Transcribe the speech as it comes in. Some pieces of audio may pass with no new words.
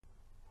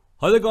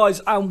Hi there guys,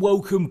 and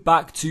welcome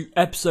back to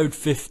episode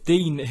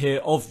 15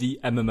 here of the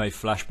MMA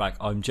Flashback.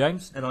 I'm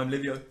James. And I'm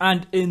Livio.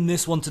 And in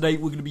this one today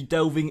we're going to be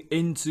delving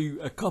into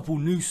a couple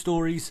news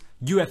stories.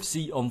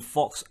 UFC on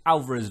Fox,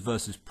 Alvarez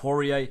versus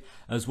Poirier.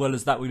 As well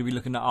as that we're going to be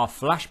looking at our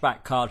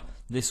flashback card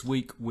this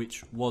week,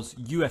 which was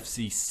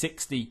UFC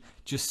 60,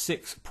 just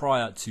 6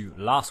 prior to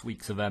last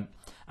week's event.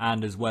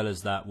 And as well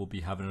as that we'll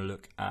be having a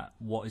look at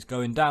what is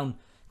going down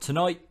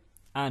tonight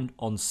and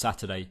on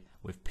Saturday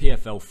with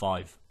PFL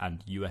 5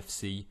 and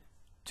UFC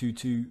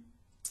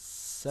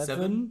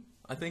 227,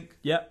 I think.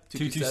 Yeah,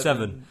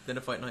 227. Then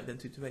a fight night, then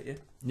 228.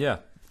 Yeah,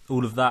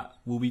 all of that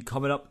will be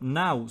coming up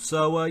now.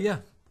 So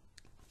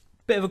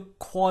bit of a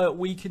quiet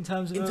week in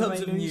terms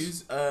of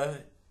news.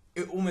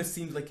 It almost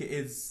seems like it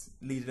is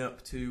leading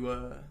up to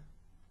a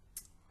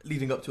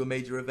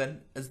major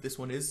event, as this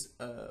one is.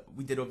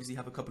 We did obviously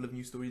have a couple of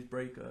news stories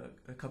break,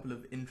 a couple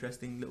of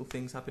interesting little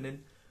things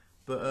happening,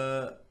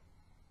 but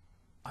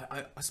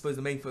I suppose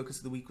the main focus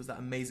of the week was that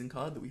amazing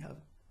card that we have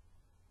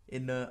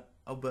in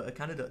Alberta,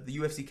 Canada. The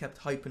UFC kept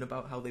hyping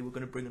about how they were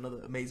going to bring another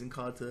amazing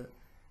card to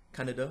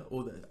Canada,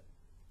 or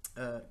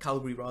the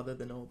Calgary rather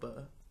than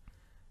Alberta,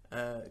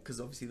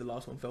 because obviously the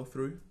last one fell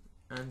through,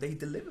 and they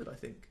delivered, I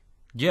think.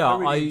 Yeah, I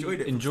I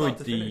really enjoyed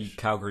the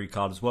Calgary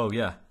card as well,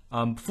 yeah.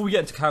 Before we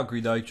get into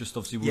Calgary though, just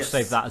obviously we'll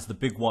save that as the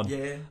big one.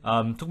 Yeah.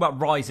 Talk about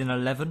Rizin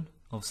 11.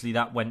 Obviously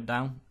that went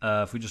down.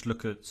 If we just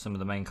look at some of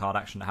the main card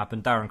action that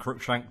happened, Darren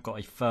Cruikshank got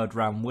a third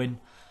round win.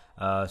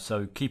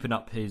 So keeping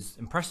up his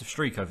impressive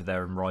streak over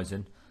there in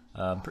Rizin.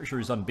 I'm pretty sure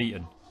he's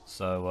unbeaten.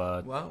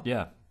 So wow.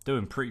 Yeah,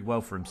 doing pretty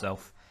well for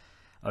himself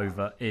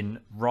over in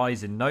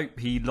Rizin. Nope,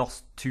 he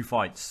lost 2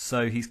 fights.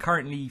 So he's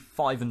currently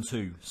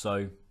 5-2.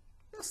 So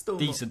that's still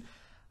decent.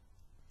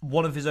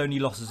 One of his only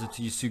losses is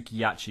to Yusuke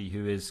Yachi,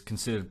 who is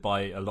considered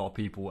by a lot of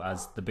people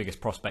as the biggest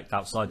prospect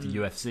outside the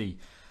UFC.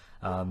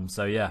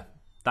 So yeah,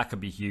 that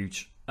could be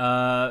huge.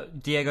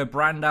 Diego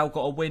Brandao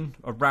got a win,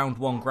 a round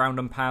 1 ground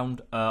and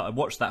pound. I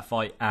watched that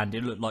fight and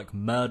it looked like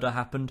murder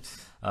happened.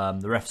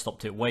 The ref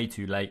stopped it way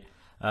too late.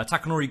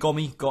 Takanori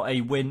Gomi got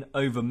a win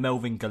over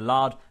Melvin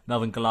Gillard.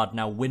 Melvin Gillard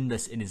now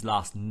winless in his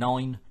last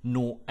 9,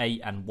 0-8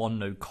 and 1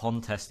 no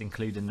contest,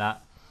 including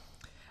that.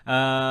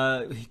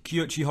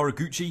 Kyoichi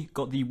Horiguchi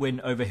got the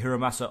win over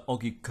Hiromasa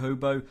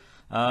Ogikobo.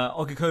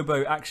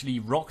 Ogikobo actually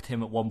rocked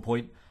him at one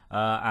point,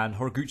 and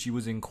Horiguchi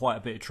was in quite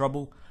a bit of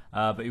trouble.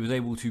 But he was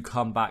able to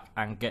come back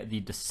and get the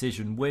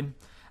decision win.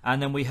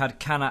 And then we had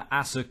Kana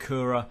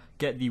Asakura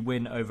get the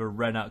win over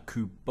Rena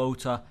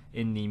Kubota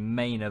in the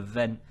main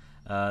event.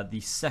 The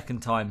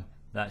second time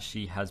that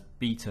she has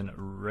beaten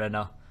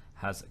Rena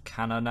has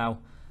Kana now.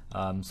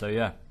 So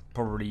yeah,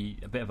 probably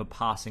a bit of a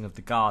passing of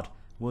the guard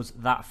was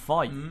that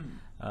fight.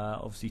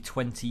 Obviously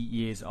 20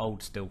 years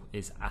old still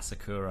is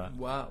Asakura.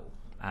 Wow.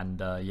 And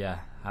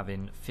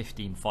having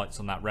 15 fights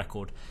on that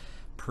record.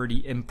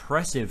 Pretty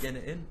impressive.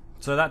 Getting it in.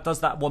 So that does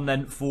that one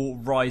then for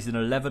Rizin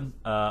 11.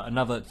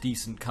 Another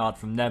decent card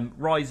from them.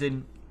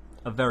 Rizin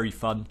are very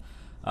fun.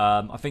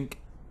 I think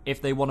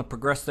if they want to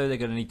progress though, they're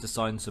going to need to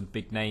sign some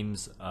big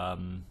names,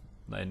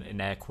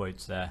 in air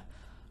quotes there,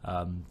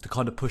 to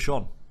kind of push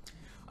on.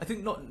 I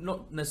think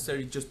not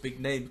necessarily just big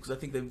names, because I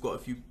think they've got a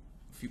few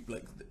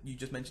like you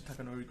just mentioned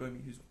Takanori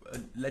Gomi, who's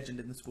a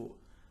legend in the sport.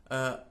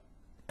 I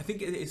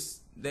think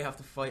they have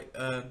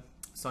to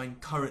sign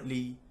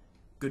currently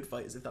good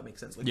fighters, if that makes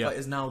sense. Like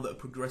fighters now that are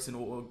progressing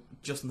or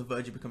just on the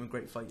verge of becoming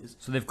great fighters.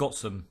 So they've got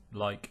some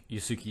like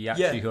Yusuke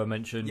Yachi, who I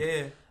mentioned.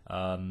 Yeah.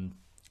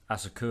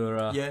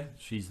 Asakura.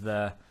 She's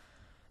there.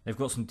 They've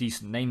got some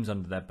decent names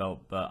under their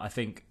belt, but I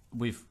think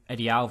with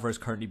Eddie Alvarez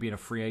currently being a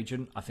free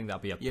agent, I think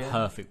that'd be a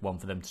perfect one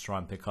for them to try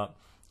and pick up,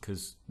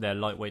 because their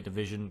lightweight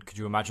division. Could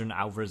you imagine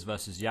Alvarez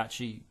versus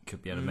Yachi?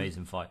 Could be an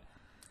amazing fight.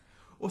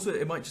 Also,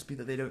 it might just be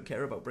that they don't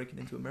care about breaking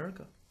into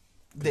America.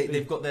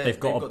 They've got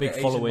a big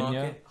following,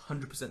 market,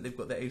 100%. They've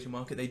got their Asian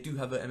market. They do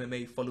have an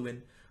MMA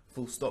following,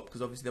 full stop,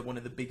 because obviously they're one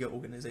of the bigger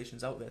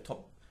organizations out there,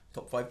 top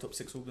 5, top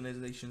 6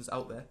 organizations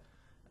out there,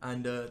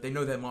 and they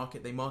know their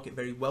market. They market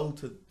very well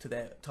to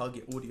their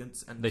target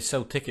audience, and they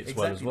sell tickets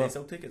well as well. They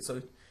sell tickets,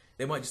 so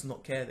they might just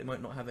not care. They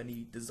might not have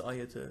any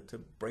desire to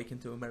break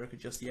into America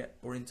just yet,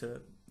 or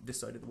into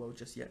this side of the world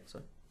just yet. So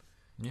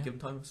give them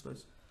time, I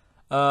suppose.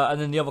 And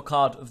then the other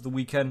card of the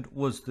weekend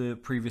was the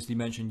previously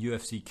mentioned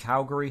UFC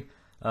Calgary.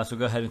 So we'll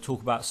go ahead and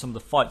talk about some of the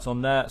fights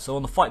on there. So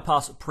on the Fight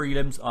Pass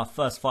prelims, our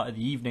first fight of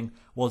the evening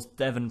was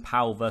Devin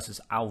Powell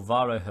versus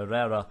Alvaro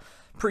Herrera.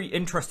 Pretty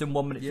interesting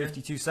 1 minute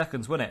 52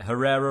 seconds, wasn't it?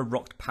 Herrera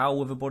rocked Powell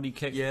with a body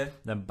kick.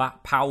 Then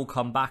Powell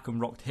come back and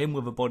rocked him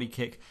with a body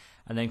kick.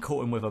 And then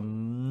caught him with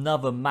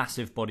another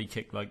massive body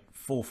kick like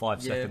 4 or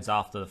 5 seconds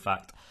after the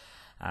fact.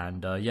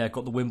 And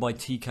got the win by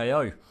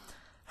TKO.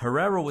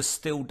 Herrera was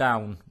still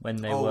down when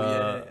they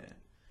were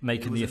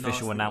making the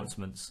official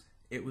announcements.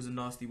 It was a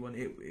nasty one.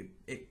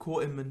 It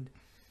caught him, and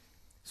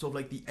sort of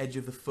like the edge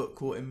of the foot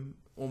caught him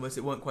almost.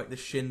 It weren't quite the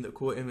shin that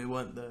caught him. It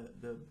weren't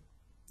the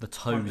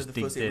toes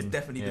digged in. It was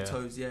definitely the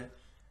toes,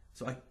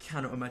 So I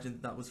cannot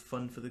imagine that was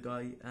fun for the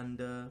guy.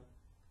 And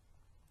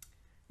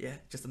yeah,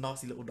 just a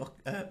nasty little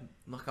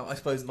knockout. I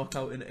suppose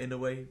knockout in a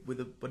way with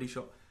a body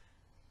shot.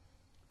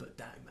 But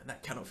damn, man,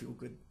 that cannot feel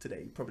good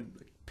today. Probably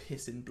like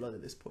pissing blood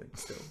at this point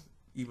still,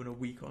 even a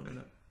week on,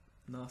 and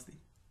nasty.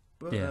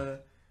 But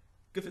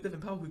good for Devin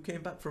Powell, who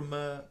came back from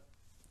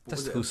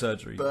testicle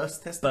surgery.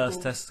 Burst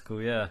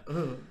testicle, yeah.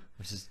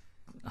 Which is,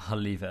 I'll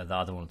leave it at that.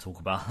 I don't want to talk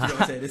about that. You know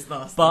what I'm saying? It's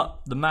nasty.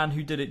 But the man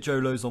who did it, Joe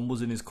Lozon,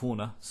 was in his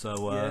corner,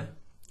 so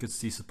good to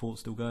see support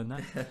still going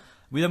there.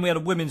 We had a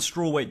women's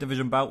strawweight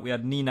division bout. We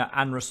had Nina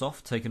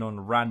Anrosov taking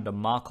on Randa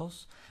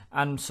Marcos.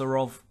 And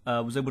Sarov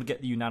was able to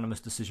get the unanimous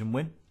decision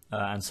win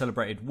and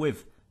celebrated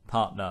with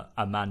partner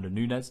Amanda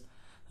Nunes.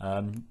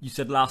 You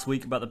said last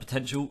week about the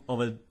potential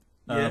of a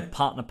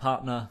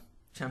partner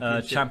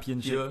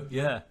championship.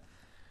 Yeah.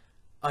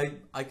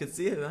 I could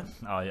see it, man.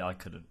 I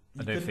couldn't.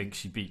 I don't think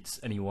she beats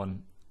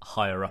anyone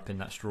higher up in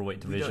that strawweight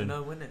division. We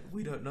don't know, innit?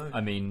 We don't know.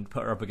 I mean,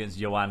 put her up against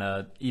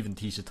Joanna, even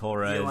Tisha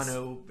Torres.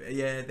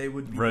 They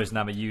would be. Rose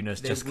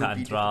Namajunas, Jessica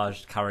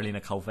Andrade,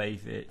 Karolina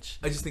Kovacevic.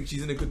 I just think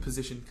she's in a good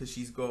position because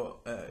she's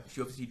got.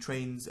 She obviously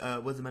trains.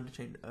 Where's Amanda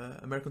trained?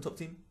 American Top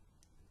Team.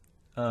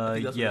 I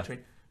think that's where they train.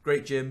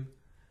 Great gym.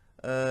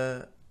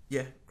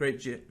 Great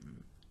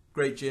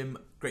gym.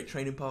 Great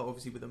training part,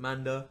 obviously with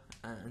Amanda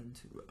and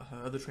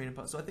her other training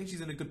part. So I think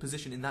she's in a good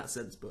position in that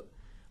sense, but.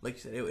 Like you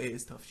said, it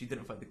is tough. She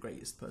didn't fight the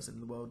greatest person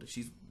in the world.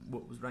 She's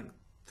was ranked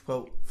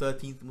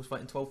 13th and was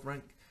fighting 12th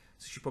rank.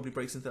 So she probably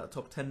breaks into that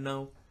top 10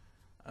 now.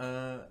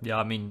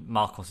 I mean,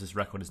 Marcos's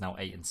record is now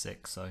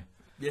 8-6. So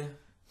yeah,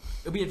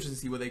 it'll be interesting to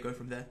see where they go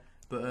from there.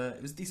 But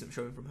it was a decent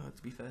showing from her,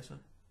 to be fair. So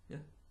yeah,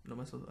 not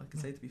much I can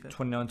say, to be fair.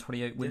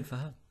 29-28 win for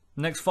her.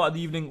 Next fight of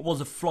the evening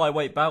was a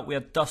flyweight bout. We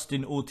had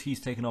Dustin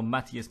Ortiz taking on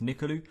Matthias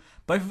Nicolou.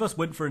 Both of us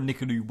went for a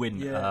Nicolou win.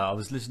 Yeah. I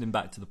was listening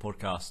back to the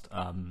podcast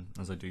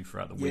as I do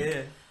throughout the week.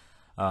 Yeah.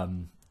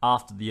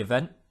 After the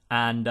event,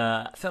 and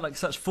felt like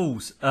such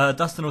fools.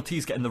 Dustin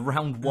Ortiz getting the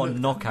round one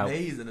knockout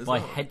by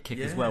head kick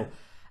as well,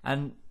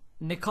 and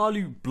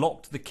Nicolou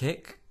blocked the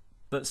kick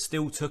but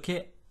still took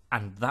it,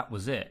 and that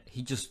was it.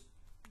 He just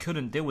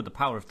couldn't deal with the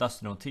power of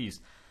Dustin Ortiz.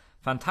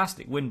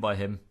 Fantastic win by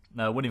him,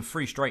 winning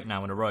 3 straight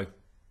now in a row.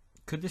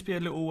 Could this be a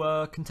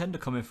little contender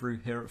coming through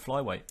here at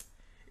flyweight?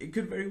 It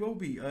could very well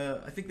be.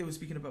 I think they were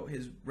speaking about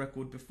his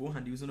record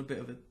beforehand. He was on a bit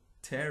of a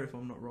tear, if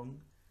I'm not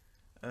wrong.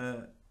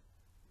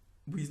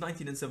 He's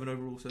 19-7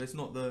 overall, so it's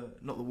not the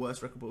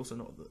worst record, but also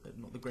not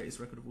the greatest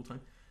record of all time.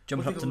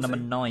 Jumping up to number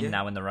 9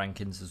 now in the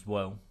rankings as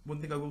well.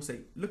 One thing I will say: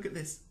 look at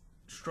this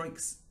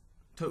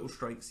total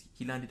strikes.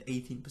 He landed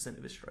 18%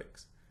 of his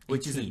strikes,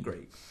 which isn't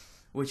great.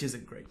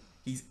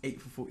 He's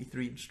 8 for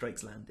 43 in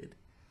strikes landed,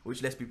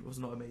 which, let's be honest, was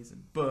not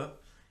amazing.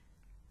 But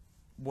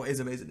what is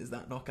amazing is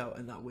that knockout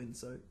and that win.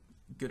 So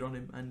good on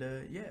him. And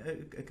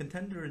a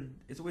contender, and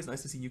it's always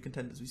nice to see new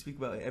contenders. We speak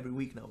about it every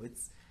week now.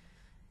 It's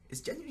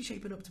genuinely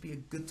shaping up to be a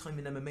good time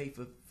in MMA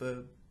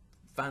for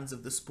fans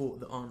of the sport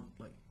that aren't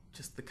like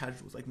just the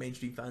casuals, like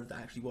mainstream fans that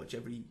actually watch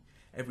every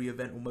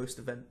event or most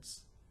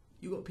events.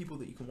 You've got people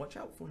that you can watch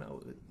out for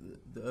now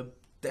that are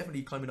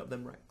definitely climbing up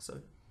them ranks.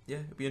 So yeah,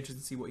 it'll be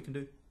interesting to see what he can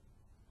do.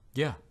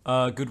 Yeah,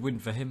 good win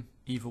for him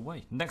either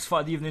way. Next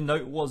fight of the evening,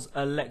 though, was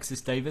Alexis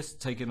Davis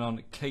taking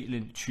on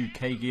Caitlin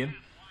Chukagian.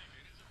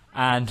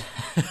 And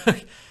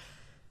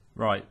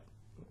right,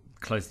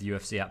 close the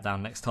UFC app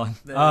down next time.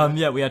 We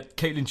had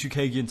Caitlin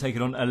Chukagian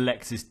taking on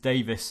Alexis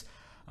Davis.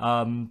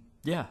 Good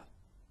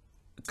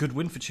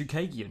win for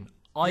Chukagian.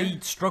 I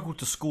struggled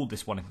to score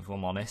this one, if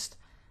I'm honest.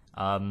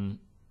 I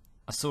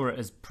saw it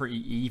as pretty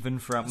even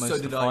throughout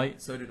most of the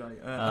fight. So did I.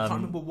 I can't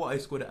remember what I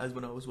scored it as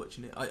when I was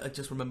watching it. I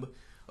just remember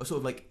I was sort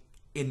of like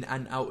in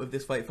and out of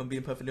this fight, if I'm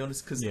being perfectly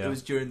honest, because it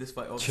was during this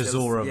fight.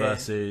 Chisora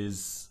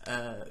versus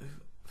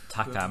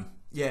Takam.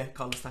 Yeah,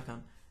 Carlos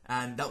Takam.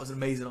 And that was an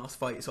amazing ass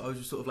fight. So I was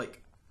just sort of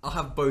like, I'll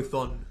have both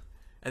on.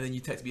 And then you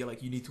text me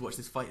like, you need to watch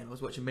this fight. And I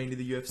was watching mainly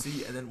the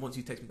UFC. And then once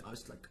you text me, I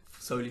was like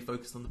solely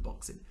focused on the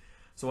boxing.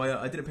 So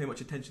I didn't pay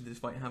much attention to this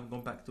fight and haven't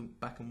gone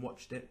back and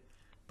watched it.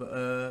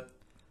 But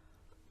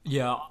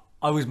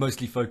I was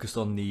mostly focused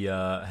on the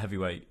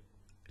heavyweight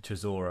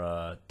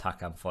Chisora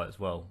Takam fight as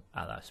well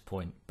at that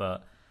point.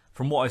 But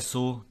from what I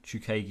saw,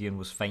 Chukagian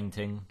was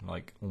fainting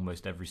like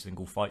almost every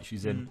single fight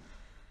she's in.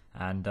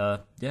 And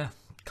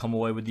come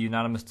away with the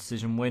unanimous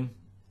decision win.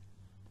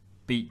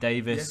 Beat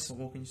Davis. What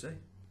more can you say?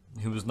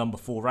 Who was number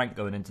 4 ranked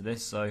going into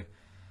this, so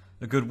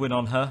a good win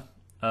on her.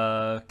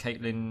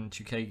 Caitlin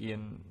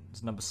Chukagian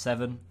is number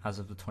 7 as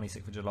of the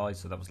 26th of July,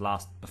 so that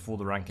was before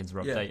the rankings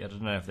were updated. I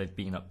don't know if they've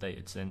been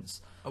updated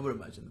since. I would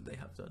imagine that they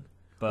have done,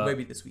 but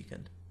maybe this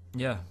weekend.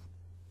 Yeah,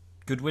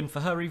 good win for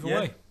her either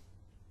way.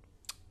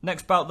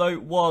 Next bout though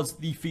was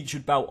the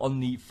featured bout on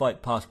the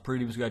Fight Pass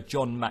prelims. We had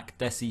John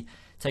Makdessi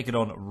taking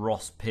on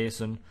Ross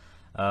Pearson.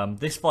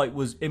 This fight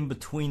was in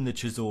between the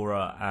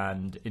Chisora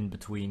and in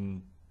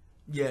between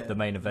the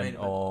main event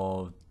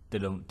of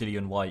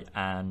Dillian White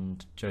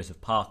and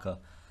Joseph Parker.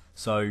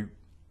 So I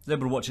was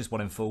able to watch this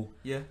one in full.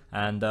 Yeah.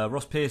 And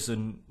Ross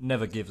Pearson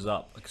never gives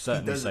up. I can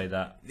certainly say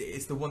that.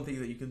 It's the one thing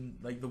that you can,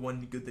 like, the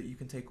one good that you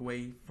can take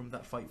away from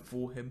that fight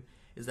for him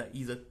is that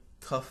he's a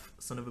tough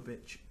son of a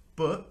bitch.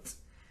 But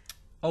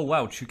Oh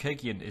wow,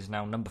 Chukagian is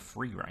now number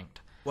 3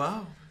 ranked.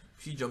 Wow,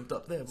 she jumped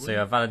up there. So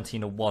yeah,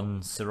 Valentina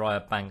 1,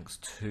 Soraya Banks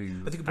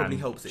 2. I think it probably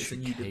helps that it's a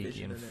new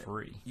Chukagian division.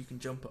 3. You can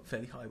jump up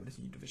fairly high when it's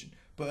a new division.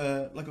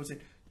 But like I was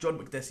saying, John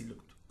McDessie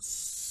looked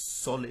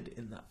solid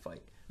in that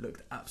fight.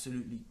 Looked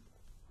absolutely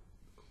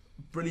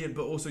brilliant.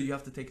 But also you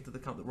have to take into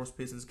account that Ross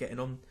Pearson's getting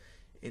on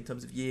in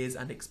terms of years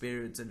and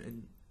experience,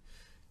 and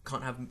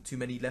can't have too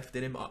many left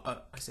in him. I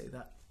say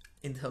that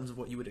in terms of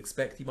what you would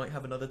expect. He might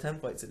have another 10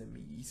 fights in him.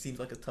 He seems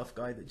like a tough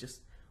guy that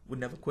just would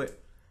never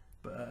quit.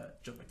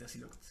 But John McDessie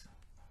looked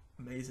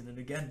amazing, and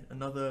again,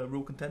 another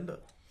real contender.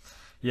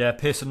 Yeah,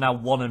 Pearson now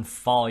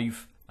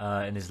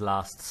 1-5 in his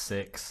last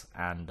 6,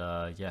 and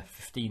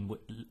 15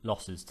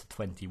 losses to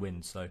 20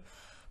 wins. So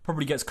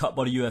probably gets cut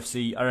by the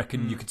UFC. I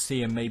reckon you could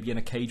see him maybe in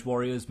a Cage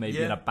Warriors,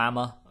 maybe in a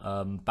BAMMA.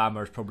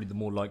 BAMMA is probably the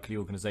more likely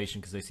organisation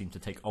because they seem to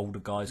take older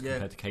guys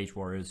compared to Cage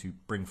Warriors who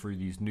bring through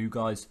these new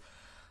guys.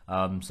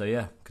 So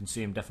yeah, can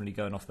see him definitely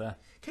going off there.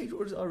 Cage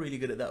Warriors are really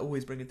good at that,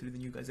 always bringing through the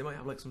new guys. They might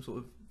have like some sort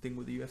of thing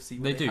with the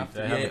UFC. They do. Have to.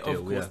 They have a deal,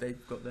 of course,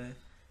 they've got their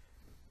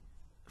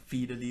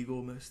feeder league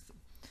almost.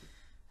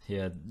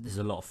 Yeah, there's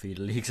a lot of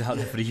feeder leagues out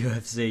there for the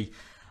UFC.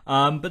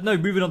 But no,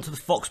 moving on to the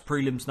Fox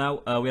prelims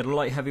now. We had a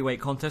light heavyweight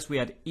contest. We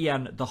had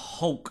Ian the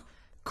Hulk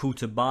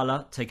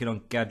Kutabala taking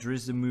on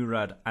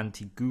Gadrizimurad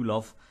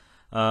Antigulov.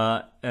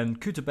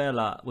 And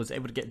Kutabala was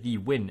able to get the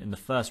win in the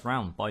first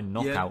round by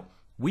knockout.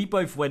 We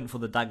both went for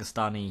the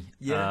Dagestani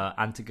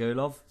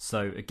Antigulov.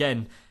 So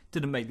again,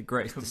 didn't make the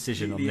greatest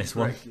decision on this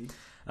one.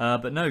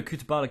 But no,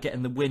 Kutabala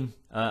getting the win.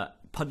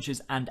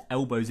 Punches and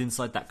elbows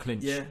inside that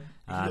clinch. Yeah,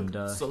 he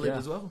looked solid yeah.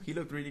 as well. He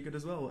looked really good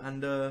as well.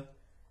 And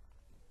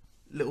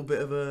little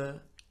bit of a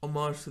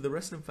homage to the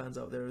wrestling fans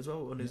out there as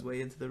well on his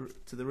way into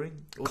the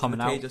ring. Or coming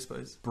to the cage, out, I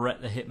suppose.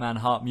 Bret the Hitman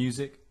Hart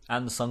music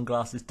and the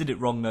sunglasses. Did it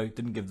wrong though.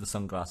 Didn't give the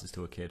sunglasses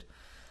to a kid.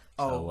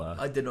 So,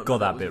 I did not got know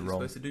that was bit what he was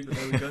wrong. supposed to do, but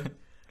there we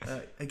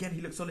go. Again,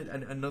 he looks solid,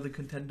 and another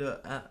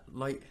contender at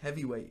light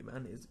heavyweight.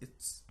 Man,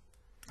 it's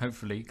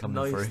hopefully coming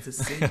nice through. to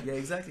see. Yeah,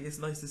 exactly. It's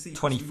nice to see.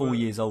 24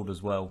 years old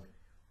as well.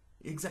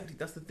 Exactly,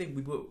 that's the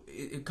thing.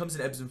 It comes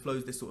in ebbs and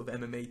flows. This sort of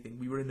MMA thing.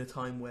 We were in a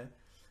time where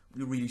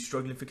we were really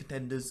struggling for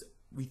contenders.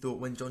 We thought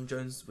when John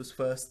Jones was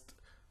first,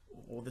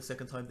 or the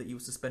second time that he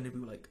was suspended,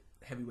 we were like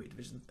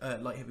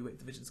light heavyweight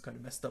division's kind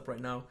of messed up right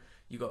now.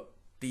 You got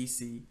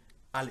DC,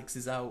 Alex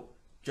is out,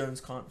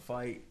 Jones can't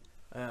fight,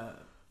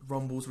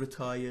 Rumble's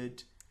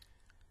retired.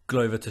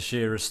 Glover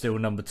Teixeira's still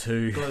number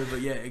 2. Glover,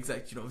 yeah,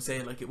 exactly. You know what I'm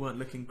saying? Like it weren't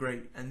looking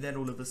great, and then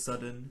all of a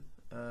sudden,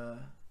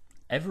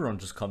 everyone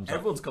just comes up.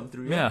 Everyone's come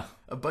through. Yeah,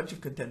 a bunch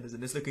of contenders,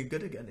 and it's looking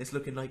good again. It's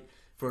looking like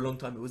for a long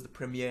time it was the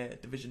premier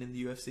division in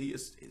the UFC.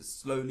 It's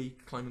slowly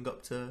climbing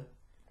up to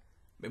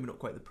maybe not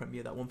quite the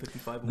premier, that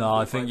 155. No,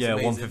 I think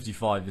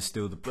 155 is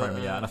still the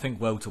premier, and I think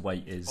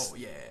welterweight is. Oh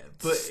yeah,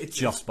 but it's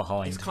just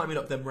behind. It's climbing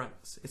up them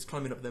ranks.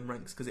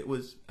 Because it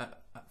was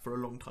for a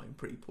long time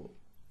pretty poor.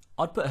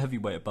 I'd put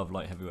heavyweight above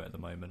light heavyweight at the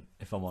moment,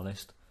 if I'm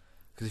honest.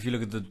 Because if you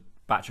look at the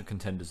batch of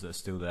contenders that are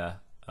still there,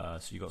 so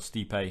you got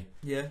Stipe,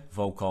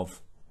 Volkov,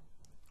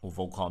 or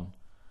Volkan,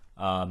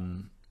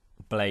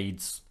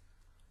 Blades,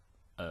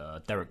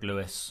 Derek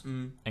Lewis,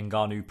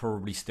 Ngannou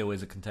probably still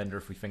is a contender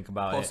if we think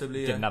about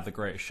Possibly, it. Didn't have the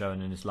greatest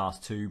showing in his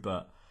last 2,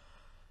 but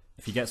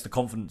if he gets the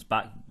confidence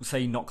back,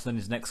 say he knocks then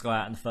his next guy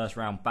out in the first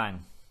round,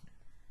 bang,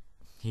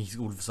 he's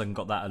all of a sudden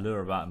got that allure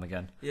about him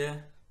again. Yeah.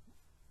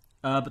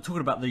 But talking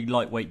about the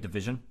lightweight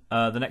division,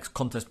 the next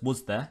contest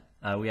was there.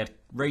 We had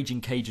Raging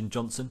Cajun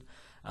Johnson,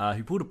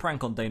 who pulled a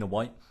prank on Dana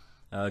White,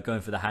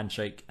 going for the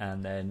handshake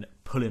and then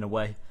pulling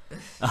away.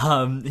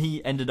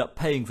 He ended up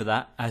paying for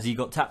that as he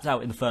got tapped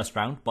out in the first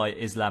round by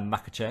Islam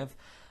Makhachev.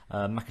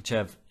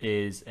 Makhachev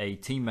is a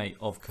teammate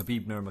of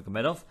Khabib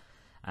Nurmagomedov,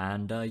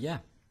 and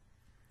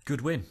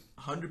good win.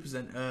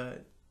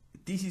 100%.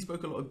 DC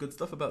spoke a lot of good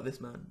stuff about this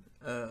man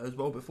as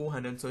well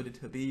beforehand, and so did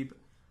Khabib.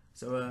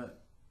 So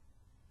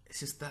it's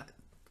just that.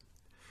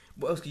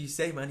 What else can you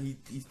say, man?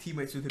 He's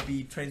teammates with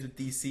Khabib, trains with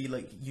DC.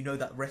 Like, you know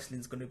that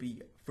wrestling's going to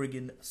be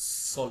friggin'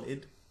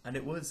 solid, and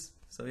it was.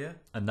 So yeah,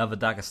 another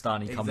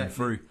Dagestani coming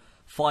through.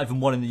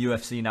 5-1 in the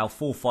UFC now,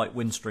 4-fight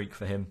win streak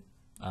for him.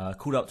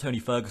 Called out Tony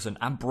Ferguson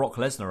and Brock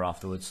Lesnar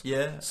afterwards.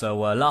 Yeah. So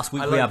last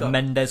week we had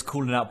Mendes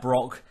calling out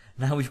Brock.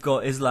 Now we've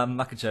got Islam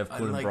Makhachev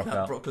calling Brock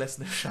out. Brock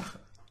Lesnar shout.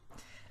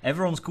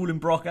 Everyone's calling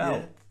Brock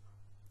out.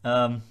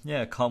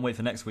 Can't wait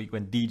for next week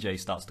when DJ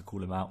starts to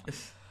call him out.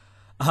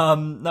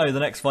 No, the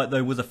next fight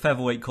though was a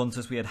featherweight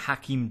contest. We had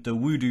Hakeem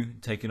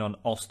Dawodu taking on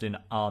Austin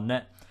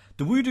Arnett.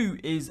 Dawodu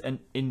is an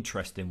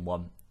interesting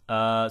one.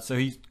 So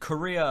his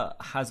career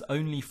has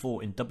only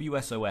fought in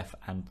WSOF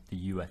and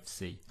the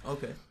UFC.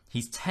 Okay.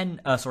 He's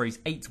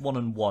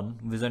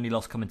 8-1-1 with his only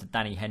loss coming to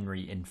Danny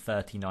Henry in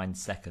 39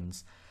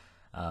 seconds,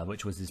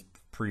 which was his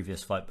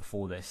previous fight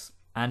before this.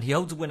 And he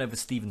holds a win over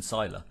Steven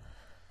Seiler,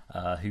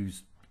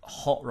 who's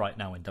hot right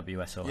now in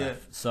WSOF. Yeah.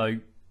 So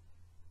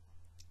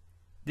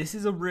this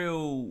is a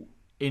real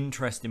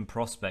interesting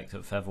prospect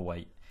at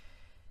featherweight.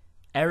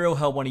 Ariel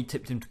Helwani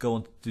tipped him to go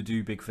on to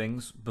do big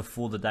things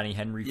before the Danny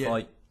Henry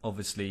fight.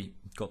 Obviously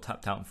got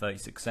tapped out in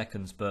 36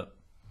 seconds, but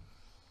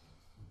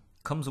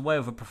comes away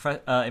with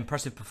a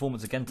impressive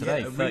performance again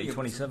today,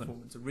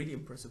 30-27. A really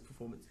impressive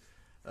performance.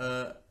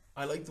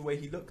 I like the way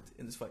he looked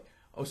in this fight.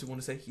 I also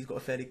want to say he's got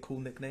a fairly cool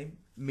nickname,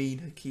 Mean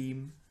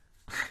Hakeem.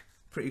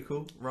 Pretty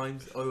cool.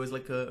 Rhymes. I always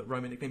like a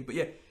rhyming nickname. But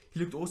yeah, he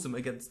looked awesome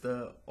against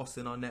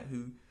Austin Arnett,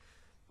 who,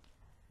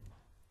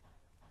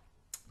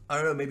 I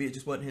don't know, maybe it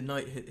just weren't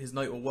his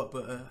night or what,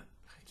 but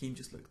Hakeem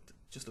just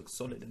looked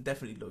solid and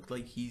definitely looked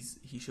like he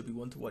should be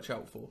one to watch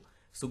out for.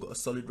 Still got a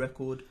solid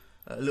record,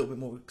 a little bit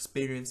more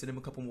experience in him,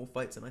 a couple more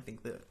fights, and I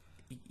think that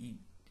he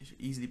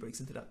easily breaks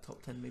into that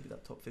top 10, maybe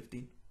that top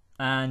 15.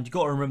 And you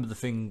got to remember the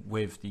thing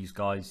with these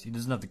guys, he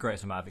doesn't have the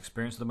greatest amount of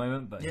experience at the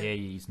moment, but yeah,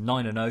 he's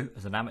 9-0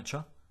 as an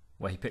amateur,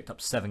 where he picked up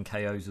 7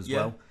 KOs as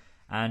well.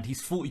 And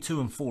he's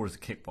 42-4 as a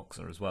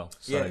kickboxer as well.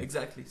 So yeah,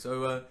 exactly.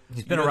 So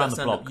he's been around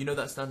the block. You know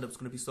that stand-up's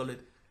going to be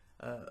solid.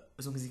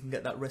 As long as he can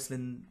get that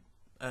wrestling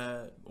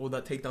or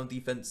that takedown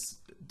defense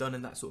done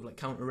and that sort of like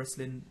counter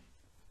wrestling,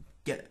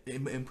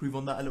 improve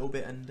on that a little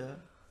bit, and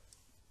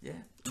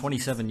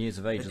 27 years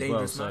of age as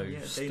well, so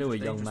still a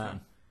young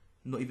man.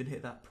 Not even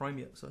hit that prime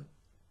yet. So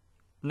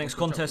next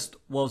contest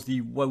was the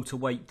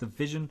welterweight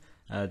division,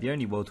 the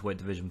only welterweight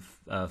division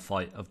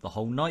fight of the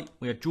whole night.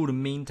 We had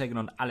Jordan Mean taking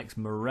on Alex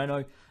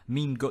Moreno.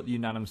 Mean got the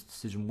unanimous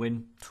decision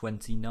win,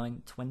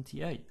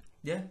 29-28.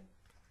 Yeah.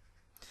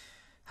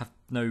 Have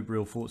no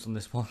real thoughts on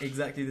this one.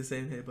 Exactly the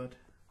same here, bud.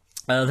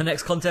 The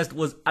next contest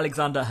was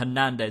Alexander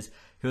Hernandez,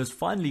 who has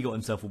finally got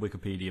himself a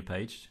Wikipedia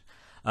page.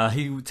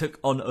 He took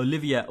on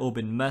Olivier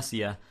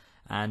Aubin-Mercier,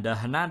 and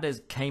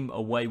Hernandez came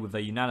away with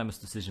a unanimous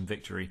decision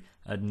victory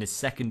in his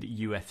second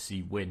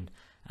UFC win.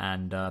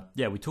 And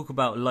we talk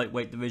about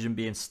lightweight division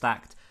being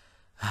stacked.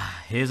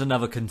 Here's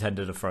another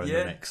contender to throw in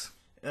the mix.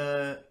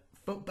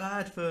 Felt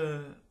bad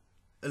for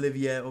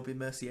Olivier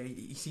Aubin-Mercier.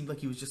 He seemed like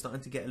he was just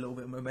starting to get a little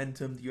bit of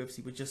momentum. The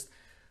UFC were just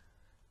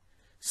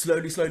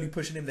slowly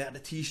pushing him. They had a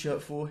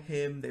T-shirt for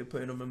him. They were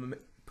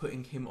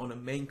putting him on a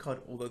main card,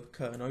 although the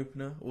curtain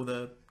opener, or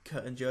the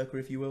curtain jerker,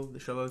 if you will, the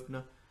show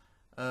opener.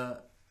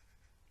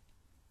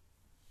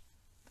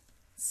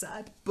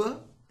 Sad,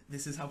 but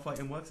this is how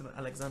fighting works. And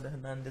Alexander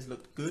Hernandez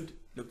looked good,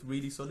 looked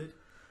really solid,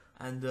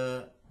 and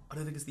I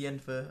don't think it's the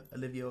end for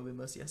Olivier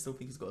Aubin-Mercier. I still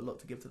think he's got a lot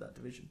to give to that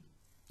division.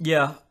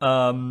 Yeah,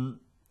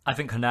 I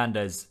think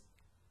Hernandez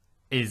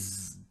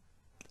is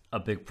a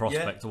big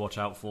prospect to watch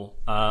out for.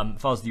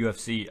 If I was the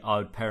UFC, I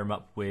would pair him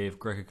up with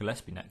Gregor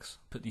Gillespie next.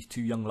 Put these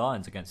two young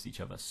lions against each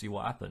other, see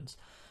what happens.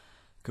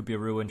 Could be a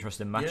real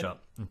interesting matchup.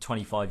 And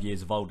 25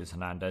 years of old is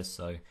Hernandez,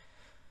 so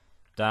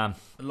damn.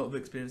 A lot of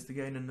experience to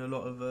gain and a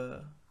lot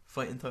of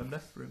fighting time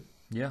left for him.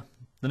 Yeah.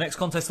 The next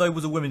contest, though,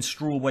 was a women's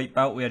strawweight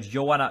bout. We had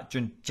Joanna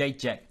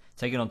Jędrzejczyk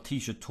taking on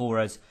Tisha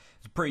Torres. It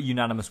was a pretty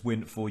unanimous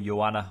win for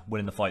Joanna,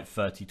 winning the fight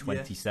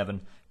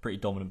 30-27. Pretty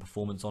dominant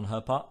performance on her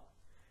part.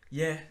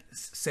 Yeah,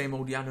 same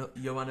old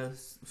Joanna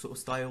sort of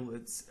style.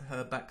 It's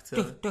her back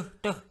to...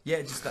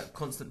 just that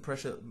constant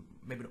pressure.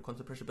 Maybe not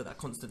constant pressure, but that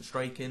constant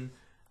striking,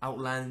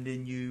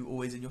 outlanding you,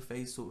 always in your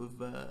face, sort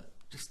of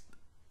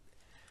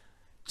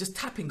just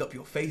tapping up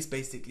your face,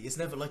 basically. It's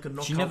never like a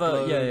knockout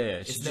blow.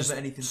 It's never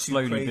anything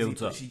slowly too crazy,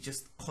 builds up. She's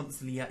just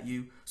constantly at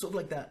you. Sort of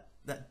like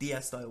that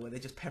Diaz style where they're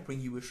just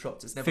peppering you with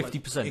shots. It's never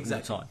 50% like, all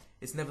the time.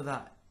 It's never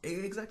that.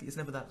 Exactly. It's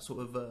never that sort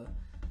of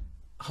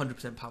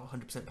 100% power,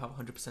 100% power,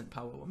 100%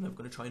 power. I'm never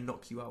going to try and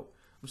knock you out.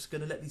 I'm just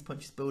going to let these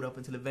punches build up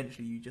until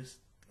eventually you just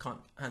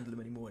can't handle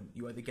them anymore and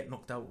you either get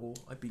knocked out or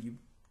I beat you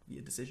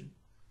via decision.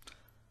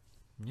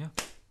 Yeah.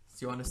 It's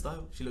Joanna's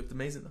style. She looked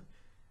amazing though.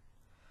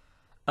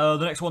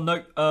 The next one,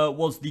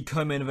 was the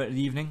co-main event of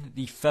the evening.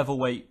 The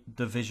featherweight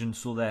division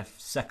saw their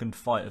second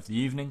fight of the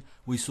evening.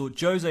 We saw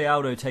Jose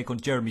Aldo take on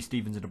Jeremy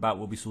Stephens in a bout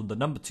where we saw the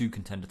number 2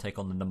 contender take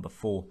on the number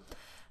 4.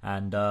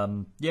 And,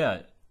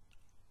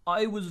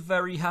 I was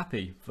very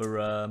happy for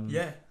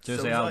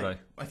Jose Aldo.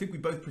 I think we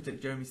both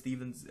predict Jeremy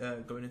Stephens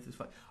going into this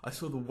fight. I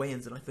saw the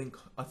weigh-ins and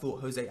I thought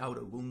Jose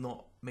Aldo will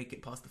not make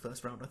it past the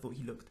first round. I thought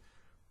he looked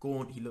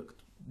gaunt, he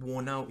looked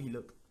worn out, he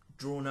looked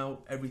drawn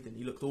out, everything.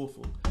 He looked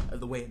awful at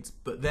the weigh-ins.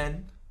 But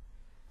then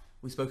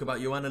we spoke about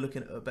Joanna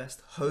looking at her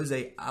best.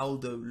 Jose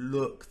Aldo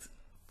looked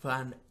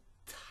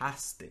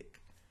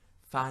fantastic.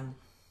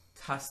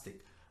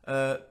 Fantastic.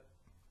 I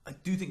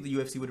do think the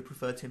UFC would have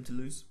preferred him to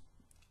lose.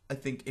 I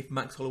think if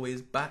Max Holloway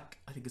is back,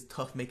 I think it's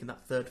tough making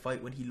that third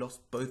fight when he lost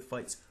both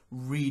fights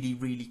really,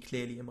 really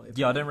clearly, in my opinion.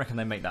 Yeah, I don't reckon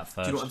they make that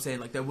first. Do you know what I'm saying?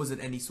 Like, there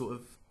wasn't any sort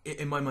of...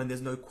 In my mind,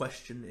 there's no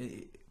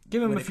question.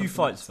 Give him a few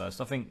fights first.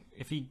 I think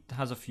if he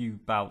has a few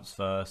bouts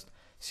first,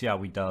 see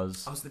how he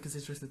does. I was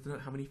interested to know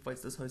how many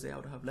fights does Jose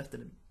Aldo have left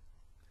in him.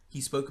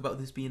 He spoke about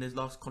this being his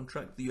last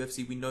contract. The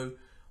UFC, we know,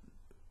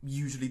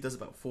 usually does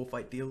about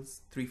 4-fight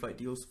deals, 3-fight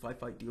deals,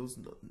 5-fight deals.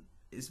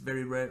 It's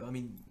very rare. I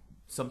mean,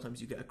 sometimes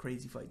you get a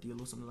crazy fight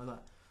deal or something like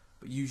that.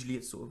 But usually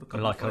it's sort of a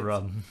couple like of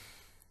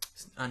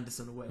fights.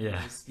 Anderson or whatever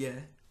it is. Yeah.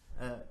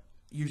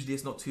 Usually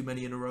it's not too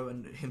many in a row,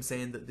 and him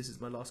saying that this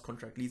is my last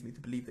contract leads me to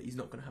believe that he's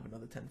not going to have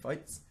another 10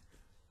 fights.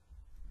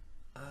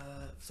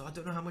 So I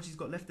don't know how much he's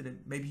got left in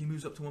him. Maybe he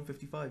moves up to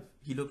 155.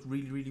 He looked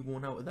really, really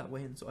worn out at that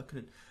weigh-in, so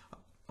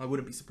I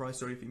wouldn't be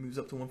surprised, if he moves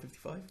up to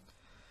 155.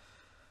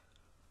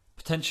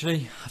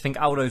 Potentially. I think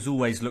Aldo's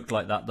always looked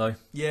like that, though.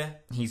 Yeah.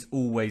 He's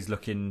always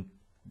looking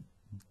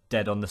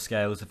dead on the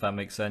scales, if that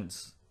makes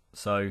sense.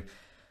 So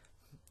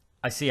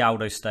I see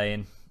Aldo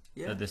staying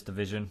at this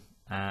division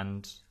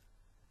and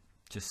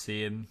just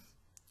see him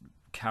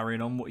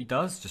carrying on what he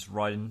does, just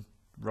riding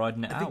it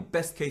out. I think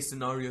best case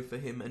scenario for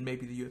him and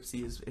maybe the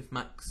UFC is if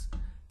Max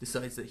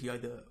decides that he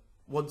either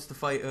wants to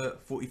fight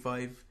at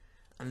 45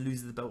 and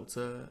loses the belt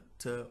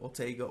to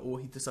Ortega, or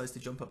he decides to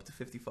jump up to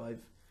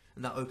 55,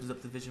 and that opens up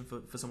the division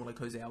for someone like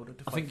Jose Aldo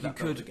to fight. I think you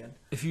could again.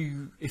 If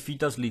he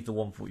does leave the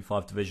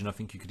 145 division, I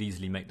think you could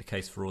easily make the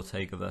case for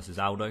Ortega versus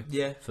Aldo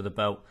for the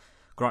belt.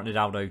 Granted,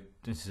 Aldo,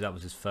 that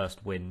was his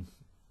first win,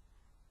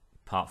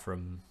 apart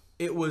from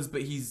it was,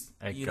 but he's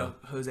Edgar.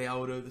 Jose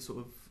Aldo, the sort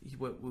of he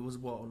was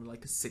on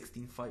like a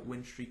 16 fight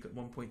win streak at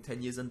one point,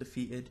 10 years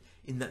undefeated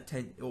in that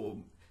 10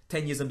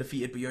 years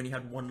undefeated, but you only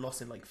had one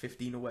loss in like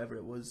 15 or whatever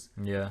it was.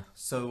 Yeah.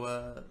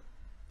 So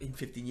in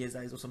 15 years,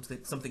 that is, or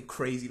something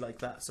crazy like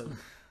that. So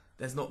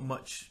there's not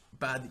much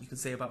bad that you can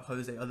say about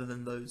Jose other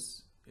than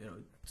those,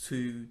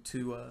 two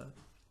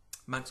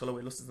Max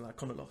Holloway losses and that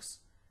Conor loss,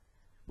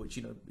 which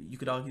you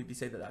could arguably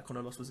say that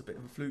Conor loss was a bit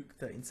of a fluke,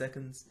 13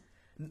 seconds.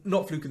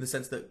 Not fluke in the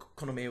sense that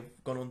Conor may have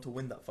gone on to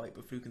win that fight,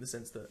 but fluke in the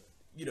sense that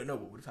you don't know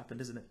what would have happened,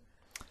 isn't it?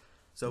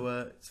 So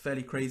it's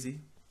fairly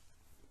crazy.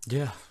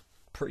 Yeah,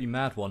 pretty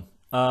mad one.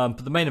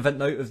 But the main event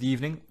note of the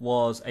evening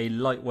was a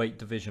lightweight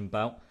division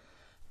bout,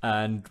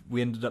 and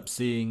we ended up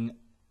seeing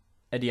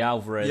Eddie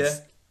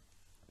Alvarez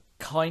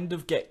kind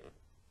of get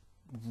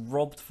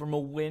robbed from a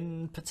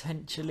win,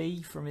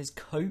 potentially, from his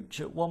coach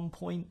at one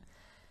point.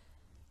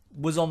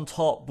 Was on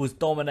top, was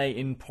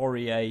dominating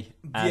Poirier,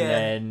 and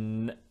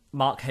then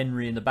Mark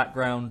Henry in the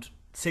background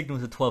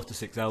signals a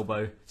 12-6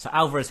 elbow. So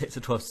Alvarez hits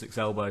a 12-6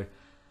 elbow,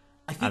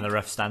 and the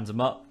ref stands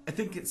him up. I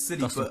think it's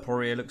silly, Dustin but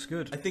Poirier looks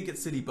good. I think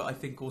it's silly, but I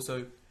think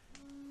also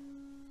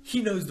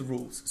he knows the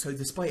rules. So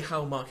despite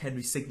how Mark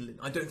Henry's signaling,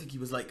 I don't think he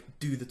was like,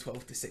 do the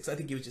 12-6. I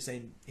think he was just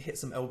saying, hit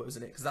some elbows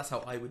in it, because that's how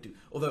I would do.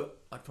 Although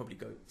I'd probably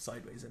go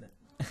sideways in it.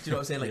 Do you know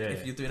what I'm saying? Like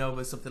if you're doing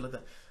elbows, something like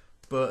that.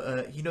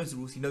 But he knows the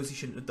rules. He knows he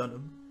shouldn't have done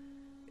them.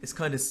 It's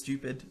kind of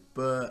stupid,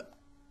 but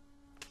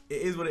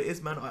it is what it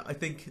is, man. I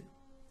think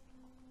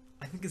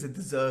it's a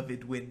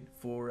deserved win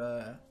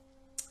for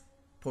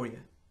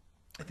Poirier.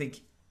 I think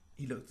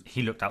he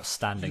looked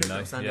outstanding,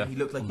 though. Yeah, he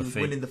looked like he was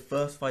winning the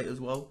first fight as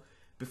well,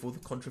 before the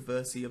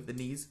controversy of the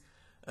knees.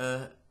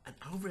 And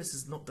Alvarez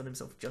has not done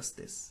himself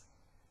justice.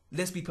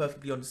 Let's be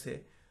perfectly honest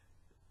here.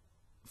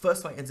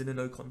 First fight ends in a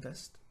no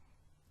contest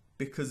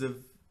because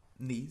of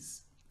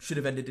knees. Should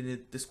have ended in a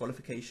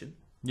disqualification.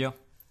 Yeah.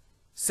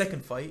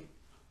 Second fight,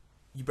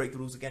 you break the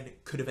rules again.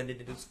 It could have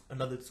ended in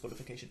another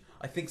disqualification.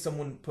 I think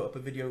someone put up a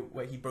video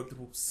where he broke the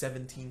rules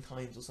 17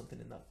 times or something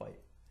in that fight.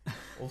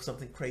 Or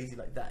something crazy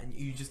like that. And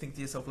you just think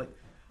to yourself, like,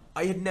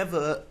 I had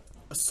never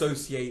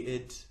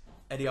associated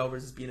Eddie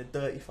Alvarez as being a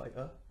dirty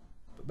fighter,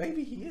 but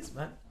maybe he is,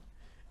 man.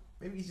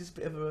 Maybe he's just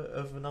a bit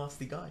of a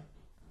nasty guy.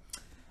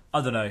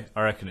 I don't know.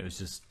 I reckon it was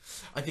just...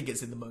 I think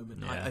it's in the moment.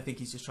 Yeah. I think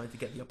he's just trying to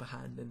get the upper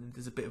hand, and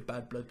there's a bit of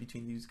bad blood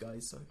between these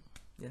guys, so,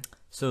 yeah.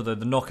 So the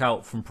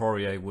knockout from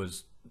Poirier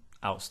was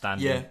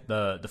outstanding. Yeah.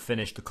 The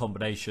finish, the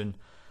combination,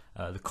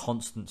 the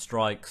constant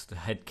strikes, the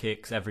head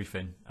kicks,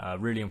 everything.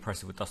 Really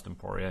impressive with Dustin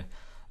Poirier.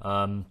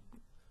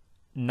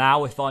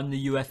 Now, if I'm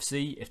the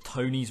UFC, if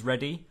Tony's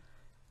ready,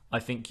 I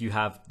think you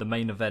have the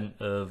main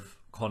event of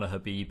Conor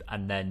Habib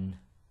and then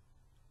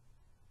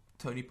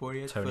Tony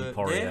Poirier.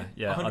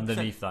 Yeah,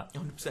 underneath that.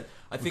 100%.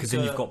 I think because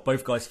then you've got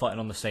both guys fighting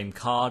on the same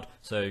card,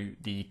 so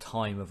the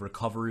time of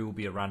recovery will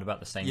be around about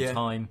the same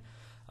time.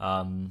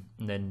 And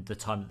then the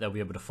time that they'll be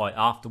able to fight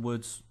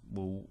afterwards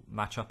will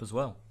match up as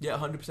well. Yeah,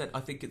 100%. I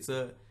think it's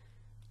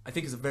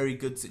a very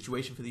good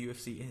situation for the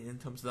UFC in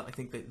terms of that. I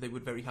think they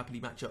would very happily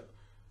match up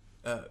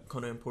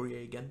Conor and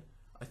Poirier again.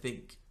 I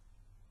think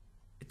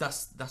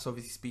that's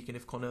obviously speaking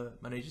if Conor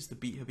manages to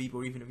beat Habib,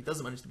 or even if he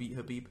doesn't manage to beat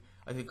Habib,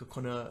 I think a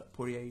Conor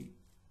Poirier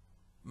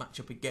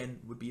matchup again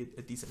would be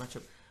a decent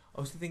matchup. I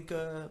also think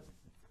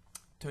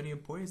Tony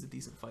and Poirier is a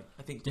decent fight.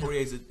 I think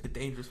Poirier is a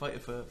dangerous fighter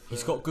for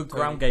he's got good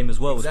Tony. Ground game as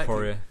well as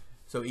Poirier.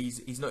 So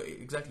he's no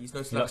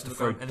slouch on the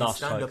ground, and his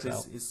stand up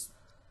is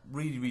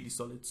really, really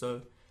solid.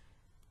 So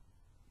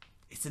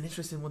it's an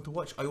interesting one to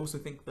watch. I also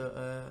think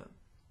that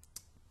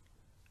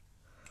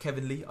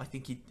Kevin Lee, I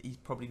think he's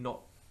probably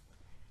not.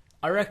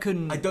 I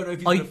reckon. I don't know if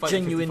he's going to fight. I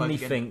genuinely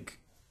think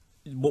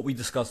what we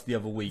discussed the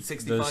other week,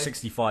 65, the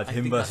 65,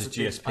 him versus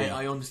GSP.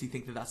 I honestly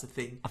think that that's a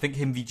thing. I think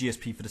him v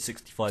GSP for the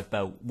 65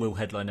 belt will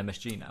headline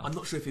MSG now. I'm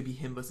not sure if it'd be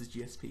him versus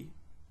GSP.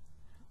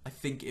 I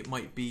think it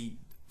might be,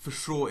 for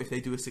sure, if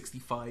they do a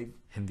 65.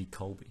 Him v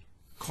Colby.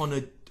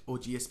 Conor or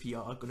GSP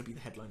are going to be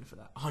the headliner for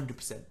that,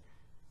 100%.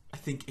 I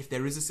think if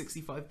there is a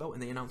 65 belt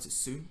and they announce it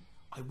soon,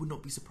 I would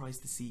not be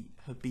surprised to see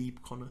Habib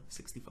Conor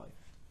 65.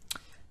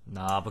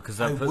 Nah, because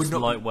that puts the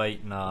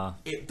lightweight. Nah,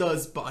 it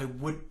does, but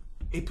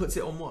it puts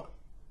it on what?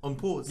 On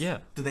pause. Yeah.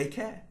 Do they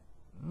care?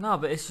 No,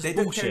 but it's just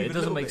bullshit. It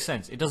doesn't make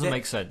sense. It doesn't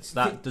make sense.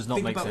 That does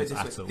not make sense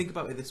at all. Think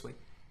about it this way.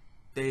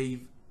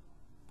 They've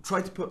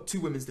tried to put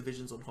 2 women's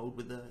divisions on hold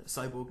with the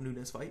Cyborg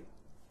Nunes fight.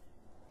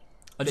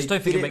 I just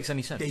don't think it makes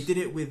any sense. They did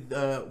it with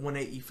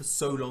 180 for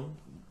so long,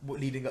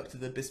 leading up to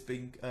the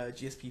Bisping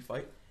GSP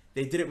fight.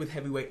 They did it with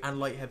heavyweight and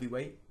light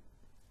heavyweight,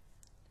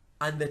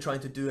 and they're trying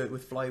to do it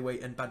with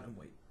flyweight and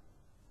bantamweight.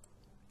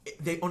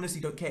 They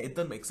honestly don't care. It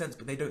doesn't make sense,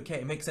 but they don't care.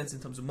 It makes sense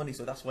in terms of money,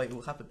 so that's why it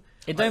will happen.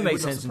 It don't make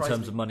sense in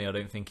terms of money. I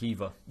don't think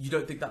either. You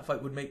don't think that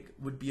fight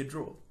would be a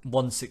draw?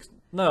 160.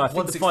 No, I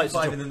think the fight's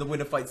a draw. And then the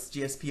winner fights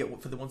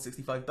GSP for the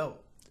 165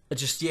 belt.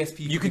 Just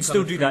GSP. You can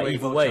still do that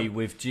either way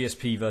with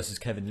GSP versus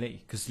Kevin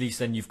Lee, because at least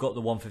then you've got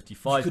the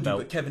 155 belt.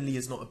 But Kevin Lee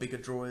is not a bigger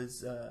draw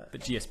as.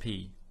 But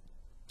GSP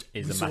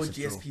is a massive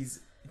draw. GSP's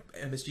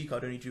MSG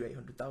card only drew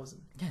 800,000.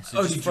 Yeah,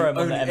 so just throw him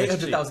on the MSG.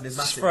 800,000 is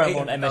massive. Just throw him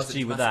on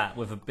MSG with that,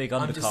 with a big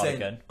undercard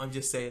again. I'm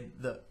just saying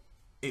that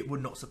it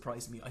would not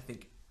surprise me. I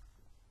think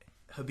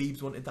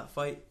Khabib's wanted that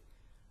fight.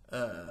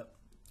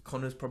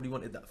 Connor's probably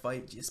wanted that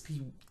fight.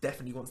 GSP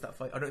definitely wants that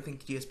fight. I don't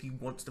think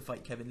GSP wants to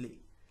fight Kevin Lee.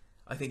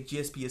 I think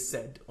GSP has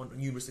said on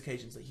numerous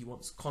occasions that he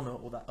wants Connor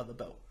or that other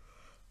belt.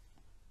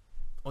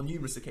 On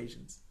numerous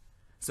occasions.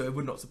 So it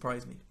would not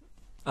surprise me.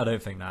 I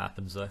don't think that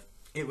happens though.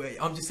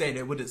 I'm just saying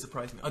it wouldn't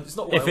surprise me. It's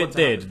not what if I want it to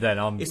did, happen. then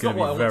I'm going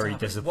to be very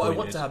disappointed. What I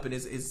want to happen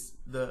is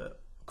the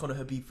Conor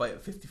Khabib fight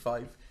at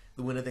 55.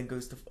 The winner then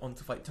goes on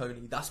to fight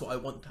Tony. That's what I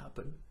want to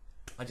happen.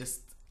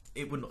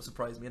 It would not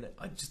surprise me, innit?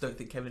 I just don't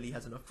think Kevin Lee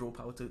has enough draw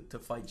power to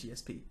fight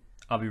GSP.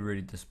 I'll be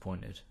really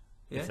disappointed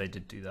if they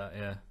did do that.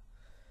 Yeah,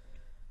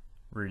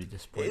 really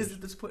disappointed. It is a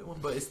disappointing one,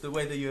 but it's the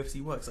way the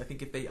UFC works. I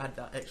think if they add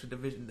that extra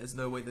division, there's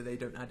no way that they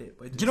don't add it.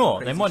 Do you know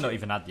what? They might not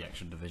even add the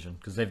extra division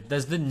because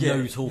there's been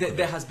no talk.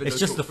 There has been. It's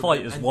just the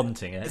fighters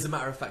wanting it. As a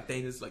matter of fact,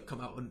 Dana's come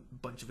out on a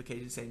bunch of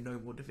occasions saying no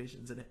more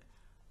divisions in it.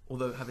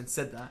 Although having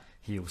said that,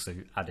 he also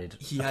added a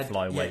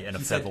flyweight and a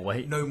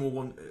featherweight. No more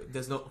one.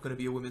 There's not going to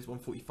be a women's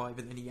 145,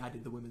 and then he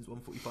added the women's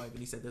 145, and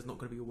he said there's not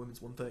going to be a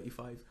women's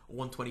 135 or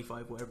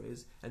 125, whatever it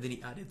is, and then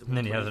he added the. And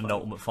then he has an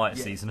Ultimate Fighter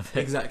season of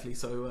it. Exactly.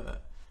 So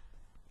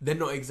they're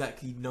not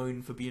exactly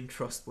known for being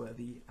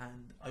trustworthy,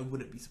 and I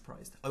wouldn't be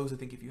surprised. I also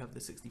think if you have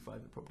the 65,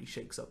 it probably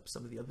shakes up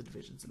some of the other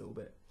divisions a little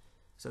bit.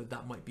 So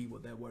that might be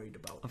what they're worried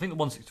about. I think the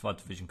 165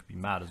 division could be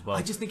mad as well.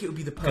 I just think it would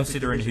be the perfect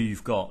considering division. Who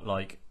you've got.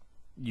 Like,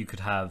 you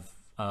could have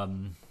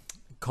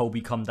Colby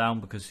come down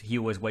because he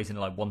always weighs in at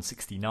like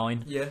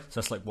 169. Yeah.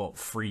 So that's like what,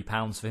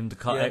 £3 for him to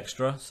cut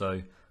extra.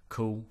 So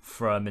cool,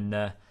 throw him in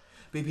there.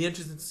 But it'd be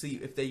interesting to see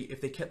if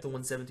they kept the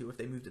 170 or if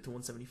they moved it to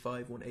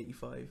 175,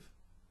 185,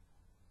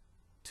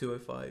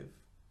 205,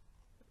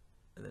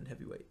 and then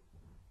heavyweight.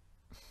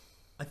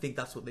 I think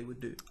that's what they would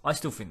do. I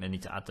still think they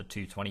need to add the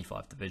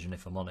 225 division,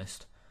 if I'm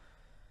honest.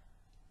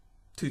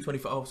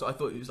 225. Oh, so I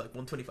thought it was like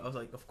 125. I was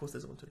like, of course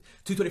there's a 120.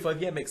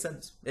 225, yeah, makes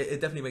sense.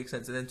 It definitely makes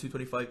sense. And then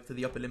 225 to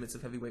the upper limits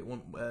of heavyweight,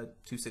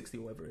 260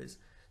 or whatever it is.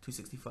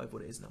 265,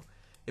 what it is now.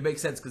 It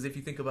makes sense because if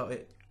you think about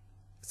it,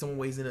 someone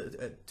weighs in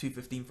at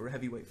 215 for a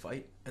heavyweight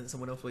fight, and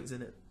someone else weighs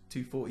in at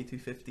 240,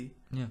 250.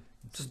 Yeah,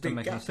 it's just a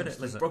big gap, isn't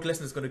it? Like Brock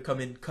Lesnar's going to come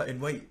in cutting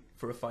weight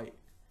for a fight.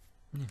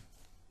 Yeah,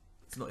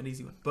 it's not an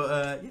easy one,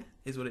 but yeah,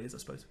 is what it is, I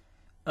suppose.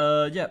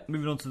 Yeah,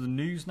 moving on to the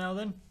news now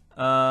then.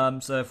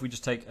 So if we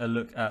just take a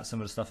look at some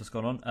of the stuff that's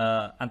gone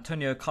on,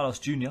 Antonio Carlos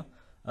Jr.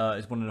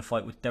 Is wanting a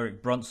fight with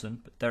Derek Brunson,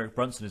 but Derek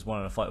Brunson is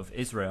wanting a fight with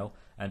Israel,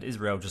 and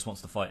Israel just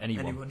wants to fight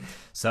anyone.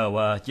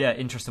 So yeah,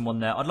 interesting one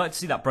there. I'd like to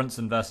see that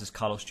Brunson versus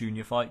Carlos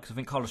Jr. fight because I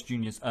think Carlos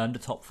Jr.'s earned a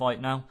top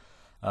fight now.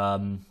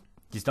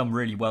 He's done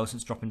really well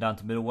since dropping down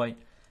to middleweight,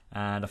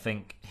 and I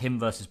think him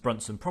versus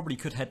Brunson probably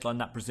could headline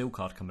that Brazil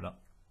card coming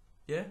up.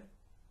 Yeah.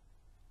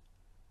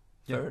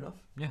 Fair enough.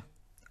 Yeah.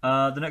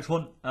 The next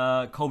one,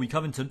 Colby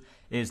Covington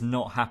is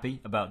not happy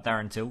about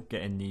Darren Till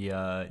getting the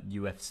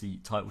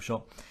UFC title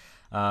shot.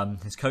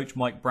 His coach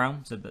Mike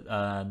Brown said that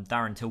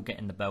Darren Till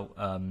getting the belt,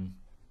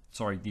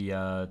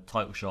 the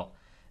title shot,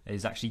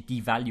 is actually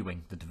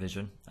devaluing the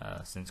division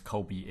since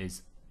Colby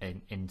is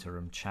an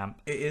interim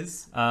champ. It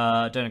is.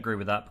 I don't agree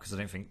with that because I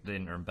don't think the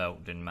interim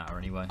belt didn't matter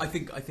anyway.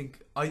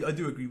 I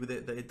do agree with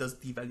it that it does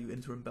devalue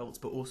interim belts,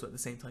 but also at the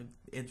same time,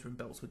 the interim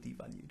belts were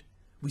devalued.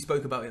 We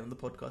spoke about it on the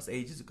podcast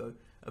ages ago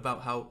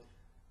about how,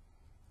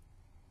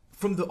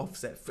 from the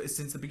offset,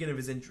 since the beginning of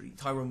his injury,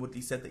 Tyron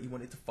Woodley said that he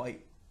wanted to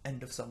fight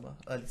end of summer,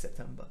 early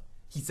September.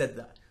 He said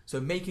that. So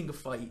making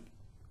Colby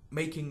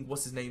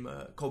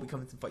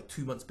Covington fight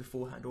 2 months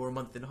beforehand or a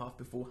month and a half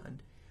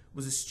beforehand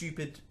was a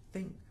stupid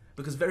thing.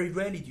 Because very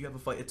rarely do you have a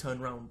fighter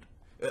turn around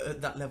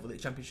at that level, at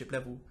championship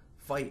level,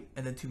 fight,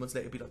 and then 2 months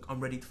later be like, I'm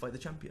ready to fight the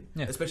champion.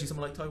 Yeah. Especially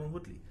someone like Tyron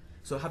Woodley.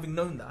 So having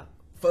known that,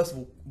 first of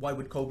all, why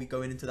would Colby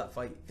go into that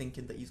fight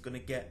thinking that he's going to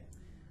get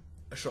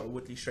a shot at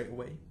Woodley straight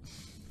away? Do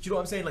you know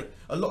what I'm saying? Like,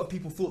 a lot of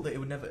people thought that it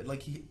would never,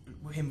 like,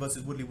 him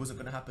versus Woodley wasn't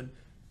going to happen.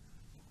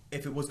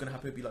 If it was going to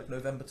happen, it'd be like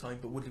November time,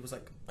 but Woodley was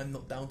like, I'm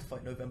not down to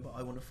fight November,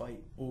 I want to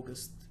fight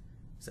August,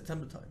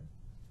 September time.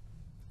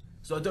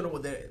 So I don't know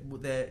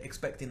what they're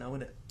expecting now,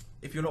 innit?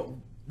 If you're not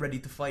ready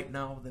to fight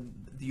now, then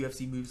the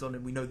UFC moves on,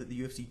 and we know that the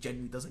UFC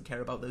genuinely doesn't care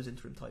about those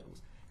interim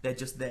titles. They're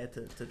just there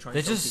to try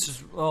and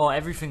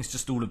everything's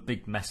just all a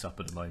big mess up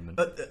at the moment.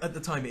 At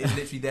the time, it is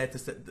literally there to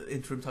set, the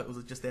interim titles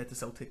are just there to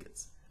sell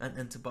tickets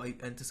and to buy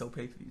and to sell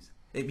pay-per-views.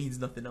 It means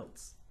nothing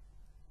else.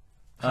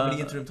 How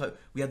many interim titles?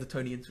 We had the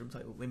Tony interim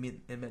title.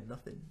 It meant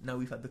nothing. Now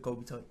we've had the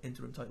Colby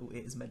interim title.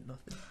 It has meant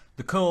nothing.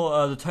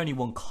 The Tony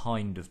one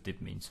kind of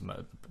did mean something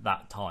at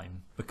that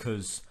time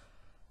because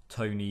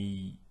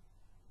Tony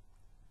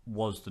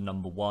was the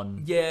number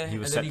one. Yeah, he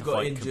was and then set he to got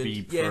fight injured.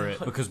 Khabib for it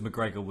because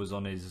McGregor was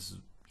on his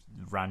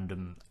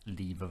random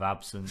leave of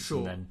absence, Sure.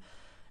 and then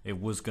it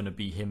was going to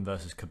be him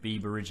versus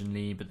Khabib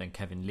originally, but then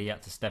Kevin Lee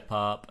had to step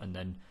up, and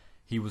then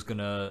he was going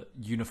to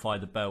unify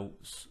the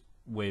belts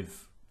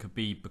with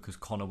Khabib because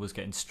Conor was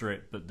getting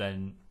stripped, but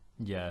then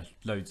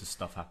loads of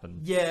stuff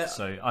happened. Yeah.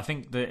 So I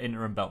think the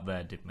interim belt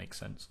there did make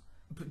sense.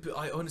 But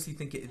I honestly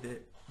think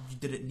that you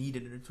didn't need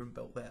an interim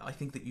belt there. I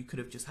think that you could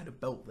have just had a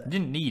belt there. You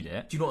didn't need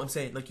it. Do you know what I'm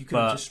saying? Like you could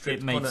have just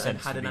stripped Conor and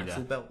sense had to an be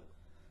actual there. belt.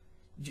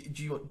 Do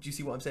you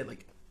see what I'm saying?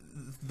 Like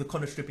the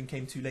Conor stripping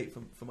came too late,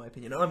 for my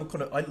opinion. And I'm a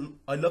Conor.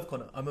 I love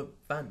Conor. I'm a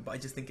fan, but I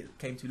just think it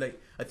came too late.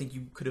 I think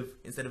you could have,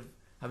 instead of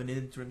having an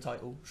interim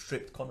title,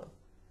 stripped Conor,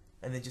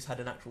 and then just had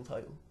an actual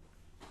title.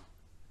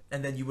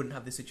 And then you wouldn't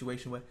have this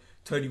situation where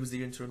Tony was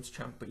the interim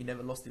champ, but he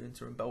never lost the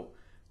interim belt.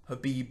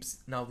 Habib's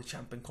now the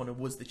champ, and Conor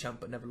was the champ,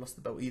 but never lost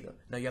the belt either.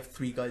 Now you have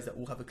three guys that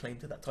all have a claim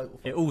to that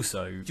title. It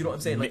also do you know what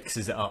I'm saying?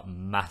 Mixes it up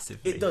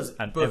massively. It does,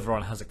 and but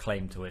everyone has a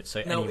claim to it,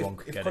 so now anyone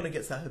could if get Conor it.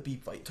 gets that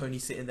Habib fight,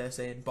 Tony's sitting there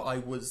saying, "But I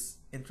was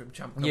interim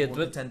champ, Yeah, number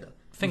one but contender."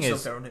 thing It's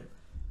is, unfair on him.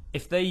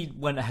 If they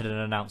went ahead and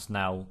announced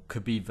now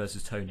Khabib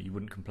versus Tony, you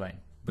wouldn't complain.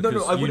 No,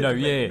 Because I wouldn't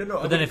complain. No,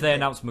 I but then if they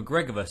wouldn't announced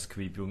McGregor versus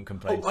Khabib, you wouldn't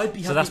complain. Oh, I'd be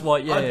happy. So that's why,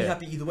 I'd be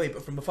happy either way.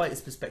 But from a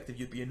fighter's perspective,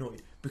 you'd be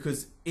annoyed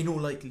because, in all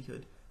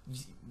likelihood,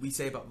 we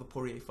say about the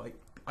Poirier fight,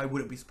 I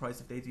wouldn't be surprised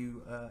if they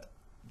do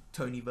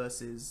Tony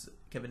versus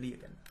Kevin Lee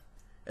again.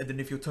 And then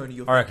if you're Tony,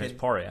 you're I reckon thinking,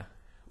 it's Poirier.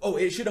 oh,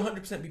 it should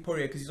 100% be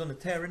Poirier because he's on a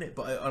tear in it.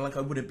 But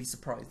I wouldn't be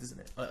surprised, isn't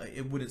it?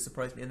 It wouldn't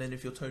surprise me. And then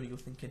if you're Tony, you're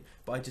thinking,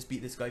 but I just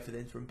beat this guy for the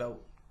interim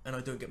belt, and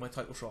I don't get my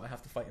title shot. I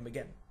have to fight him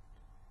again.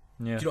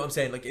 Yeah. Do you know what I'm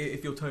saying? Like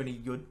if you're Tony,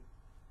 you'd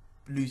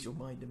lose your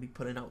mind and be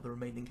pulling out the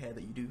remaining hair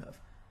that you do have.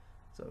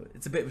 So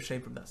it's a bit of a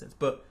shame from that sense.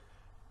 But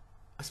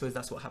I suppose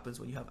that's what happens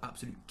when you have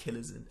absolute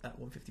killers at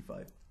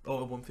 155. Oh,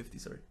 150,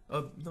 sorry.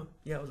 Oh, no.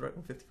 Yeah, I was right,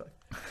 155.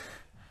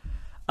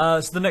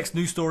 So the next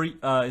news story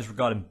is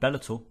regarding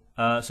Bellator.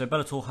 So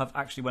Bellator have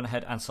actually went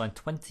ahead and signed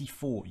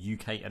 24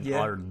 UK and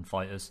Ireland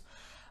fighters.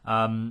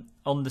 On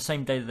the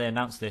same day that they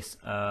announced this,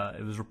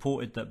 it was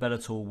reported that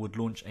Bellator would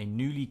launch a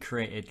newly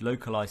created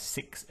localized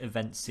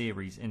 6-event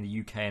series in the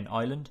UK and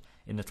Ireland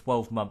in the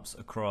 12 months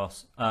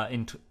across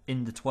in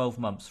the 12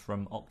 months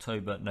from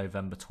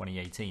October-November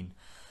 2018.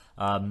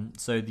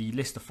 So the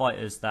list of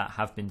fighters that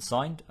have been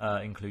signed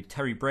include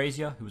Terry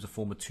Brazier, who was a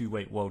former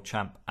 2-weight world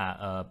champ at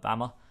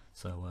BAMMA,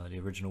 so the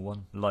original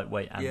one,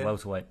 lightweight and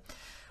welterweight.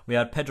 We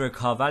had Pedro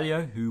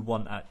Carvalho, who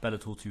won at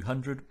Bellator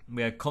 200.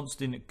 We had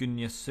Konstantin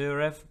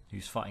Gunyaserev,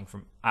 who's fighting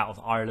from out of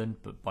Ireland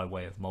but by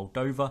way of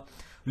Moldova.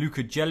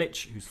 Luka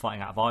Jelic, who's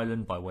fighting out of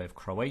Ireland by way of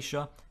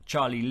Croatia.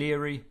 Charlie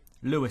Leary,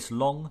 Lewis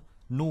Long,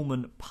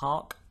 Norman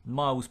Park,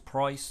 Miles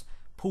Price,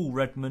 Paul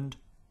Redmond,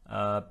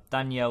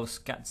 Danielle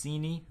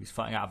Scazzini, who's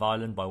fighting out of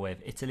Ireland by way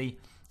of Italy.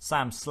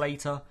 Sam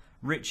Slater,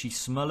 Richie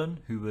Smullen,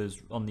 who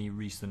was on the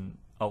recent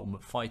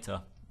Ultimate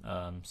Fighter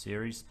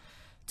series.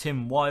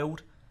 Tim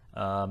Wilde.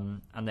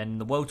 And then in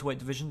the welterweight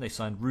division, they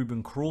signed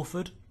Ruben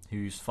Crawford,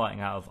 who's fighting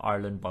out of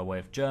Ireland by way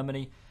of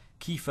Germany.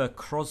 Kiefer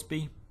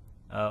Crosby,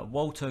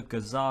 Walter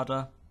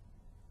Gazada,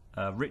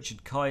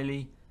 Richard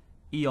Kiley,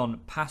 Ion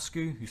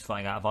Pascu, who's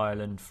fighting out of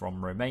Ireland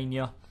from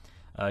Romania.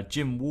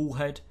 Jim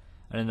Woolhead.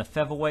 And in the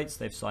featherweights,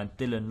 they've signed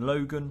Dylan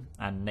Logan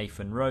and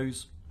Nathan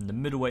Rose. In the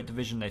middleweight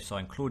division, they've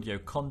signed Claudio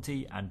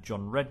Conti and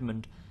John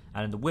Redmond.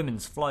 And in the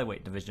women's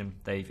flyweight division,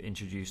 they've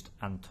introduced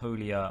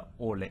Antolia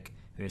Orlik,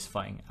 who is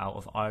fighting out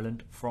of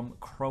Ireland from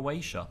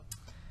Croatia.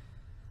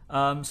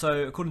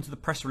 So according to the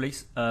press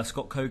release,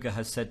 Scott Coker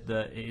has said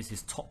that it is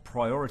his top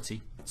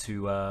priority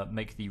to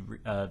make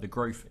the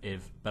growth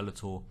of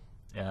Bellator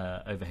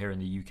over here in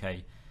the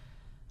UK.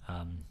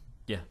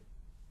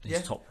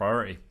 His top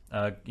priority.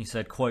 He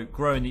said, quote,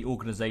 growing the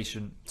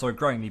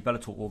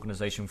Bellator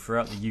organisation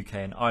throughout the UK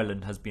and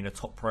Ireland has been a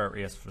top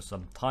priority for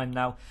some time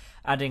now.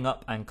 Adding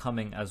up and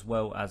coming as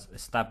well as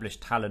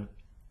established talent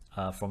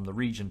from the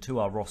region to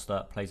our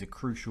roster plays a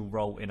crucial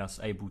role in us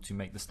able to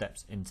make the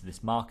steps into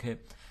this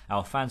market.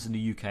 Our fans in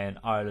the UK and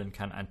Ireland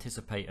can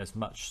anticipate a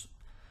much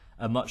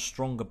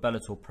stronger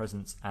Bellator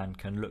presence and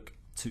can look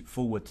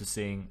forward to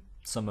seeing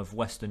some of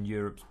Western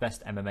Europe's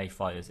best MMA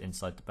fighters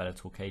inside the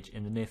Bellator cage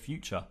in the near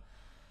future.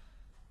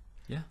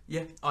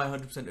 Yeah, I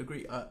 100%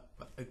 agree.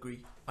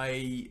 Agree.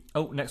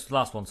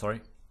 Last one,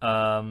 sorry.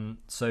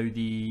 So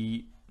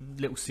the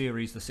little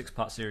series, the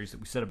 6-part series that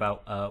we said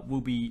about,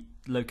 will be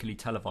locally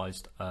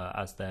televised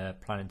as they're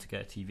planning to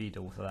get a TV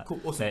deal for that.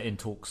 Cool, awesome. They're in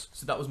talks.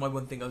 So that was my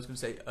one thing I was going to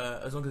say.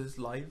 As long as it's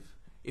live,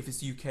 if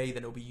it's UK, then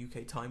it'll be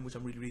UK time, which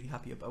I'm really, really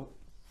happy about.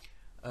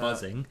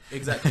 Buzzing.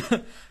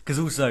 Exactly. Because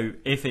also,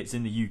 if it's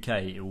in the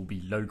UK, it will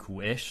be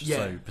local-ish, Yeah.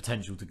 so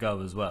potential to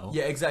go as well.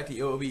 Yeah, exactly.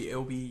 It'll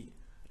be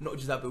not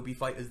just that, but it'll be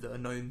fighters that are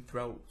known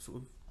throughout sort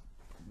of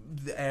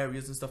the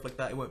areas and stuff like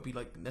that. It won't be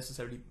like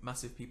necessarily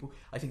massive people.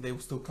 I think they will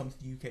still come to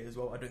the UK as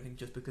well. I don't think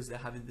just because they're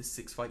having this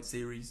 6-fight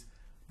series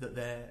that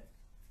they're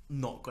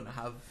not gonna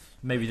have.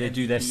 Maybe they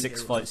do their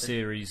 6-fight something.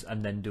 series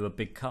and then do a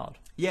big card.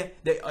 Yeah,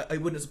 I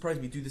wouldn't surprise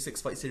me. Do the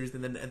 6-fight series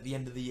and then at the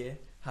end of the year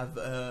have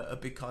a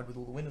big card with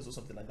all the winners or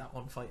something like that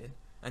on fighting,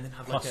 and then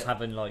have Plus like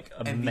having like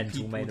a MVP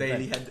mental main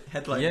daily event.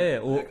 headline. Yeah,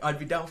 or I'd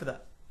be down for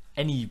that.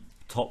 any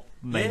top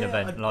main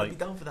event. I'd be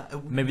down for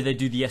that. Maybe they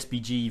do the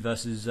SBG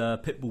versus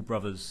Pitbull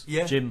Brothers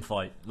gym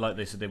fight, like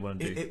they said they want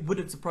to do. It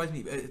wouldn't surprise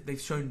me.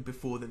 They've shown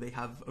before that they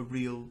have a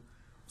real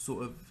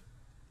sort of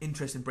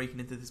interest in breaking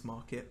into this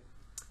market.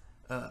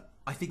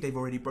 I think they've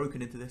already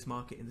broken into this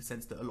market in the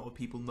sense that a lot of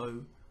people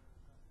know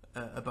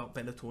about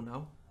Bellator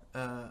now.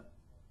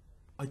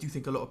 I do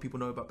think a lot of people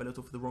know about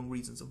Bellator for the wrong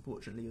reasons,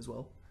 unfortunately, as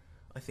well.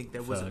 I think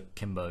there was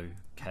Kimbo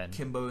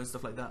and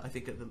stuff like that. I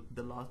think at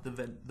the last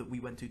event that we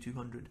went to,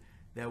 200,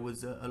 there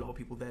was a lot of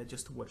people there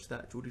just to watch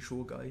that Geordie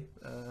Shore guy.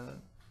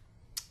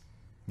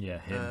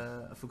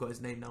 him. I forgot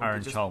his name now.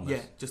 Aaron Chalmers.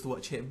 Yeah, just to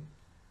watch him.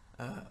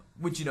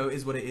 Which,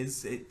 is what it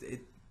is.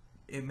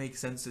 It makes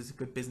sense as a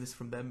good business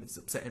from them. It's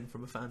upsetting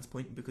from a fan's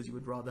point because you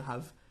would rather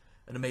have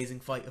an amazing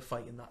fighter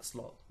fight in that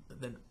slot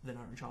than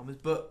Aaron Chalmers.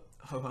 But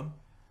ho-hum.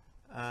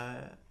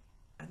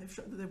 And they've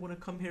shown that they want to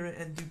come here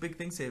and do big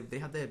things here. They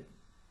had their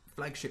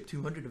flagship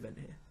 200 event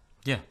here.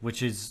 Yeah,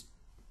 which is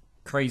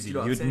crazy. Do you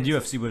know what I'm saying?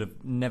 UFC would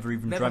have never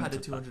even dreamt had a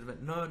of 200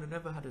 event. No,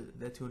 never had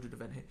their 200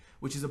 event here,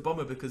 which is a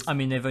bummer because I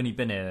mean, they've only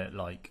been here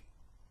like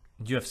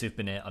UFC have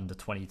been here under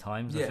 20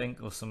 times, I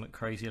think, or something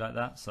crazy like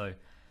that. So,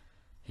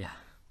 yeah,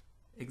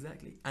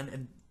 exactly.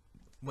 And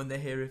when they're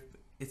here,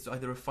 it's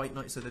either a fight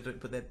night, so they don't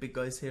put their big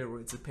guys here,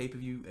 or it's a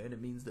pay-per-view, and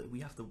it means that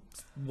we have to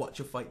watch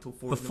a fight till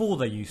 4. Before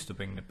they used to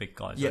bring the big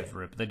guys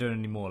over it, but they don't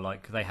anymore.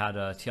 Like they had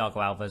Thiago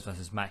Alves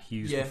versus Matt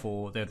Hughes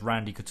before. They had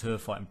Randy Couture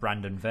fighting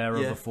Brandon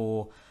Vera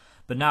before,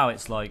 but now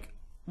it's like,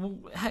 well,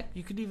 heck,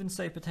 you could even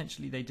say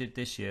potentially they did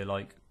this year,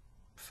 like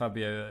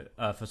Fabricio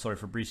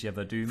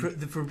Verdum.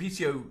 The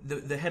Fabricio,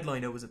 the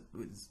headliner was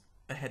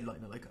a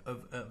headliner like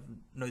of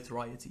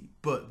notoriety,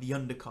 but the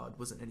undercard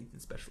wasn't anything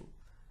special.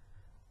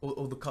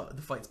 Or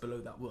the fights below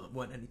that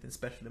weren't anything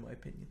special in my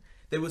opinion.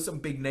 There were some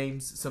big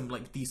names, some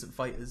like decent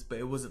fighters, but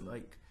it wasn't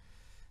like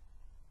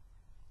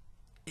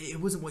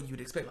what you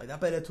would expect. Like that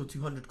Bellator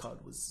 200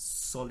 card was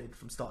solid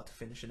from start to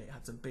finish, and it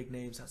had some big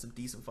names, had some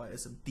decent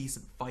fighters, some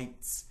decent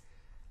fights.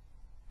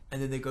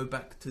 And then they go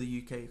back to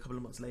the UK a couple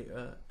of months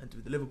later and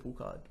do the Liverpool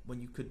card when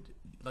you could,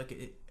 like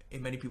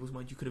in many people's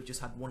minds, you could have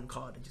just had one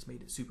card and just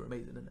made it super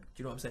amazing. Do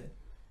you know what I'm saying?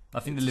 I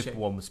think the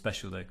Liverpool one was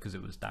special though because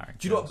it was Darren.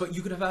 Do you know what? But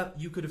you could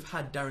have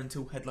had Darren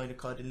Till headline a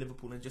card in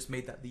Liverpool and just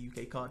made that the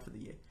UK card for the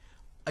year.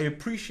 I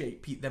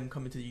appreciate them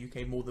coming to the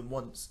UK more than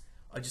once.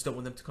 I just don't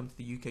want them to come to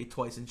the UK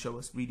twice and show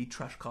us really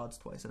trash cards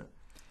twice, innit?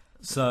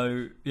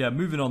 So yeah,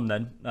 moving on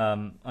then.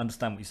 I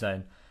understand what you're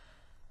saying,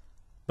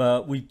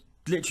 but we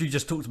literally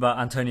just talked about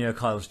Antonio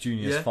Carlos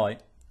Jr.'s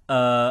fight,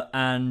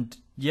 and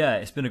yeah,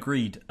 it's been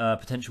agreed.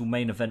 Potential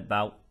main event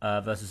bout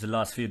versus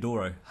Elias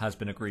Theodoro has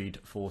been agreed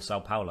for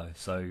Sao Paulo.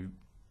 So.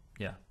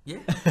 Yeah,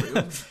 pretty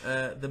much.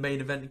 The main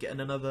event getting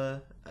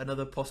another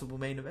possible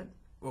main event,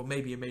 or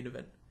maybe a main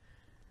event.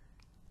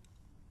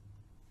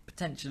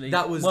 Potentially.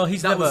 That was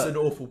was an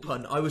awful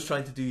pun. I was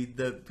trying to do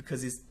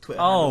because his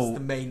Twitter handle was the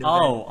main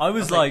event. I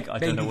was like, I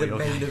don't know what you're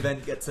maybe the main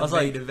event gets a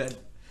main event.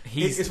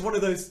 It's one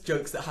of those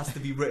jokes that has to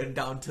be written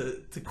down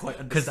to quite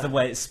understand. Because the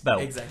way it's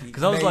spelled. Exactly.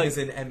 Because I was like, is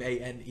in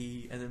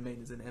MANE and then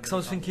main is in MANE. Because I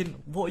was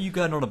thinking, what are you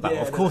going on about?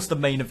 Of course, the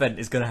main event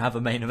is going to have a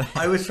main event.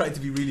 I was trying to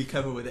be really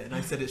clever with it, and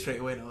I said it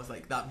straight away, and I was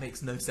like, that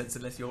makes no sense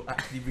unless you're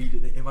actually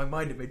reading it. In my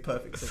mind, it made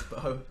perfect sense,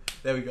 but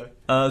there we go.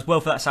 As well,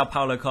 for that Sao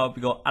Paulo card,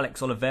 we got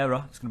Alex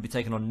Oliveira. It's going to be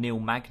taking on Neil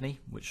Magny,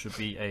 which should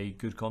be a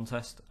good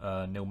contest.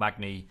 Neil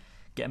Magny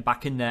getting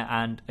back in there,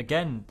 and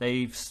again,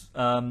 they've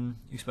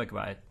you spoke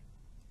about it.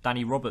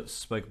 Danny Roberts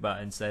spoke about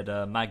it and said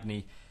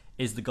Magny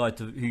is the guy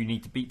who you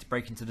need to beat to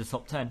break into the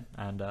top 10,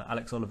 and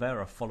Alex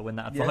Oliveira following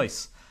that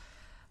advice.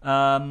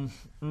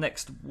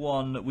 Next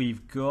one that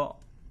we've got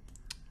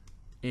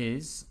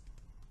is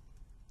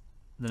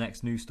the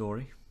next news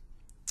story.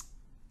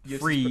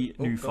 3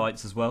 new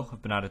fights as well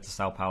have been added to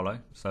Sao Paulo,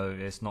 so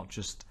it's not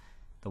just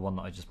the one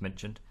that I just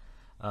mentioned.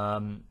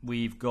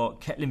 We've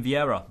got Ketlin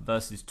Vieira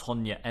versus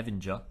Tonya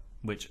Evinger,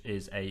 which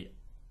is a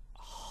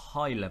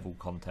high-level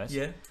contest.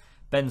 Yeah.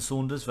 Ben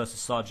Saunders versus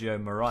Sergio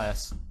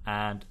Moraes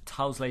and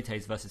Taos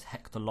Leites versus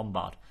Hector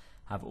Lombard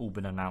have all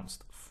been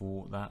announced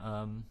for that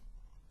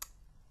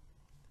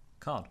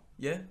card.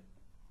 Yeah.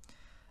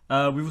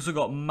 We've also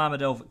got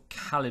Mamed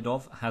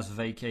Khalidov has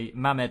vacated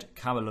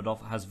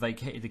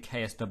the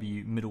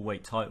KSW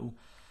middleweight title.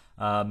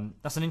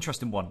 That's an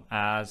interesting one.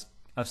 As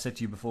I've said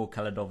to you before,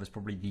 Khalidov is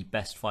probably the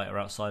best fighter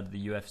outside of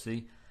the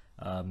UFC.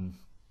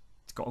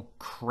 It's got a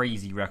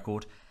crazy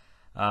record.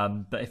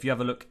 But if you have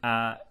a look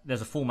at,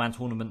 there's a 4-man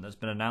tournament that's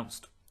been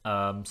announced.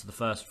 So the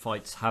first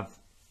fights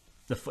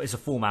it's a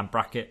 4-man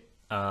bracket.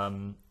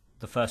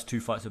 The first 2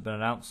 fights have been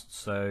announced.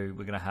 So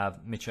we're going to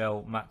have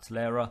Michel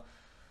Matlera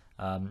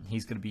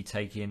He's going to be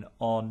taking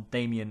on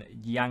Damian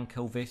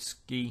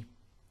Yankoviski.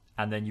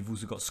 And then you've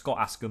also got Scott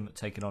Askham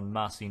taking on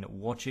Marcin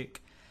Wojcik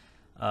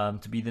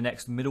to be the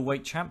next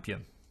middleweight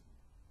champion.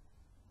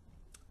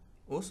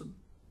 Awesome.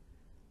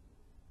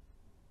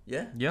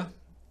 Yeah. Yeah.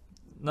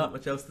 Not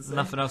much else to say.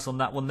 Nothing else on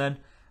that one then.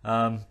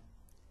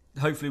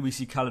 Hopefully we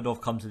see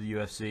Khalidov come to the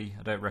UFC.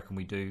 I don't reckon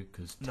we do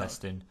because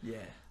testing.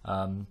 Yeah.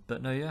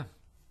 But no, yeah.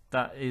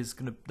 That is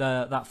going to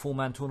that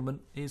 4-man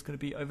tournament is going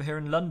to be over here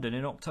in London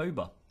in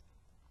October.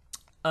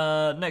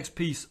 Next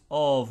piece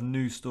of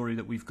news story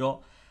that we've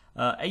got.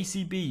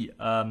 ACB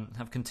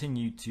have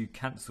continued to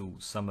cancel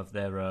some of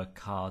their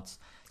cards.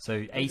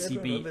 So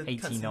ACB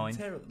 89,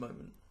 at the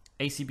moment.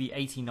 ACB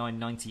 89,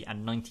 90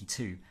 and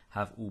 92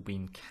 have all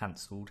been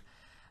cancelled,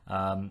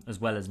 as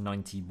well as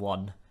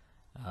 91.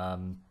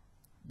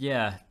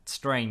 Yeah,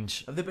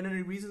 strange. Have there been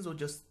any reasons or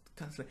just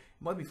cancelling? It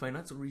might be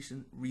financial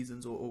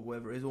reasons or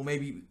whatever it is, or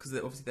maybe because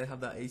obviously they have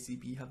that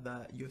ACB, have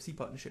that UFC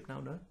partnership now,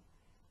 no?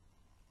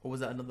 Or was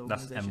that another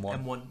organization? That's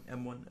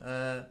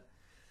M1.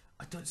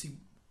 I don't see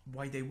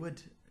why they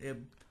would. It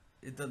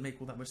doesn't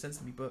make all that much sense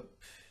to me, but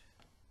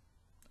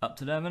up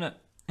to them, innit?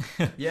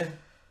 Yeah.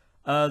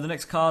 The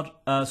next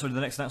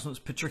announcement is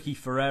Patricky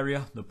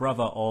Ferreira, the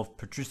brother of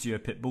Patricio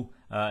Pitbull,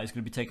 is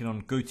going to be taking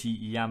on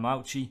Goti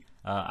Yamauchi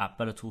at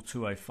Bellator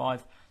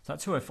 205. So that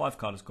 205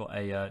 card has got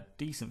a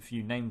decent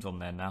few names on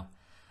there now.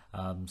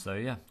 So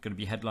yeah, going to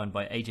be headlined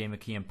by AJ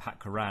McKee and Pat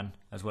Karan,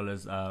 as well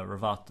as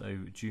Rafael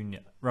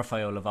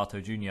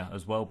Lovato Jr.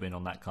 as well being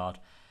on that card.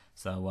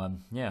 So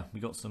yeah, we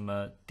got some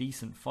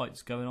decent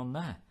fights going on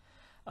there.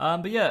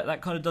 But yeah,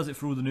 that kind of does it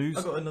for all the news.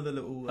 I got another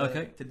little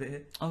tidbit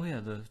here. Oh yeah,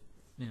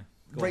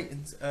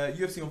 ratings.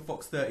 UFC on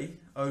Fox 30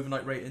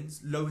 overnight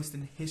ratings lowest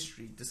in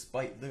history,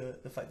 despite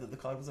the fact that the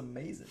card was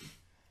amazing,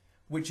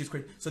 which is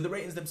crazy. So the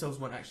ratings themselves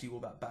weren't actually all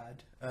that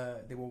bad.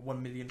 They were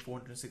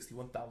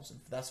 1,461,000.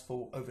 That's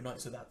for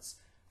overnight. So that's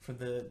from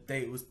the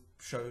day it was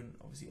shown,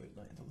 obviously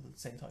overnight until the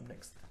same time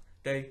next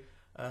day.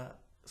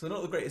 So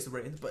not the greatest of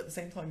ratings, but at the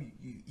same time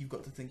you've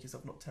got to think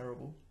yourself not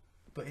terrible.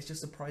 But it's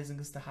just surprising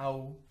as to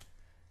how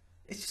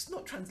it's just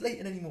not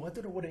translating anymore. I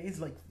don't know what it is.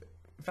 Like,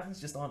 fans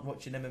just aren't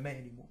watching MMA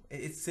anymore.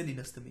 It's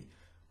silliness to me,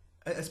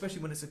 especially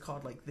when it's a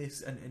card like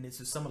this and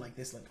it's a summer like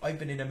this. Like, I've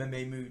been in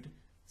MMA mood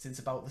since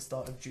about the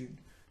start of June.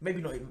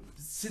 Maybe not even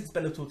since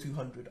Bellator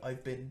 200.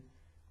 I've been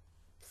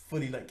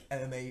fully like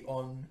MMA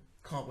on.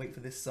 Can't wait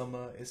for this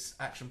summer. It's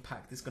action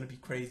packed. It's gonna be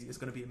crazy. It's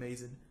gonna be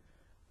amazing.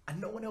 And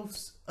no one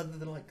else other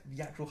than like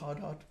the actual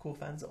hardcore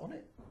fans are on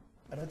it,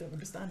 and I don't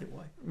understand it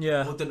why.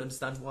 Yeah, or don't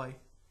understand why.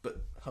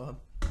 But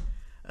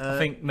I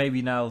think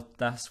maybe now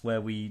that's where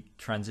we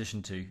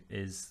transition to,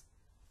 is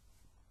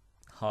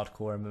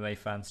hardcore MMA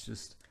fans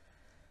just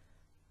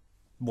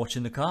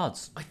watching the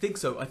cards. I think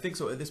so. At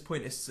this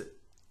point, it's a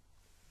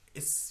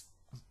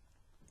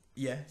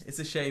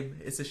shame.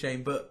 It's a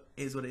shame, but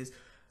it is what it is.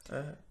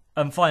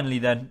 And finally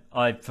then,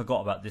 I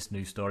forgot about this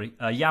news story.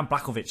 Jan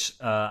Blachowicz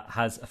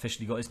has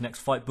officially got his next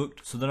fight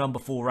booked. So the number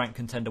 4 ranked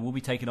contender will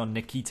be taking on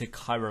Nikita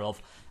Krylov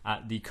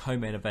at the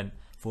co-main event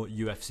for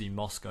UFC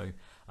Moscow.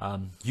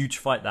 Huge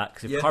fight that,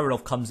 because if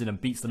Krylov comes in and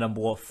beats the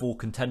number 4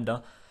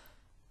 contender,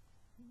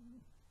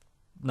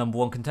 number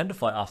 1 contender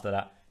fight after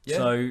that. Yeah.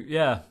 So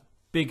yeah,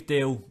 big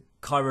deal.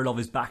 Krylov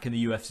is back in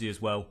the UFC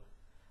as well,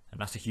 and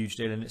that's a huge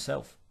deal in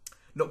itself.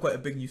 Not quite a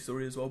big news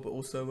story as well, but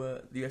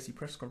also the UFC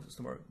press conference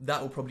tomorrow. That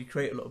will probably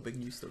create a lot of big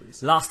news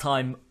stories. Last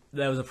time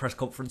there was a press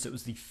conference, it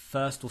was the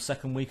first or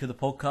second week of the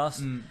podcast,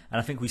 and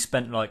I think we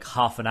spent like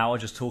half an hour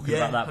just talking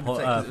about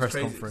that press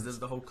conference. There's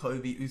the whole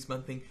Kobe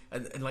Usman thing,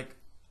 and like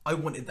I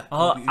wanted that.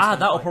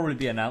 That'll probably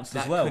be announced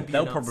as well.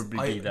 They'll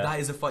probably be there. That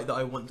is a fight that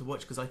I want to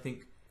watch, because I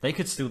think they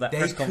could steal that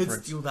press conference. They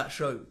could steal that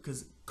show,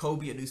 because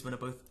Kobe and Usman are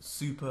both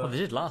super. They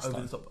did last over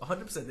time. The top.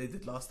 100% they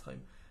did last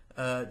time.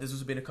 There's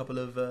also been a couple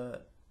of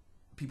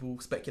people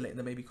speculating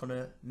that maybe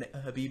Conor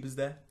Habib is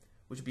there,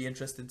 which would be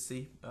interesting to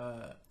see.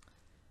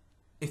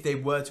 If they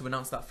were to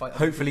announce that fight,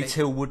 hopefully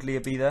Till Woodley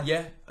will be there.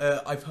 Yeah,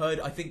 I've heard.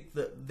 I think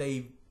that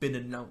they've been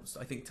announced.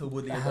 I think Till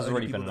Woodley has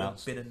already been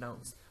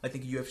announced. I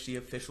think UFC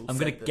officials. I'm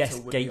going to guess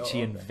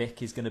Gaethje and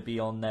Vic is going to be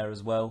on there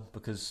as well,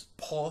 because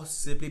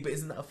possibly. But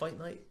isn't that a fight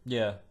night?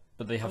 Yeah,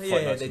 but they have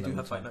fight nights. They do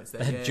have fight nights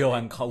there.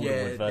 Joanne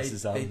Calderwood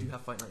versus they do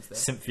have fight nights there.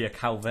 Cynthia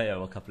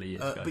Calvillo a couple of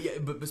years ago.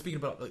 But speaking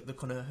about like the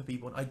Conor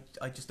Habib one,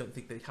 I just don't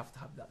think they have to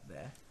have that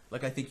there.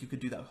 Like, I think you could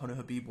do that Conor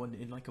Habib one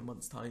in like a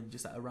month's time,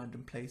 just at a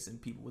random place,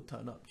 and people would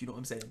turn up. Do you know what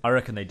I'm saying? I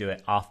reckon they do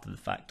it after the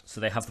fact. So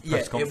they have the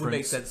press conference. It would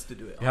make sense to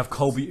do it. You have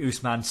Colby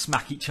Usman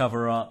smack each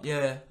other up.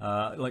 Yeah.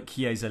 Like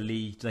Chiesa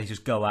Lee, they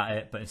just go at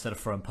it, but instead of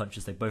throwing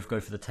punches, they both go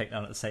for the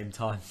takedown at the same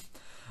time.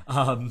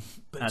 But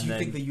do you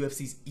think the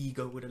UFC's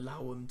ego would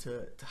allow them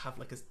to have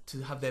like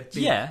to have their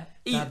big,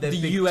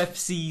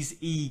 UFC's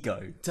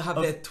ego to have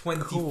their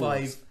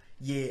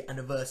 25-year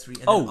anniversary,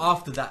 and then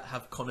after that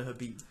have Conor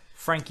Habib?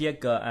 Frankie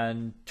Edgar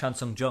and Chan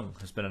Sung Jung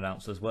has been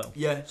announced as well.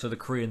 Yeah. So the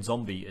Korean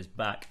Zombie is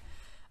back,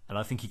 and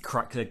I think he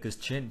cracked Edgar's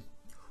chin.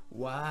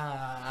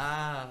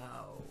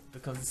 Wow!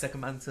 Becomes the second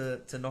man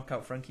to knock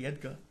out Frankie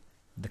Edgar.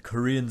 The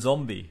Korean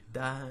Zombie.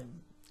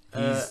 Dang.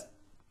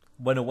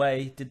 went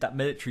away, did that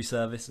military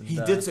service. And, He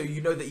did, so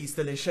you know that he's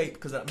still in shape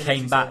because that military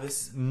came back,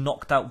 service.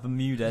 knocked out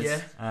Bermudez,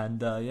 Yeah. and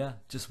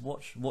just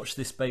watch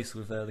this space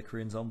with the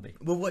Korean Zombie.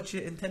 We'll watch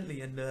it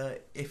intently, and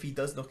if he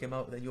does knock him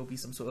out, then you'll be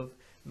some sort of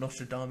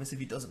Nostradamus. If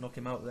he doesn't knock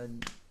him out,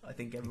 then I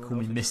think everyone Call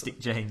me else will Mystic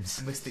just sort James.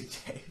 of Mystic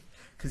James,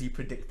 because you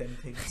predict them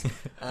things.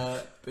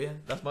 But yeah,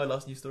 that's my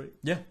last news story.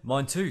 Yeah,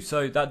 mine too.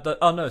 So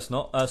oh no, it's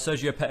not.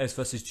 Sergio Pettis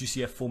versus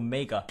GCF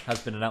Formega has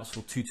been announced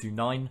for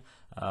 229.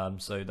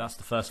 So that's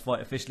the first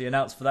fight officially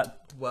announced for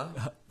that. Wow.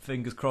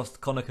 Fingers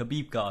crossed, Conor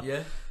Khabib card.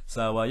 Yeah.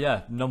 So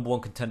number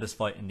one contenders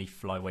fight in the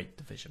flyweight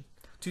division.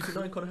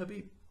 229 Conor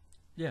Habib.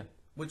 Yeah,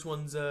 Which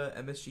one's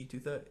MSG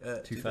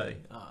 230?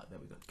 230. Ah, there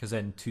we go. because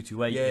then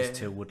 228 Yeah. is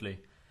Till Woodley.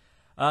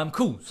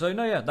 Cool. So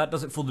that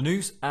does it for the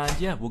news,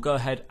 and we'll go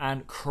ahead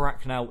and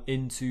crack now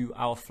into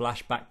our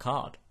flashback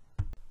card.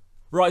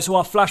 Right, so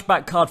our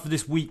flashback card for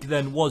this week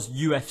then was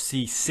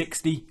UFC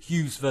 60,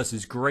 Hughes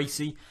versus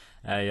Gracie,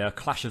 a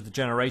clash of the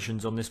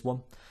generations on this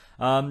one.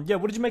 What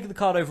did you make of the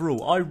card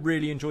overall? I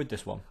really enjoyed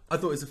this one. I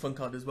thought it was a fun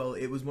card as well.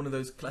 It was one of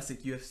those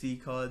classic UFC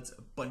cards,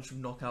 a bunch of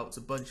knockouts,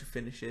 a bunch of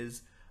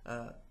finishes,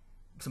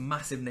 some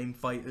massive name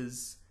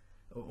fighters,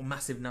 or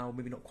massive now,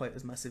 maybe not quite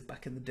as massive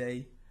back in the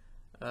day.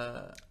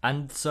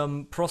 And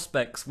some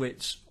prospects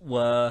which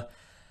were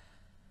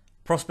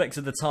prospects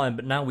at the time,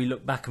 but now we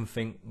look back and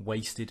think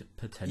wasted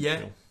potential.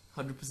 Yeah,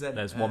 100%.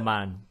 There's one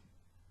man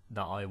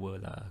that I will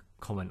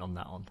comment on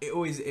that on. It's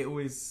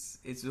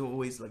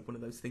always like one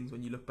of those things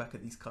when you look back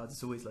at these cards.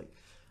 It's always like,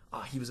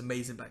 he was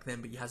amazing back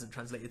then, but he hasn't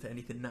translated to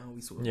anything now.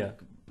 He's sort of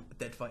like a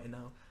dead fighter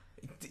now.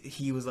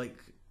 He was like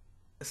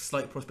a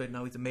slight prospect.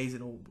 Now he's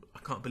amazing. Or I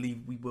can't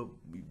believe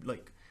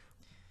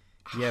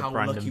how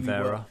Brandon lucky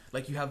Vera. we were.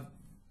 Like you have.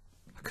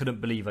 I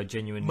couldn't believe I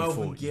genuinely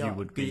thought you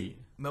would be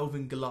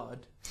Melvin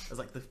Gillard as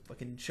like the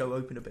fucking show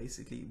opener,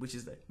 basically, which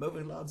is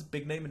Melvin Gillard's a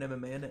big name in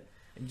MMA, innit?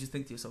 And you just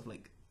think to yourself,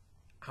 like,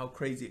 how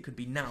crazy it could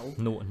be now. 0-9.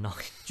 Do you know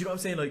what I'm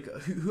saying? Like,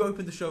 who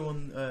opened the show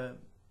on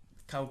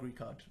Calgary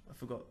card? I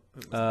forgot.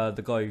 Who it was.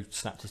 The guy who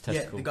snapped his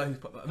testicle. Yeah, the guy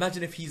who's.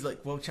 Imagine if he's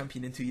like world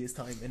champion in 2 years'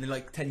 time, and in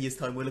like 10 years'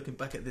 time, we're looking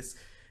back at this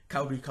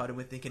Calgary card and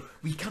we're thinking,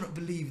 we cannot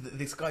believe that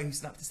this guy who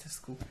snapped his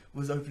testicle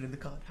was opening the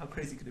card. How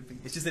crazy could it be?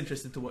 It's just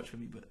interesting to watch for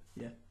me, but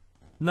yeah.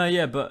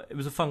 No, but it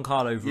was a fun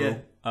card overall.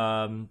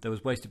 Yeah. There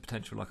was wasted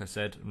potential, like I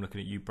said. I'm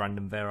looking at you,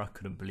 Brandon Vera.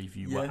 Couldn't believe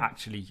you were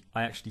actually.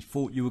 I actually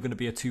thought you were going to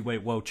be a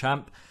 2-weight world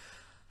champ.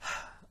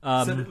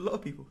 So did a lot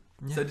of people.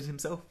 Yeah. So did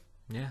himself.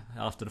 Yeah,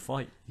 after the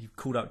fight, he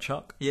called out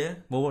Chuck. Yeah.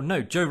 Well,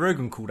 no, Joe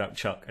Rogan called out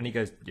Chuck, and he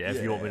goes,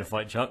 if you want me to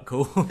fight Chuck,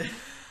 cool.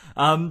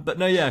 But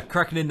no,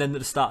 cracking in then at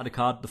the start of the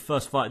card, the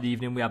first fight of the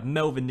evening, we have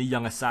Melvin the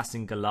Young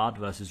Assassin Gillard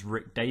versus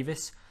Rick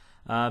Davis.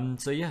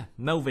 Melvin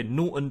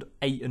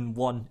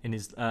 0-8-1 in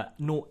his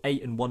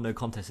 0-8-1 no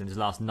contest in his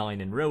last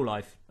 9 in real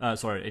life.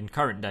 In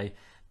current day.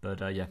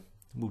 But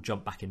we'll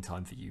jump back in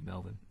time for you,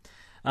 Melvin.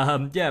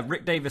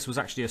 Rick Davis was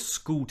actually a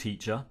school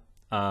teacher.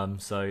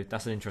 So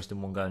that's an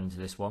interesting one going into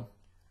this one.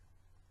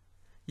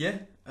 Yeah,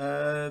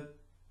 it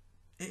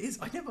is.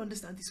 I never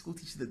understand these school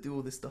teachers that do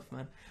all this stuff,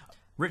 man.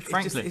 Rich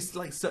Franklin. It's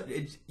like but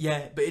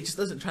it just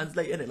doesn't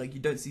translate in it. Like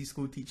you don't see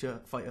school teacher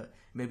fighter.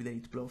 Maybe they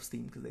need to blow off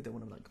steam because they don't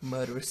want to like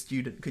murder a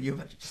student. Can you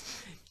imagine?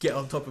 Just get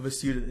on top of a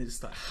student and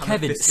just like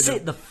Kevin,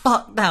 sit the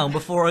fuck down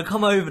before I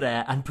come over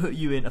there and put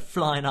you in a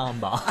flying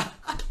armbar.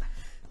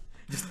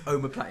 Just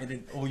omoplating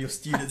in all your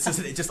students,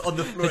 isn't it? Just on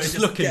the floor, just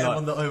looking get like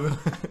on the over.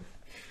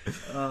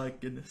 Oh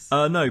goodness.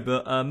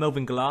 But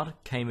Melvin Gillard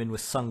came in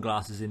with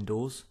sunglasses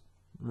indoors.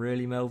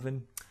 Really,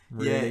 Melvin?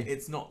 Really? Yeah,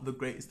 it's not the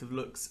greatest of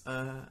looks.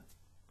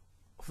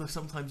 Although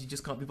sometimes you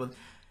just can't be bothered.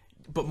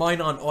 But mine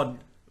aren't on.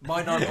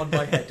 Mine aren't on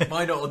my head.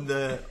 Mine are on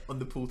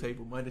the pool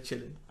table. Mine are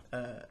chilling.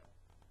 But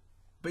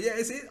yeah,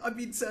 I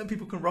mean, certain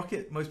people can rock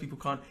it. Most people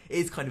can't. It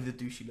is kind of the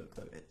douchey look,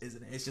 though,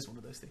 isn't it? It's just one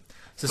of those things.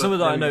 So something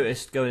that I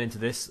noticed going into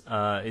this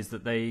is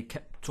that they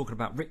kept talking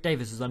about Rick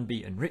Davis is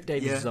unbeaten. Rick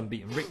Davis is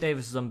unbeaten. Rick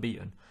Davis is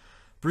unbeaten.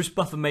 Bruce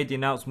Buffer made the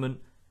announcement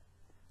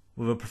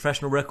with a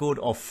professional record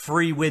of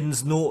 3 wins,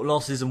 0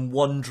 losses, and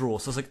 1 draw.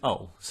 So I was like,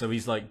 so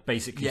he's like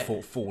basically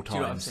fought 4 times. Do you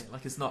know what I'm saying?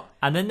 Like it's not.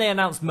 And then they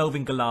announced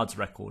Melvin Gillard's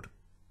record: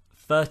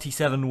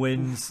 37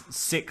 wins,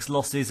 6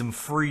 losses, and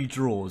 3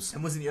 draws.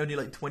 And wasn't he only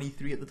like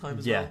 23 at the time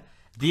as well? Yeah.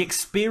 The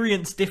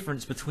experience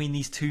difference between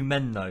these two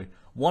men, though,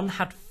 one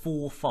had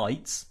 4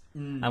 fights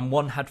and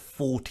one had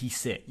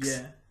 46.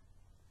 Yeah,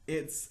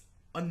 it's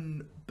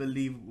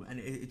unbelievable, and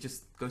it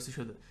just goes to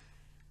show that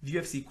the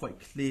UFC quite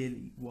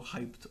clearly were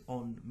hyped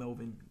on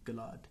Melvin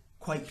Gillard.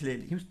 Quite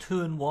clearly. He was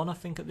 2-1, I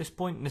think, at this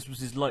point, and this was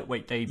his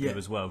lightweight debut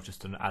as well,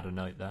 just to add a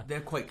note there.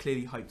 They're quite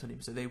clearly hyped on him,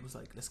 so they was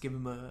like, let's give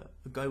him a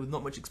guy with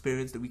not much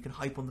experience that we can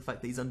hype on the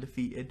fact that he's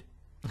undefeated.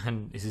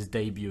 And it's his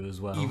debut as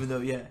well. Even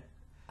though,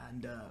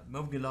 and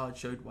Melvin Gillard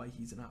showed why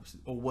he's an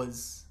absolute, or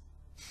was.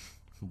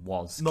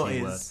 Not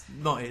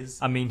is.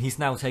 I mean, he's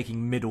now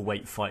taking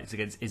middleweight fights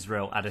against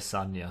Israel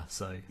Adesanya,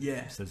 so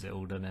yeah, says it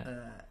all, doesn't it?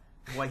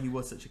 Why he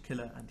was such a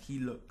killer, and he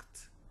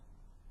looked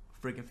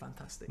friggin'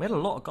 fantastic. We had a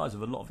lot of guys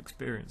with a lot of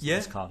experience in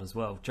this card as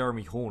well.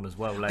 Jeremy Horn as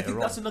well later on. I think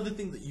that's another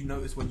thing that you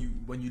notice when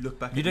you look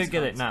back. You don't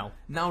get it now.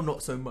 Now,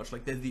 not so much.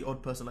 Like, there's the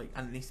odd person like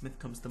Anthony Smith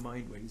comes to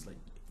mind, where he's like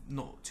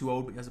not too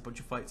old, but he has a bunch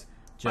of fights.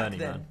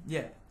 Journeyman.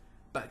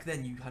 Back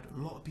then, you had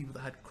a lot of people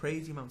that had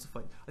crazy amounts of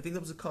fights. I think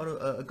there was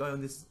a guy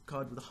on this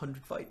card with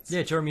 100 fights.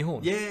 Yeah, Jeremy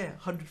Horn. Yeah,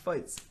 100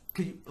 fights.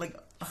 Could you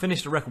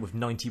finished a record with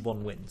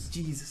 91 wins?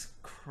 Jesus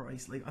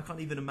Christ! Like, I can't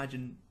even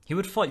imagine. He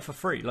would fight for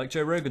free, like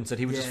Joe Rogan said.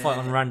 He would just fight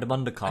on random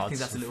undercards. I think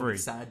that's for a little free.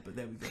 bit sad, but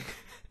there we go.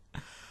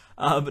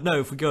 But no,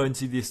 if we go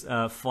into this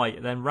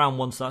fight, then round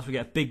one starts. We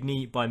get a big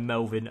knee by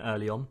Melvin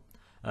early on.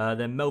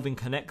 Then Melvin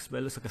connects, but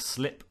it looks like a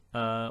slip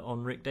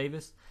on Rick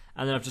Davis.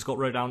 And then I've just got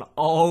wrote down,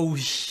 oh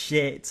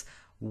shit,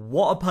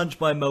 what a punch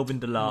by Melvin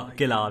Gillard.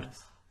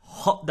 Goodness.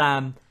 Hot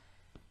damn,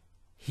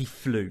 he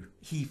flew.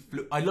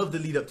 I love the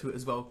lead up to it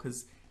as well,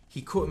 because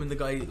he caught him and the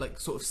guy like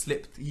sort of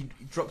slipped. He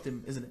dropped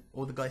him, isn't it?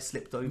 Or the guy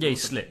slipped over. Yeah, he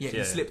slipped. Yeah,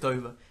 he slipped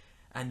over.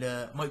 And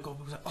Mike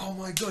Goldberg was like, "Oh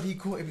my god, he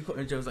caught him!"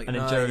 And Joe was like, and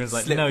then "No, Joe he was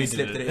like, slipped, "No, he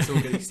slipped didn't." It's all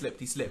good.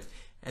 He slipped."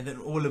 And then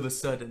all of a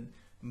sudden,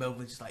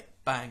 Melvin just like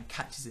bang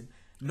catches him.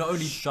 Not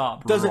only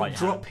doesn't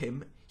drop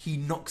him, he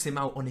knocks him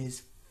out on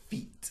his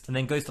feet. And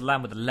then goes to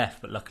land with the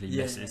left, but luckily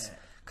misses.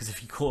 Because if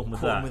he caught him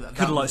with that, could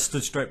have like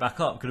stood straight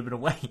back up. Could have been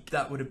awake.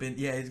 That would have been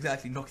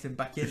exactly, knocked him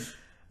back in.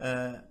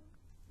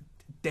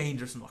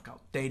 Dangerous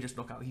knockout.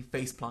 He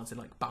face plants and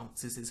like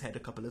bounces his head a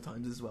couple of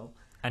times as well.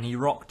 And he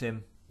rocked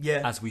him.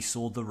 Yeah. As we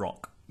saw The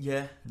Rock.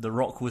 Yeah. The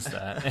Rock was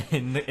there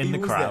in the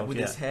crowd. There with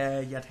his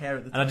hair. He had hair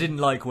at the time. And I didn't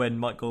like when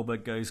Mike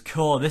Goldberg goes,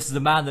 "Cool, this is a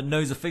man that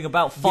knows a thing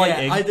about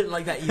fighting." Yeah, I didn't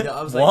like that either.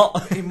 I was what?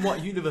 Like, in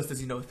what universe does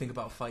he know a thing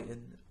about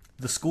fighting?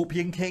 The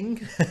Scorpion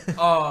King?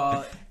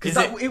 Oh,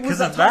 it was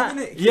that time,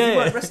 wasn't it?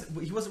 Yeah.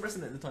 He wasn't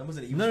wrestling at the time,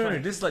 wasn't he? No,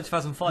 this is like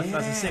 2005,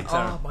 2006.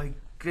 Oh my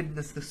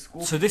goodness, the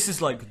Scorpion. So this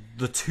is like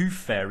the Tooth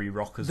Fairy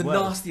Rock as the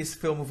well. The nastiest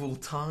film of all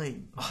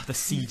time. Oh, the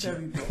CG.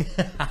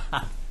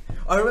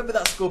 I remember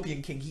that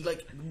Scorpion King. He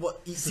like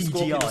eats a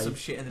scorpion or some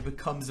shit and then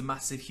becomes a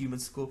massive human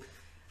scorpion.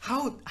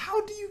 How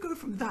do you go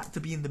from that to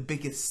being the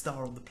biggest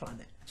star on the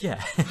planet? Yeah.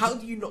 How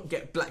do you not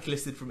get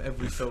blacklisted from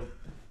every film?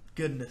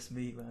 Goodness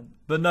me, man.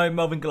 But no,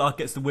 Melvin Gillard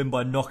gets the win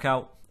by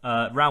knockout.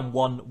 Round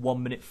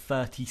 1 minute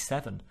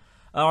 37.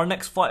 Our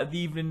next fight of the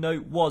evening,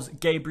 though, was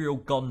Gabriel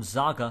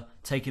Gonzaga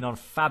taking on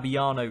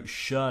Fabiano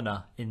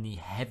Scherner in the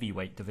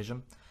heavyweight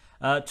division.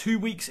 2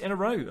 weeks in a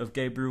row of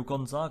Gabriel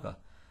Gonzaga.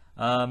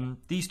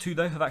 These two,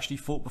 though, have actually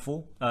fought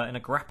before in a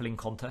grappling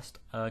contest.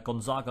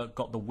 Gonzaga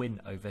got the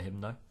win over him,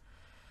 though.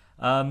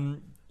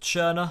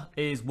 Scherner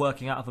is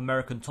working out of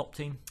American Top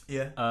Team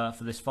for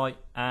this fight,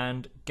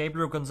 and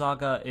Gabriel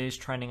Gonzaga is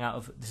training out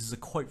of, this is a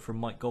quote from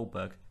Mike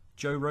Goldberg,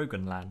 Joe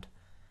Rogan land.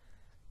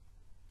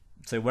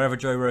 So wherever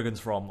Joe Rogan's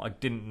from, I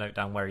didn't note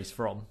down where he's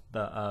from,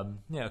 but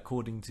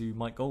according to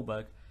Mike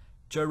Goldberg,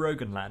 Joe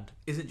Rogan land.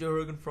 Isn't Joe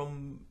Rogan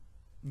from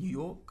New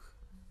York?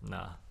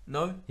 Nah.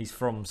 No? He's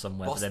from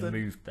somewhere, Boston? but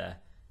then moved there.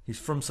 He's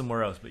from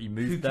somewhere else, but he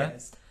moved Who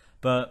cares? there.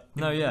 But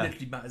It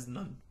literally matters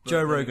none.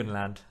 Joe Rogan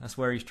land. That's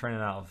where he's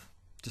training out of.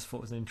 Just thought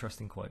it was an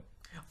interesting quote.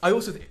 I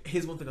also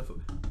here's one thing I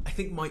thought. I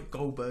think Mike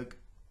Goldberg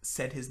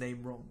said his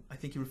name wrong. I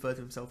think he referred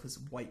to himself as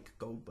White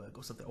Goldberg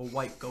or something, or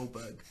White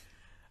Goldberg.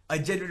 I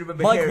genuinely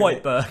remember Mike hearing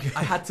Whiteberg. It.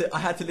 I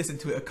had to listen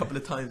to it a couple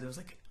of times. And I was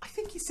like, I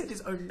think he said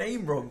his own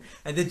name wrong,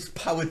 and then just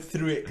powered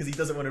through it because he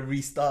doesn't want to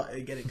restart it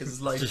again because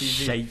it's live Just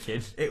TV.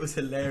 shaking. It was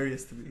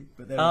hilarious to me.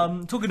 But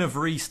talking of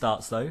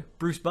restarts, though,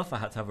 Bruce Buffer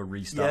had to have a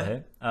restart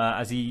here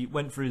as he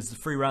went for his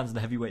 3 rounds in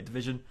the heavyweight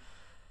division.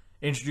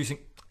 Introducing,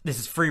 this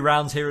is 3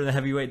 rounds here in the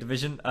heavyweight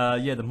division.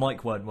 The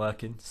mic weren't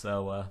working,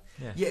 so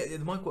the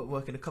mic weren't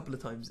working a couple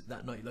of times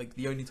that night. Like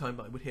the only time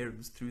that I would hear it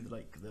was through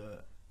the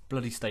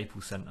bloody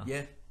Staples Centre.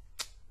 Yeah,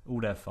 all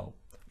their fault.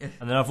 Yeah.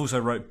 And then I've also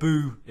wrote,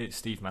 boo, it's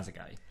Steve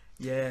Mazzagatti.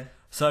 Yeah.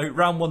 So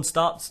round 1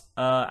 starts,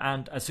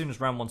 and as soon as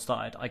round 1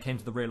 started, I came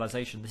to the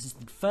realisation this is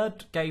the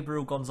 3rd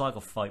Gabriel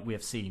Gonzaga fight we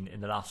have seen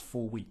in the last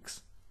 4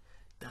 weeks.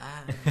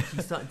 Damn,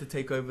 he's starting to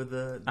take over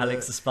the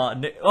Alex the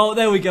Spartan. Oh,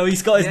 there we go.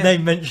 He's got his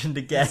name mentioned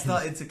again. He's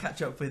starting to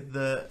catch up with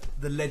the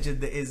legend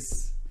that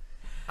is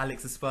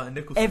Alex the Spartan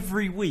Nicholson.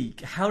 Every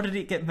week. How did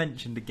it get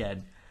mentioned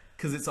again?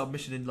 Because it's our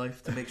mission in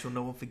life to make sure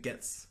no one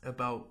forgets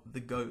about the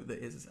GOAT that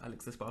is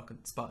Alex the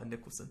Spartan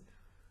Nicholson.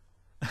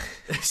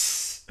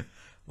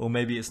 Or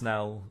maybe it's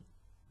now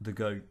the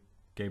GOAT,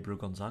 Gabriel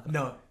Gonzaga.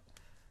 No.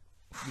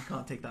 You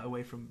can't take that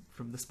away from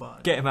the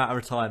Spartan. Get him out of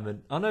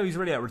retirement. I know he's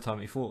already out of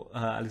retirement. He fought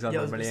Alexander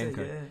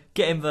Emelianenko.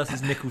 Get him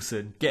versus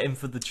Nicholson. Get him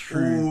for the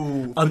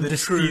true,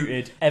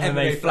 undisputed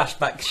MMA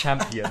Flashback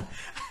champion.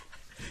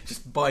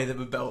 Just buy them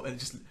a belt and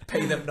just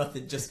pay them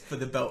nothing just for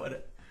the belt in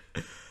it.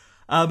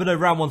 But no,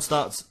 round 1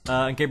 starts,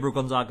 and Gabriel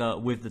Gonzaga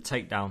with the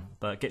takedown,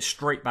 but gets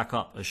straight back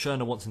up as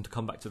Scherner wants him to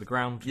come back to the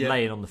ground,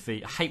 laying on the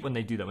feet. I hate when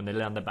they do that, when they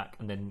lay on their back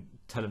and then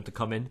tell him to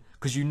come in,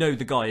 because you know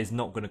the guy is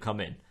not going to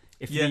come in.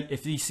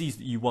 If he sees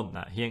that you want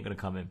that, he ain't going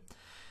to come in.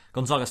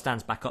 Gonzaga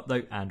stands back up,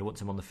 though, and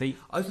wants him on the feet.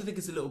 I also think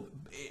it's a little,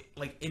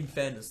 like, in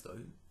fairness, though,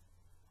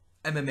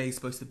 MMA is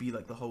supposed to be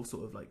like the whole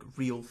sort of like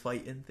real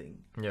fighting thing.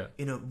 Yeah.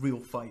 In a real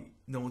fight,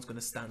 no one's going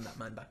to stand that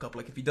man back up.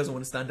 Like if he doesn't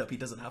want to stand up, he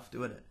doesn't have to,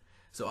 innit?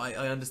 So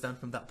I understand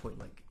from that point,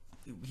 like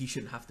he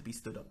shouldn't have to be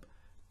stood up.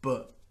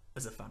 But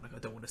as a fan, like I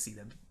don't want to see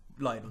them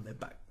lying on their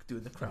back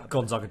doing the crowd.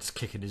 Gonzaga just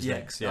kicking his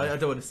legs. Yeah, I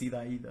don't want to see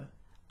that either.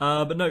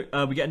 But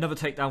no, we get another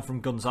takedown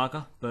from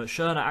Gonzaga, but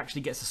Scherner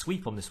actually gets a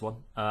sweep on this one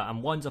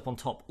and winds up on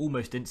top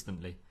almost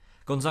instantly.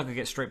 Gonzaga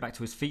gets straight back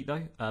to his feet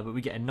though, but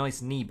we get a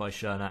nice knee by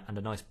Scherner and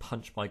a nice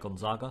punch by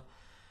Gonzaga.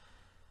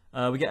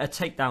 We get a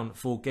takedown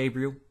for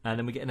Gabriel, and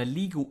then we get an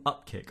illegal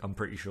up kick, I'm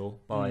pretty sure,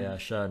 by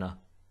Scherner.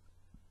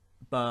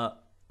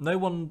 But no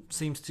one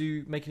seems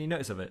to make any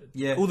notice of it.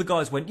 Yeah. All the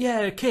guys went,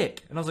 yeah,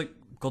 kick. And I was like,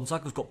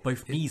 Gonzaga's got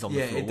both knees on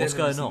the floor. What's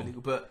going on?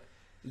 Illegal, but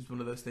it was one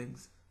of those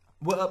things.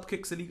 Were up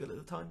kicks illegal at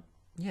the time?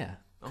 Yeah,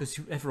 because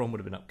everyone would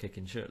have been up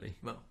kicking, surely.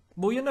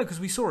 Well, you know, because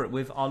we saw it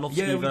with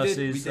Arlovsky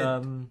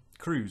versus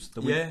Cruz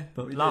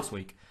last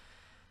week.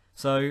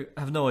 So I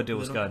have no idea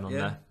what's going on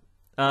there.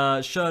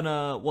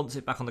 Scherner wants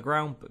it back on the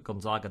ground, but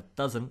Gonzaga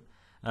doesn't.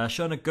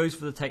 Scherner goes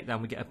for the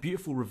takedown. We get a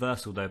beautiful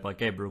reversal, though, by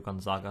Gabriel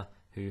Gonzaga,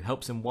 who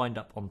helps him wind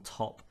up on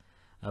top.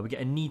 We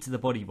get a knee to the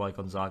body by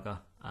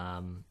Gonzaga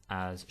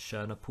as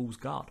Scherner pulls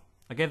guard.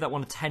 I gave that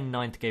one a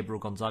 10-9 to Gabriel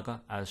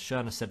Gonzaga. As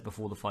Scherner said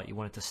before the fight, he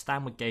wanted to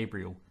stand with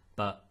Gabriel,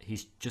 but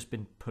he's just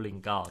been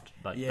pulling guard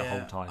the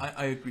whole time.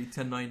 I agree.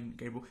 10-9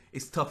 Gabriel.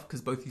 It's tough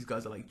because both these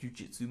guys are like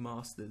jiu-jitsu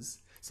masters,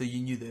 so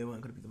you knew they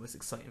weren't going to be the most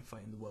exciting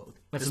fight in the world.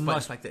 Despite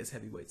the fact that it's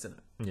heavyweights, isn't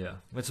it? Yeah.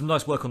 With some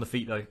nice work on the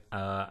feet, though,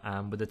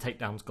 and with the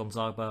takedowns,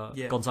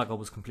 Gonzaga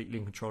was completely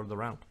in control of the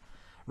round.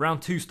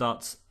 Round 2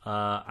 starts,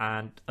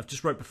 and I've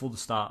just wrote before the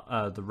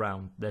start the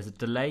round, there's a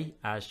delay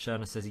as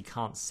Scherner says he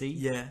can't see.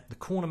 Yeah. The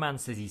corner man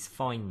says he's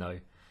fine, though.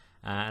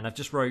 And I've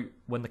just wrote,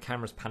 when the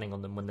camera's panning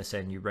on them when they're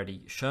saying you're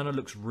ready, Scherner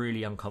looks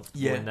really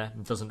uncomfortable in there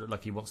and doesn't look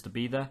like he wants to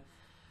be there.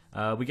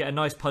 We get a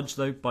nice punch,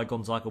 though, by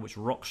Gonzaga, which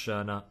rocks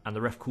Scherner, and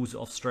the ref calls it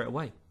off straight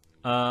away.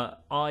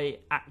 I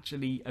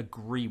actually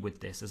agree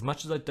with this. As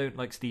much as I don't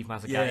like Steve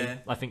Mazzagatti,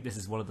 I think this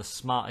is one of the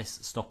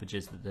smartest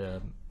stoppages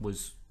that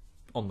was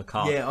on the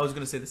card. Yeah, I was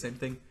going to say the same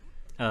thing.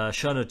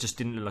 Scherner just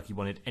didn't look like he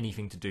wanted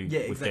anything to do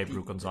with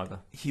Gabriel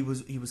Gonzaga. He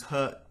was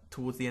hurt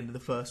towards the end of the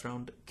first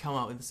round, come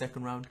out in the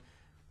second round,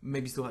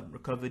 maybe still hadn't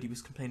recovered. He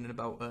was complaining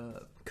about...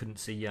 couldn't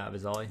see out of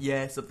his eye.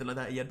 Yeah, something like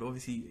that. Yeah, but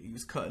obviously he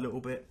was cut a little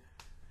bit.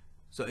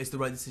 So it's the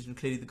right decision.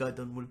 Clearly the guy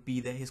didn't want to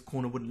be there. His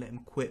corner wouldn't let him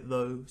quit,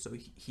 though. So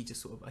he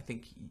just sort of... I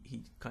think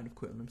he kind of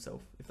quit on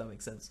himself, if that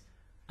makes sense.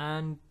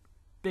 And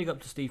big up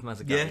to Steve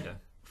Mazzagatti, though.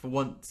 For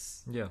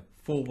once. Yeah.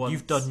 For once.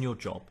 You've done your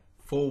job.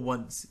 For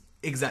once.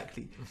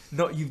 Exactly.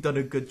 Not you've done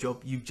a good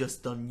job, you've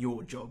just done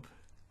your job.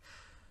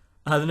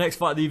 The next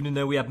fight of the evening,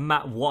 though, we have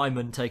Matt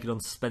Wyman taking on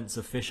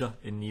Spencer Fisher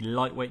in the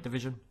lightweight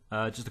division.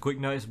 Just a quick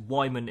notice,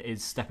 Wyman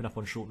is stepping up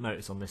on short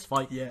notice on this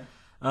fight. Yeah.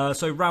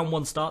 So round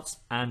 1 starts,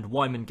 and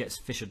Wyman gets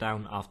Fisher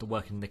down after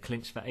working the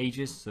clinch for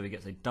ages, so he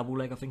gets a double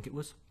leg, I think it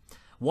was.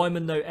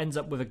 Wyman, though, ends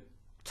up with a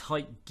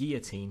tight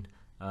guillotine,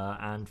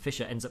 and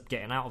Fisher ends up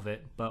getting out of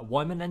it, but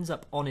Wyman ends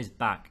up on his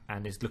back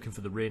and is looking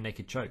for the rear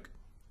naked choke.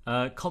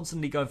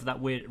 Constantly going for that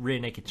weird rear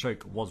naked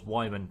choke was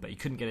Wyman, but he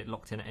couldn't get it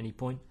locked in at any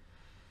point.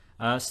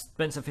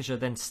 Spencer Fisher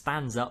then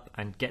stands up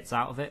and gets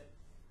out of it.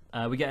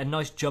 We get a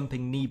nice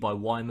jumping knee by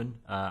Wyman,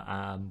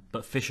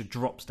 but Fisher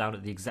drops down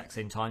at the exact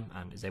same time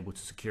and is able to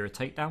secure a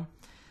takedown.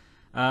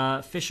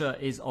 Fisher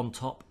is on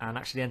top and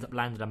actually ends up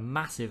landing a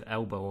massive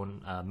elbow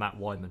on Matt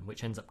Wyman,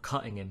 which ends up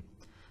cutting him.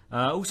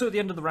 Also at the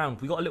end of the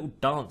round, we got a little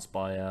dance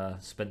by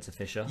Spencer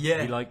Fisher.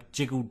 Yeah. He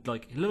jiggled,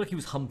 it looked like he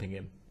was humping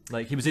him.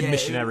 Like he was in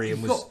missionary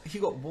and was... He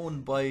got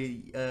warned by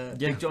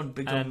Big John.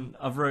 And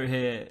I've wrote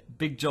here,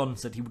 Big John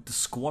said he would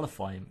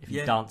disqualify him if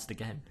he danced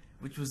again.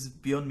 Which was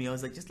beyond me. I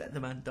was like, just let the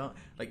man dance.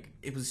 Like,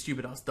 it was a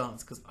stupid ass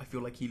dance because I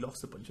feel like he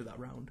lost a bunch of that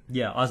round.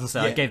 Yeah, I was going to say,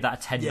 I gave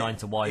that a 10-9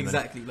 to Wyman.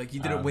 Exactly. Like, you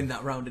didn't win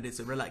that round in it,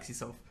 so relax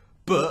yourself.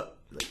 But,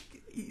 like,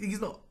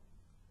 he's not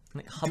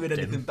doing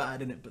anything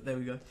bad in it, but there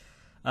we go.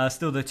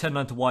 Still, the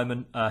 10-9 to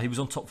Wyman. He was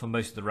on top for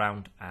most of the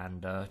round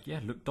and,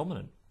 looked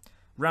dominant.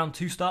 Round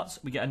 2 starts.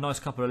 We get a nice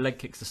couple of leg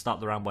kicks to start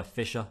the round by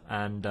Fisher,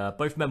 and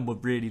both men were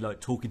really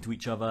talking to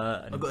each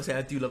other. And I've got to say,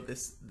 I do love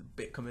this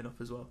bit coming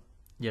up as well.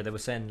 Yeah, they were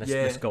saying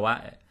let's go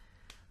at it.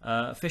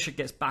 Fisher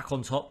gets back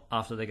on top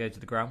after they go to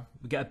the ground.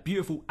 We get a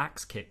beautiful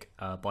axe kick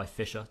by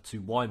Fisher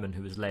to Wyman,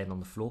 who is laying on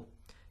the floor.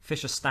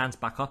 Fisher stands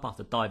back up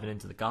after diving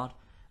into the guard.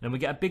 And then we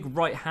get a big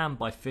right hand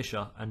by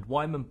Fisher, and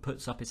Wyman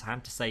puts up his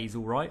hand to say he's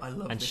all right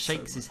and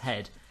shakes his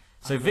head.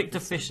 So Victor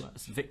Fisher,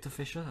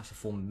 that's a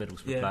former middle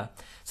school player.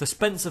 So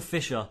Spencer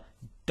Fisher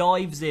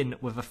dives in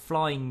with a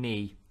flying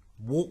knee,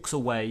 walks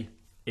away,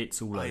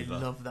 it's all over. I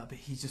love that, but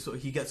he just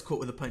he gets caught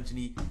with a punch and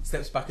he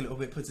steps back a little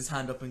bit, puts his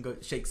hand up and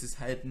shakes his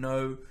head,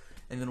 no,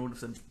 and then all of a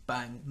sudden,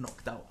 bang,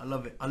 knocked out. I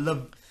love it. I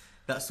love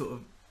that sort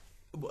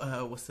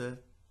of, what's the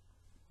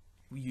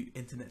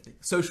internet thing?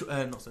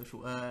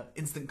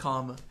 Instant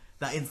karma.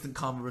 That instant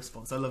karma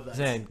response. I love that.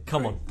 Saying,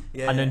 come on.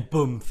 Yeah. And then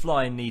boom,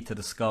 flying knee to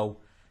the skull.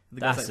 The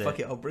guy's like, fuck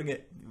it, I'll bring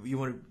it. You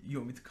want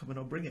me to come and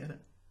I'll bring it, innit?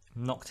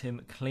 Knocked him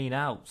clean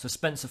out. So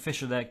Spencer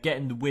Fisher there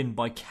getting the win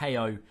by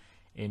KO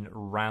in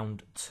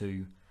round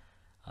 2.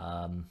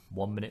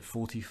 1 minute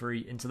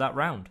 43 into that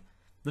round.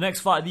 The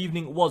next fight of the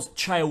evening was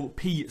Chael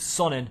P.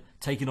 Sonnen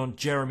taking on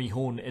Jeremy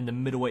Horn in the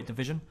middleweight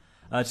division.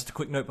 Just a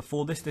quick note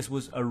before this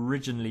was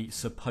originally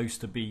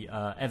supposed to be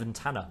Evan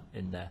Tanner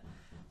in there.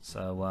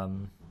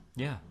 So,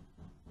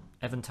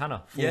 Evan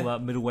Tanner, former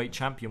middleweight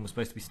champion, was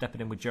supposed to be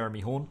stepping in with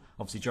Jeremy Horn.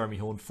 Obviously, Jeremy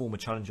Horn, former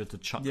challenger to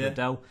Chuck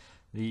Liddell,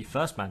 the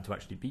first man to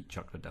actually beat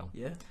Chuck Liddell.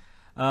 Yeah.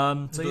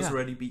 So He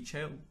already beat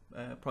Chael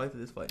prior to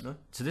this fight, no?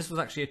 So this was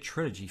actually a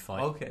trilogy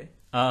fight. Okay.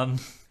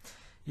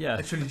 Yeah.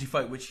 A trilogy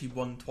fight which he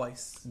won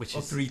twice. Which or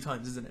is 3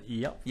 times, isn't it?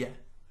 Yep. Yeah.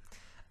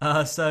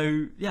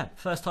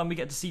 First time we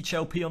get to see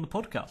Chael P on the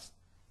podcast.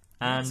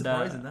 And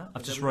surprising that.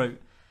 I've just wrote,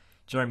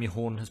 Jeremy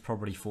Horn has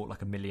probably fought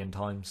like 1 million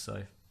times,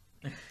 so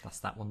that's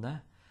that one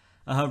there.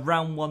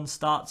 Round 1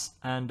 starts,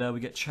 and we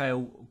get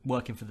Chael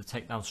working for the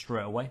takedown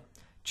straight away.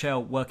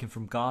 Chael working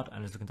from guard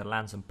and is looking to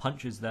land some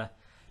punches there.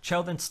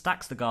 Chael then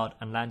stacks the guard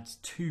and lands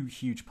 2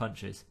 huge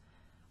punches.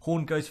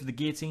 Horn goes for the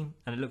guillotine,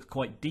 and it looks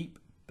quite deep,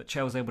 but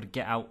Chael's able to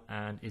get out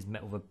and is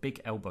met with a big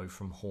elbow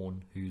from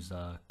Horn, who's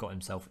got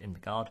himself in the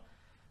guard.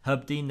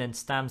 Herb Dean then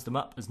stands them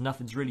up as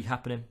nothing's really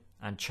happening,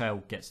 and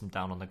Chael gets him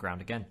down on the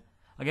ground again.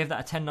 I gave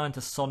that a 10-9 to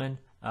Sonnen.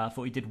 I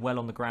thought he did well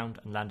on the ground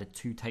and landed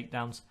 2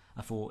 takedowns.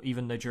 I thought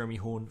even though Jeremy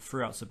Horn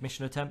threw out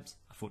submission attempts,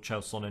 I thought Chael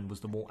Sonnen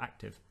was the more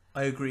active.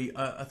 I agree.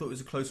 I thought it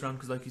was a close round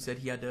because, like you said,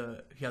 he had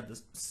the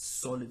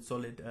solid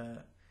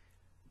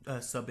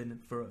sub in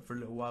for a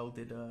little while.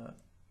 Did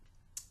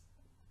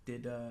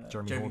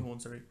Jeremy Horn,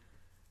 sorry.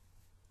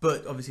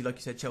 But obviously, like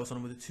you said, Chael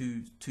Sonnen with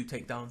the two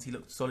takedowns, he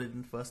looked solid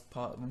in the first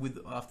part.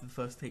 After the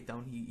first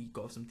takedown, he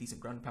got some decent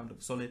ground and pound,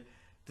 looked solid.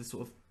 The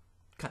sort of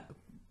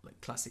like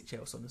classic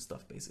Chael Sonnen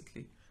stuff,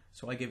 basically.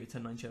 So I gave it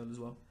 10-9 Chael as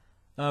well.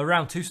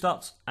 Round 2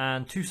 starts,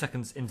 and 2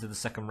 seconds into the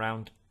second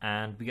round,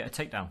 and we get a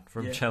takedown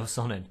from Chael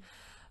Sonnen.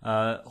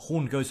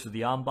 Horn goes for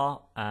the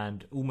armbar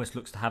and almost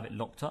looks to have it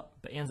locked up,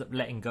 but he ends up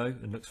letting go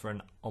and looks for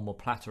an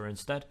omoplata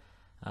instead.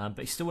 But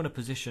he's still in a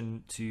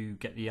position to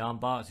get the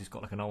armbar, as he's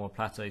got like an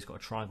omoplata, he's got a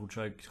triangle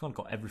choke, he's kind of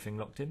got everything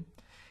locked in.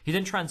 He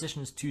then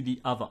transitions to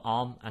the other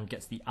arm and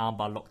gets the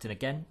armbar locked in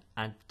again,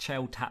 and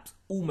Chael taps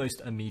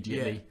almost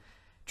immediately. Yeah.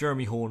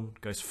 Jeremy Horn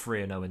goes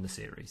 3-0 in the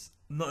series.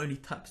 Not only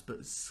taps,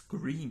 but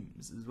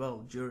screams as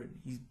well during.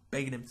 He's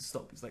begging him to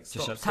stop. He's like,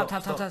 Just stop.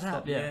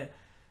 tap. Yeah.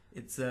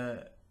 It's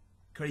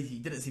crazy. He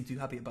didn't seem too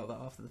happy about that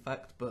after the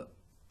fact, but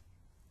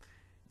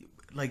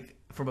like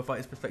from a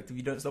fighter's perspective,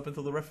 you don't stop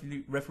until the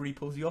referee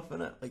pulls you off,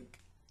 innit? Like,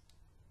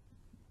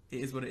 it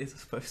is what it is, I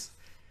suppose.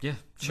 Yeah,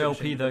 Chael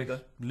P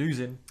though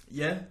losing.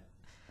 Yeah.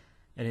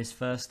 In his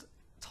first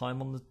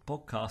time on the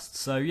podcast.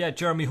 So yeah,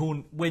 Jeremy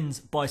Horn wins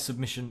by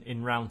submission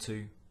in round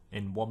 2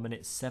 in 1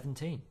 minute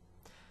 17.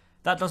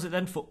 That does it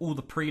then for all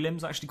the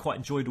prelims. I actually quite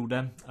enjoyed all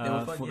them. They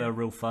were fun, they were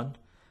real fun.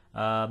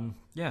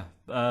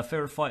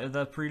 Favourite fight of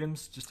the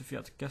prelims, just if you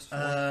had to guess.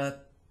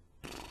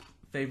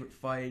 Favourite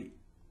fight?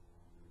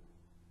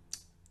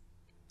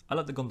 I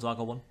like the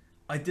Gonzaga one.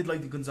 I did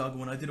like the Gonzaga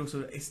one. I did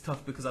also. It's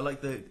tough because I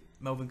like the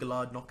Melvin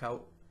Gillard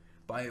knockout,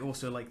 but I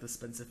also like the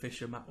Spencer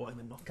Fisher Matt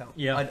Wyman knockout.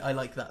 Yeah, I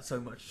like that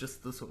so much.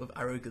 Just the sort of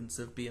arrogance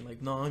of being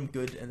like, no, I'm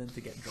good, and then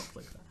to get dropped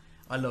like that.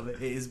 I love it.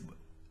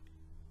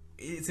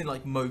 It's in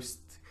like most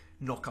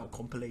knockout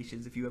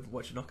compilations. If you ever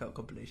watch a knockout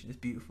compilation, it's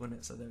beautiful, isn't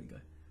it? So there we go.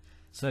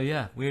 So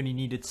yeah, we only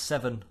needed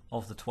 7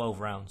 of the 12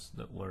 rounds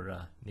that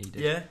were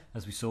needed. Yeah.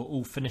 As we saw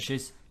all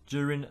finishes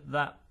during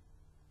that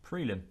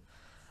prelim.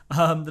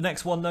 The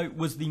next one though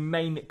was the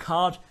main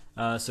card.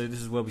 So this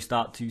is where we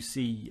start to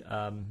see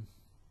the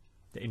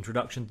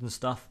introductions and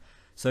stuff.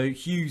 So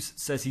Hughes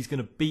says he's going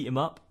to beat him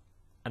up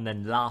and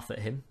then laugh at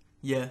him.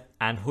 Yeah.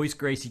 And Royce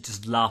Gracie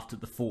just laughed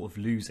at the thought of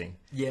losing.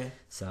 Yeah.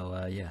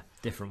 So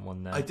different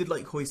one there. I did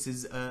like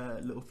Royce's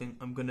little thing.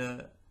 I'm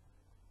gonna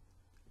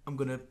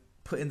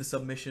put in the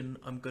submission.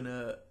 I'm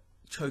gonna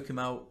choke him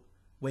out,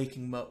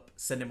 waking him up,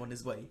 send him on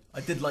his way. I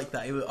did like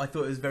that. I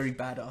thought it was very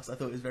badass. I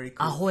thought it was very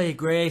cool. Ahoy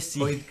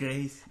Gracie. Ahoy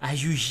Gracie.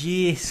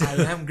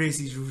 I am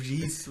Gracie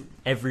Jiu-Jitsu.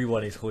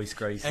 Everyone is Royce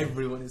Gracie.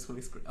 Everyone is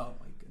Royce Gracie. Oh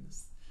my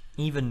goodness.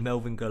 Even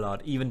Melvin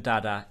Gillard, even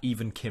Dada,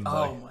 even Kimbo.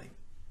 Oh my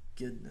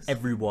goodness.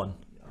 Everyone.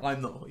 I'm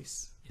not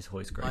Royce. Is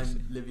Royce Gracie.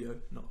 I'm Livio,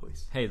 not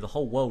Royce. Hey, the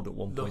whole world at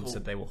one point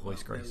said they were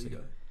Royce Gracie. There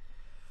we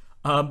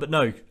go. But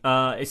no,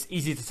 it's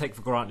easy to take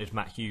for granted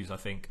Matt Hughes, I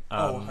think.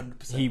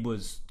 100%. He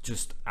was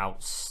just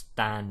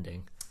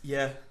outstanding.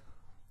 Yeah.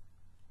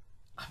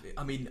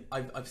 I mean,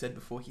 I've said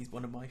before, he's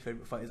one of my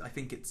favourite fighters. I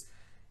think it's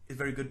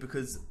very good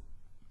because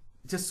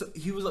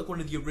he was like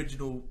one of the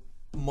original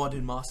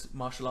modern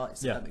martial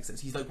artists, if that makes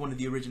sense. He's like one of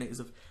the originators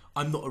of,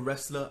 I'm not a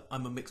wrestler,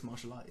 I'm a mixed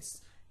martial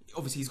artist.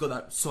 Obviously, he's got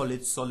that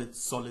solid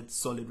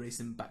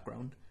racing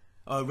background.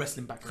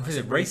 Wrestling background. I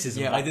said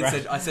racism. Yeah,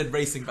 background. I said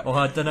racing background. Oh,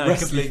 I don't know.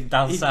 Wrestling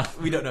down south.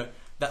 We don't know.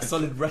 That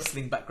solid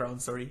wrestling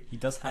background. Sorry. He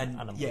does have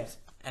animals. Yeah,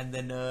 and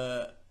then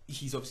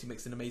he's obviously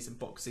mixed in amazing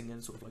boxing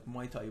and sort of like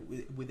Muay Thai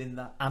within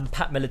that. And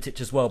Pat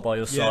Miletich as well by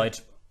your side,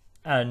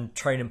 and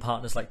training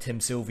partners like Tim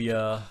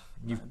Sylvia.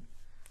 You've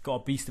got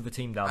a beast of a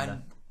team down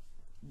there.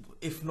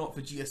 If not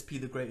for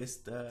GSP, the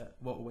greatest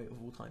welterweight of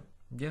all time.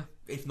 Yeah.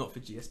 if not for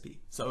GSP.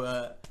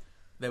 So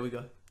there we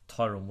go.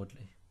 Tyron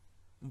Woodley.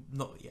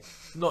 Not yet.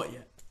 Not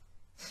yet.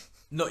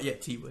 Not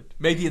yet. T Wood.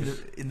 Maybe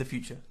in the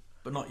future,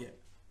 but not yet.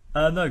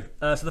 No.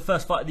 So the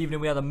first fight of the evening,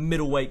 we had a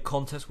middleweight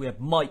contest. We had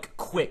Mike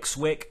Quick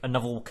Swick,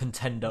 another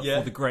contender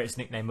for the greatest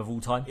nickname of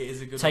all time, It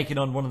is a good taking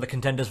on one of the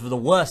contenders for the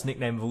worst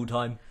nickname of all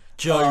time,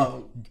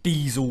 Joe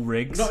Diesel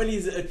Riggs. Not only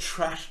is it a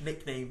trash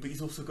nickname, but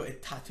he's also got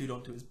it tattooed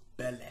onto his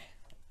belly.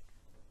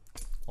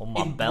 On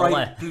my In belly.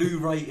 bright blue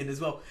writing as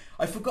well.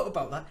 I forgot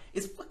about that.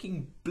 It's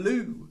fucking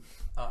blue.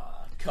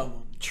 Come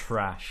on.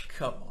 Trash.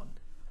 Come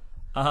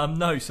on.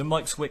 No, so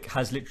Mike Swick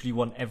has literally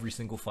won every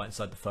single fight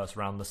inside the first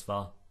round thus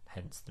far,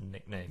 hence the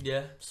nickname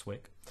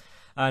Swick.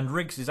 And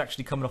Riggs is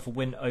actually coming off a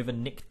win over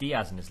Nick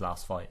Diaz in his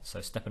last fight, so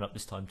stepping up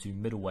this time to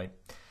middleweight.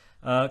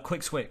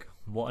 Quick Swick,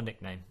 what a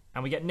nickname.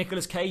 And we get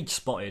Nicolas Cage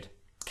spotted,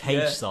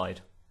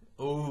 side.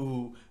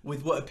 Oh,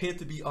 with what appeared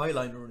to be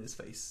eyeliner on his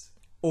face.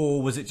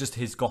 Or was it just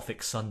his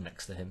gothic son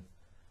next to him?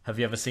 Have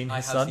you ever seen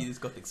his son? I have seen his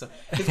gothic son.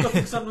 His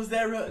gothic son was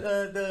there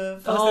at the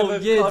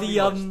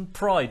first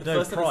Pride. The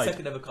first Pride.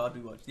 second ever card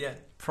we watched. Yeah.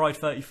 Pride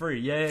 33.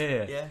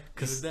 Yeah. Yeah,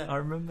 he was there. I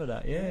remember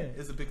that. Yeah. It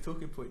was a big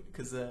talking point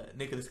because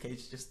Nicolas Cage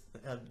is just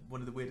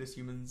one of the weirdest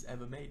humans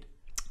ever made.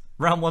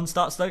 Round 1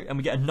 starts though, and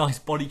we get a nice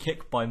body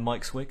kick by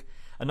Mike Swick,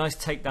 a nice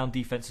takedown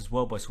defense as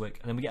well by Swick,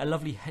 and then we get a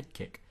lovely head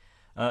kick,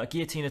 a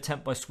guillotine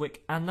attempt by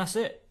Swick, and that's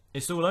it.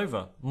 It's all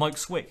over. Mike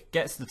Swick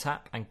gets the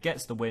tap and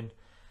gets the win.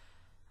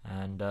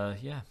 And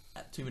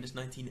At 2 minutes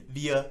 19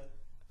 via a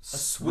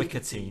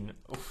Swickatine.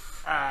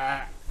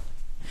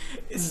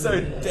 It's so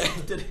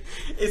dead.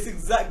 It's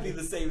exactly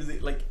the same as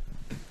it, like,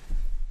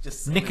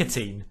 just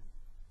nicotine.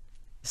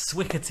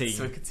 Swickatine.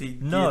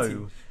 Swickatine. No.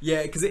 Guillotine.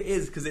 Yeah, because it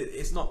is,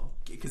 it's not,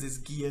 because it's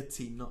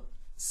guillotine, not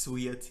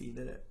sweatine,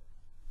 isn't it?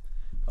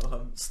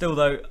 Still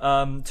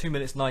though, 2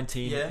 minutes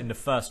 19 Yeah. in the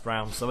first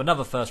round, so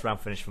another first round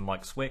finish from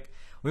Mike Swick.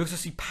 We also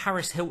see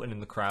Paris Hilton in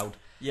the crowd.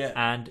 Yeah.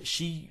 And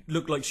she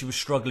looked like she was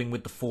struggling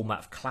with the format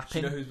of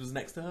clapping. Do you know who was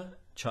next to her?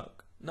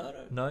 Chuck. No.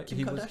 Kim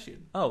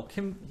Kardashian.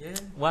 Kim. Yeah.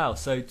 Wow,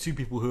 so two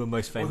people who are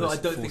most famous Although I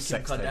don't for think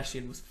Kim sex tapes.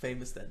 Kardashian was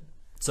famous then.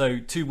 So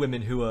two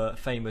women who are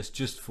famous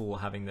just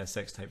for having their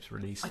sex tapes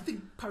released. I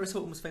think Paris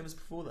Hilton was famous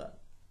before that.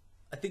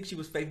 I think she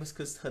was famous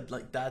because her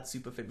dad's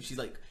super famous.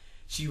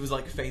 She was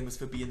famous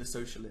for being a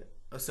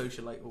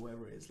socialite or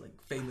whatever it is. Like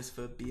famous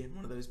for being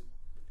one of those,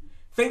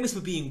 famous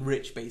for being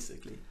rich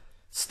basically.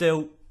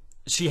 Still,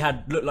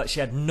 looked like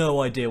she had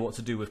no idea what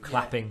to do with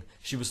clapping. Yeah.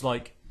 She was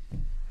like,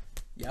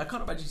 yeah, I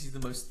can't imagine she's the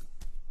most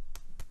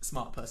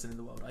smart person in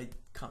the world. I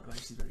can't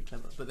imagine she's very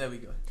clever. But there we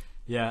go.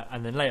 Yeah,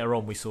 and then later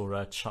on we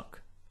saw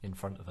Chuck in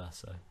front of her.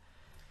 So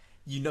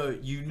you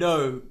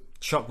know,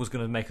 Chuck was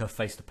going to make her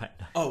face the pet.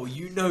 Oh,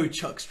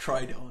 Chuck's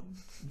tried it on.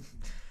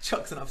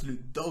 Chuck's an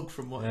absolute dog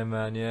from what? Yeah,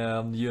 man. Yeah,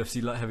 I'm the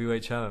UFC light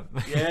heavyweight champ.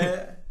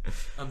 Yeah,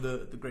 I'm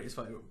the greatest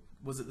fighter.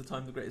 Was at the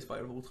time the greatest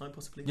fighter of all time,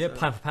 possibly. Yeah, so,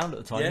 pound for pound at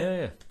the time.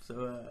 Yeah.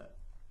 So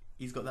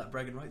he's got that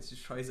bragging rights.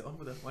 Just tries it on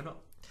with her. Why not?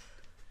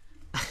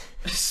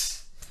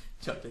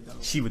 Chuck did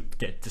that. She would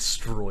get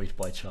destroyed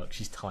by Chuck.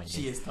 She's tiny.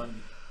 She is tiny.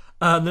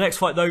 The next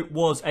fight though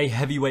was a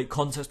heavyweight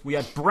contest. We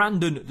had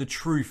Brandon the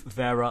Truth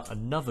Vera,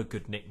 another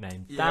good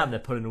nickname. Yeah. Damn, they're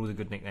pulling all the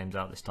good nicknames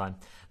out this time.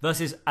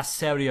 Versus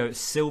Aserio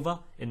Silva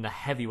in the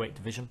heavyweight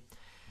division.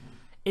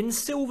 In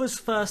Silva's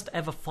first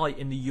ever fight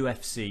in the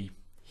UFC,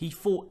 he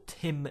fought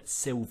Tim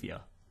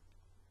Sylvia.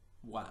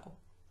 Wow.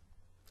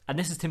 And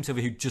this is Tim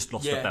Sylvia who just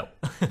lost the belt.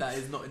 That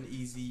is not an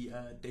easy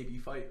debut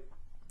fight.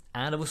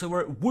 And I also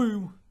wrote,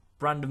 woo,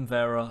 Brandon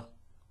Vera.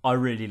 I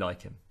really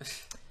like him.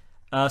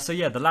 So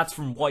yeah, the lads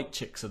from White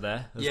Chicks are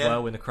there as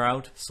well in the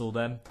crowd. Saw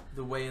them.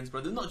 The Wayans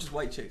brothers, not just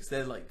White Chicks,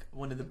 they're like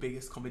one of the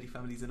biggest comedy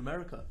families in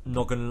America.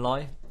 Not gonna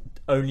lie,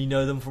 only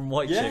know them from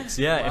White Chicks.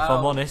 Yeah, wow. If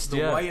I'm honest. The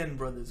Wayans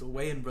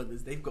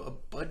brothers, they've got a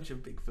bunch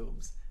of big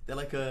films. They're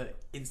like a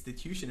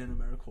institution in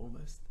America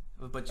almost.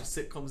 Have a bunch of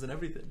sitcoms and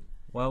everything.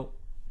 Well,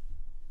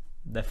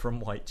 they're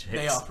from White Chicks.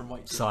 They are from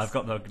White Chicks. So I've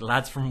got the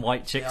lads from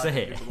White Chicks are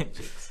here.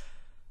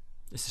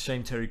 It's a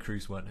shame Terry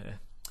Crews weren't here.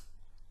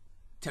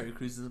 Terry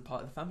Crews isn't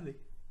part of the family.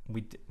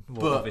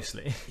 Well,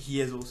 obviously,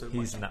 he is also.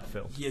 He's in that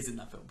film. He is in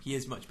that film. He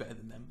is much better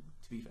than them.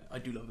 To be fair, I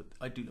do love it.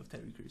 I do love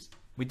Terry Crews.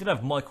 We did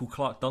have Michael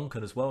Clark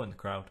Duncan as well in the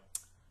crowd.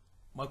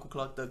 Michael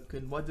Clark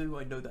Duncan. Why do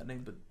I know that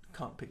name but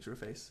can't picture a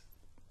face?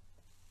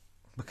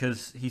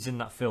 Because he's in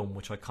that film,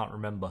 which I can't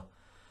remember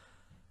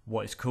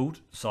what it's called.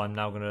 So I'm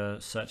now going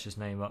to search his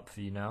name up for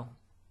you now.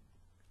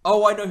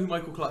 Oh, I know who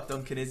Michael Clark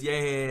Duncan is.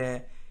 Yeah.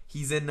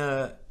 He's in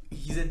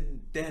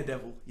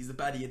Daredevil. He's the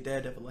baddie in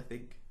Daredevil, I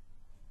think.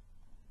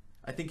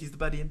 I think he's the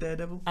baddie in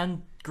Daredevil.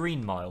 And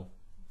Green Mile.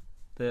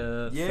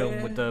 The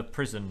film with the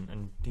prison,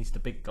 and he's the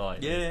big guy.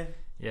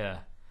 Yeah.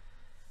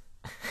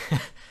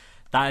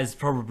 That is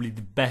probably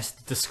the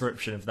best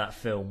description of that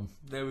film.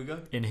 There we go.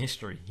 In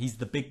history. He's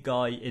the big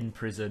guy in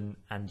prison,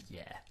 and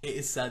yeah. It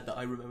is sad that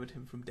I remembered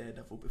him from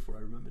Daredevil before I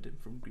remembered him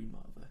from Green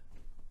Mile there.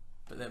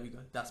 But there we go.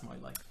 That's my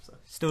life. So.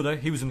 Still though,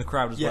 he was in the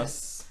crowd as well.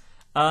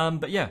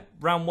 But yeah,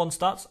 round one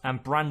starts,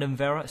 and Brandon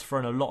Vera is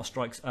throwing a lot of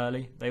strikes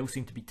early. They all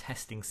seem to be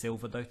testing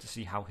Silva though to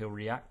see how he'll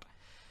react.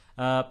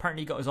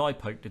 Apparently he got his eye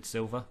poked, did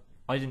Silva.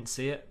 I didn't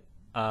see it.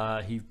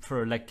 He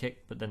threw a leg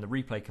kick, but then the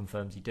replay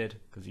confirms he did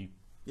because he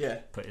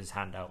put his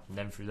hand out and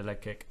then threw the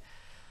leg kick.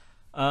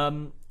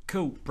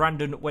 Cool.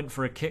 Brandon went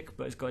for a kick,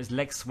 but has got his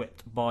leg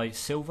swept by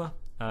Silva.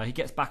 He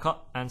gets back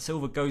up, and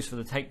Silva goes for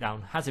the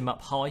takedown, has him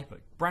up high, but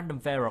Brandon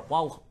Vera,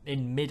 while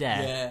in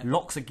midair,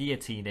 locks a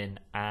guillotine in,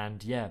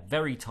 and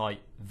very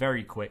tight,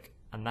 very quick,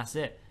 and that's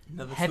it.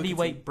 Another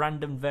Heavyweight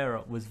Brandon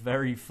Vera was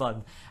very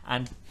fun,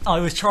 and I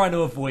was trying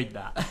to avoid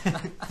that.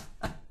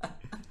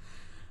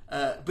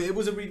 But it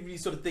was a really, really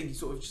sort of thing. He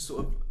sort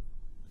of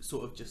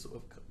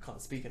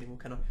can't speak anymore,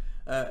 kind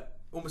of.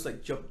 Almost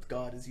like jumped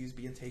guard as he was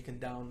being taken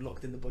down,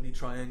 locked in the body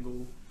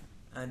triangle,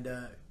 and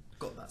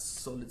got that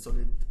solid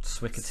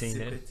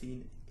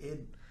Swickertine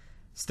in.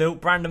 Still,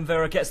 Brandon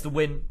Vera gets the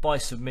win by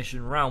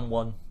submission, round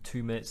 1,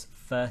 2 minutes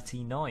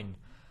 39.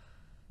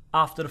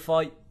 After the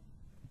fight,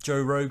 Joe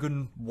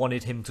Rogan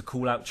wanted him to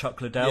call out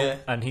Chuck Liddell,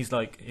 and he's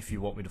like, if you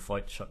want me to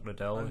fight Chuck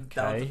Liddell, I'm okay.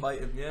 down to fight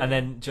him, And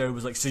then Joe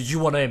was like, so you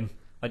want him?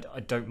 I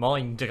don't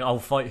mind, I'll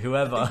fight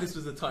whoever. I think this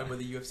was the time where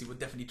the UFC were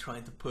definitely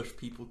trying to push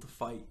people to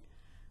fight.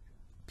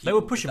 They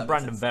were pushing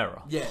Brandon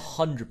Vera,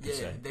 100%.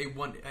 Yeah, they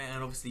want,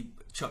 and obviously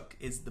Chuck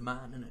is the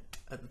man in it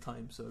at the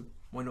time, so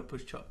why not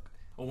push Chuck?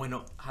 Or why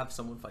not have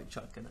someone fight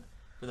Chuck in it?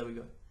 But there we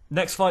go.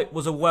 Next fight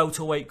was a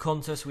welterweight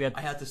contest. I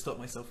had to stop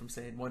myself from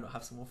saying, why not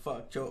have someone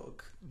fuck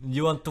Chuck?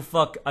 You want to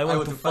fuck? I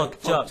want to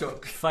fuck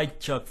Chuck. Fight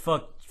Chuck.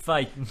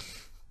 Fight.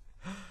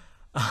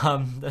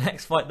 The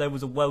next fight there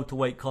was a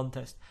welterweight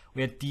contest.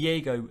 We had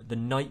Diego the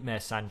Nightmare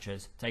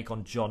Sanchez take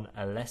on John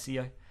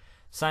Alessio.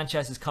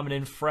 Sanchez is coming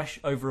in fresh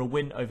over a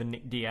win over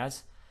Nick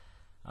Diaz.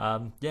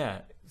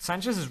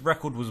 Sanchez's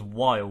record was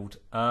wild.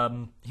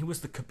 He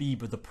was the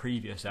Khabib of the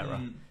previous era.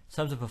 In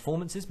terms of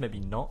performances, maybe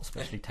not,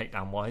 especially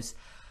takedown wise.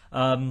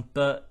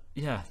 But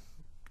yeah,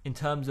 in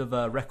terms of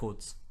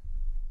records,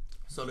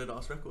 solid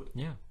ass record.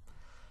 Yeah.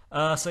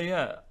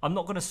 I'm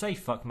not going to say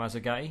fuck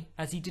Mazzagatti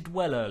as he did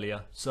well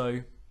earlier.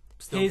 So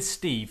here's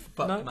Steve.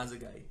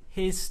 Mazzagatti.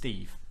 Here's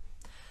Steve.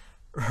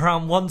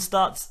 Round 1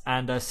 starts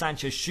and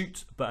Sanchez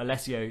shoots, but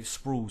Alessio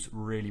sprawls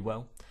really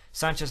well.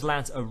 Sanchez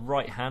lands a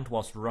right hand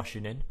whilst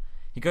rushing in.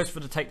 He goes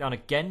for the takedown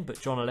again, but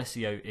John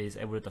Alessio is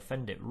able to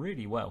defend it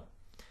really well.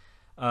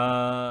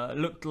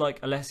 Looked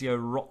like Alessio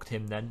rocked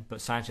him then, but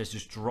Sanchez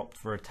just dropped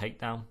for a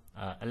takedown.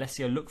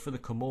 Alessio looked for the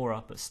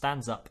Kimura, but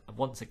stands up,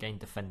 once again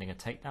defending a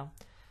takedown.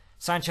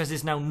 Sanchez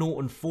is now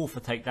 0-4 for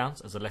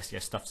takedowns, as Alessio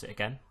stuffs it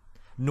again.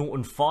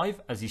 0-5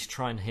 as he's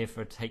trying here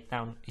for a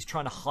takedown. He's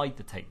trying to hide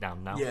the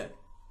takedown now.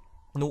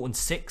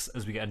 0-6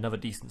 as we get another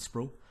decent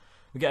sprawl.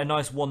 We get a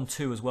nice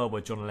 1-2 as well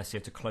by John Alessio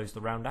to close the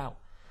round out.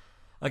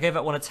 I gave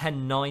that one a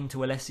 10-9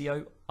 to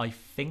Alessio. I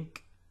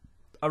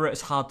wrote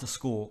it's hard to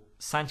score.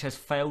 Sanchez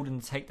failed in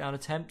the takedown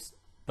attempts,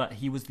 but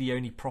he was the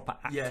only proper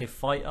active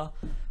fighter.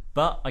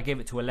 But I gave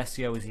it to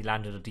Alessio as he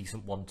landed a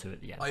decent 1-2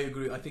 at the end. I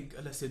agree. I think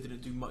Alessio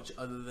didn't do much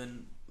other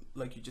than,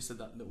 like you just said,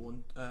 that little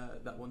one,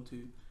 that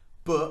 1-2.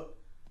 But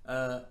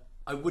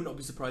I would not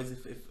be surprised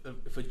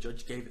if a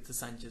judge gave it to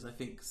Sanchez. I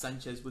think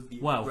Sanchez was the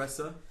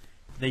aggressor.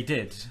 They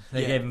did.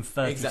 They gave him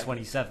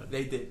 30-27.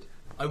 They did.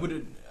 I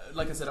wouldn't,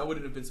 like I said, I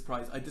wouldn't have been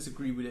surprised. I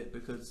disagree with it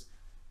because,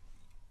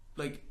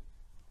 like,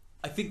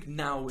 I think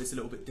now it's a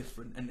little bit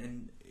different,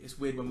 and it's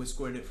weird when we're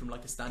scoring it from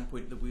like a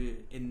standpoint that we're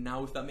in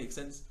now, if that makes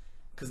sense.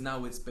 Because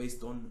now it's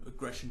based on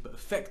aggression, but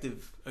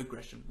effective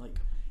aggression, like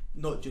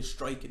not just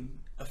striking,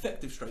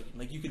 effective striking.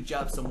 Like you can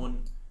jab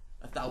someone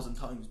 1,000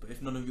 times, but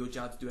if none of your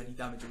jabs do any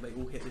damage, or they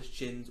all hit the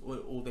chins,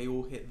 or they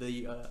all hit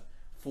the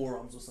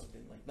forearms or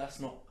something, like that's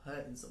not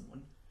hurting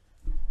someone.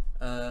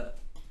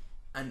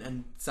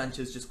 And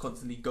Sanchez just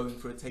constantly going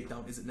for a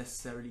takedown isn't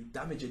necessarily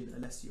damaging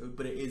Alessio,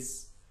 but it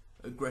is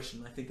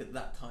aggression. I think at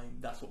that time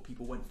that's what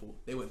people went for.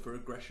 They went for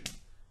aggression.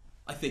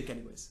 I think,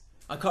 anyways.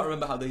 I can't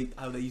remember how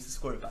they used to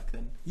score it back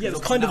then. Yeah, it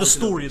was kind of the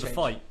story of the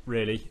fight,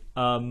 really.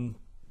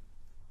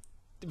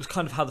 It was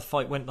kind of how the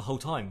fight went the whole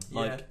time.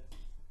 Like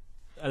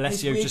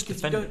Alessio just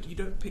defended. You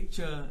don't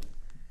picture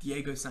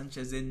Diego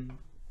Sanchez in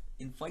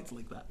fights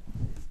like that.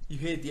 You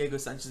hear Diego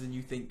Sanchez and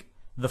you think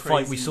the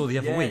crazy, fight we saw the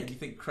other week. You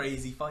think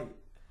crazy fight,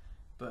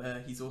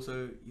 but he's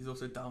also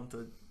down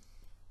to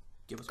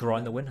give us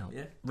grind the win out.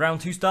 Yeah.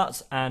 Round 2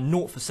 starts and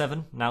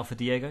 0-7 now for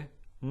Diego.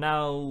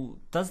 Now,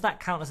 does that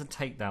count as a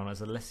takedown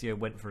as Alessio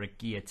went for a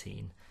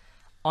guillotine?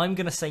 I'm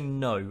going to say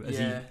no, as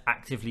he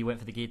actively went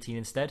for the guillotine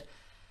instead.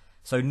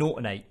 So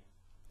 0-8.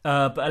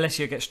 But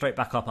Alessio gets straight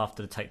back up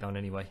after the takedown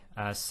anyway,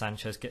 as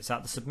Sanchez gets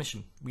out the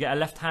submission. We get a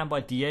left hand by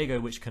Diego,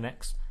 which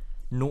connects.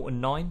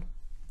 0-9,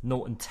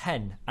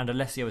 0-10, and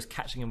Alessio is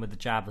catching him with the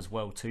jab as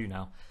well too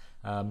now.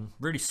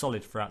 Really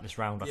solid throughout this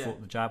round, I thought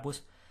the jab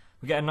was.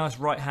 We get a nice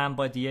right hand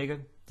by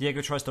Diego.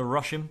 Diego tries to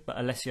rush him, but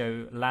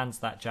Alessio lands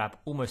that jab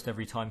almost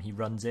every time he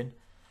runs in.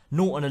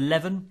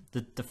 0-11,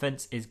 the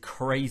defense is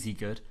crazy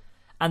good.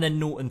 And then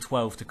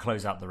 0-12 to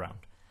close out the round.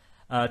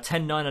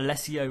 10-9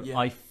 Alessio,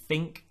 I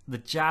think the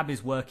jab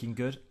is working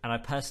good, and I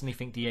personally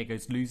think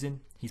Diego's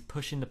losing. He's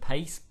pushing the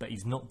pace, but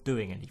he's not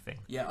doing anything.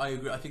 Yeah, I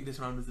agree. I think this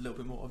round was a little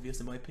bit more obvious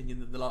in my opinion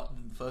than the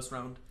first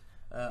round.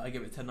 I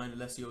gave it 10-9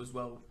 Alessio as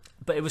well.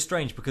 But it was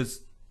strange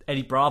because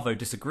Eddie Bravo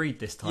disagreed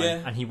this time,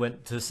 Yeah. and he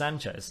went to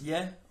Sanchez.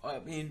 Yeah, I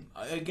mean,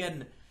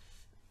 again,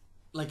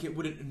 like, it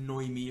wouldn't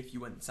annoy me if you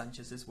went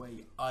Sanchez's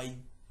way. I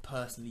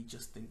personally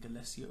just think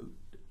Alessio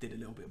did a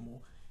little bit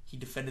more. He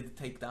defended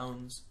the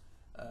takedowns,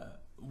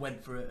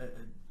 went for a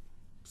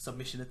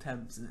submission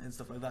attempts and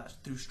stuff like that,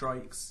 through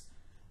strikes,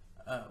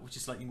 which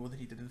is slightly more than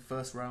he did in the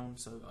first round,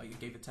 so I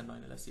gave it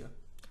 10-9 Alessio.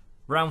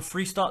 Round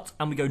 3 starts,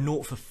 and we go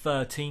 0 for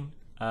 13.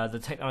 The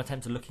takedown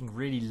attempts are looking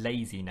really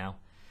lazy now.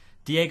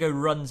 Diego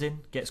runs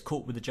in, gets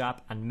caught with a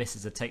jab, and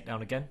misses a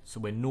takedown again, so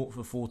we're 0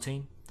 for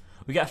 14.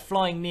 We get a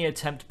flying knee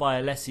attempt by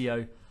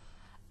Alessio,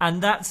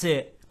 and that's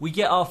it. We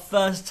get our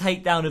first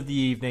takedown of the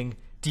evening.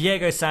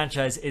 Diego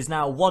Sanchez is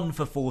now 1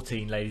 for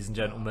 14, ladies and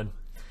gentlemen.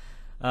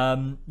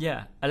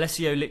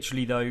 Alessio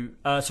literally though,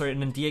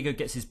 and then Diego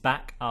gets his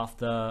back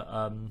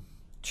after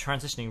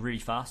transitioning really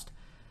fast.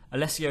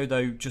 Alessio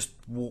though just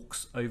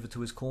walks over to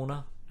his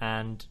corner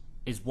and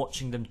is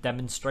watching them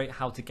demonstrate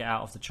how to get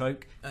out of the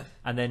choke,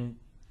 and then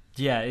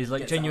is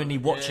like genuinely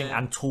watching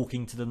and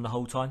talking to them the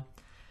whole time.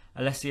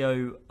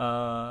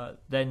 Alessio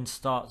then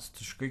starts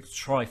to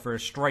try for a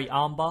straight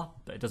armbar,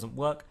 but it doesn't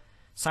work.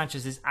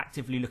 Sanchez is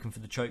actively looking for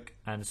the choke,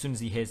 and as soon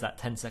as he hears that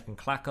 10-second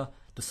clacker,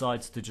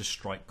 decides to just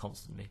strike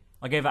constantly.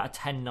 I gave that a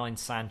 10-9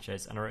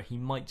 Sanchez, and he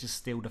might just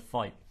steal the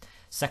fight.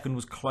 Second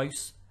was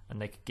close,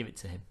 and they could give it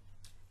to him.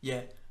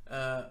 Yeah,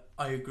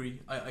 I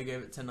agree. I gave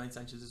it 10-9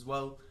 Sanchez as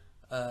well.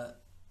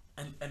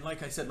 And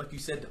like I said, like you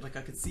said, like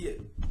I could see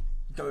it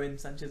going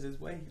Sanchez's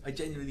way. I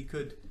genuinely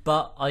could.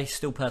 But I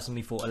still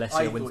personally thought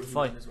Alessio wins the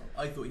fight.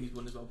 I thought he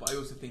won as well. But I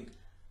also think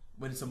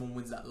when someone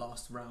wins that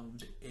last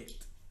round,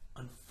 it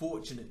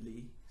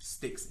unfortunately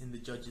sticks in the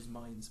judges'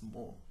 minds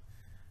more.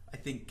 I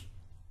think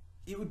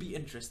it would be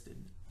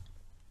interesting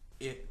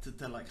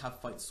to like have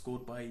fights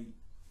scored by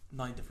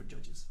 9 different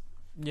judges.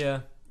 Yeah.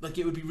 Like,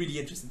 it would be really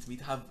interesting to me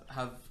to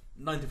have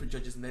 9 different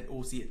judges and they'd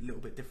all see it a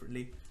little bit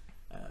differently.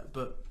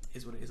 But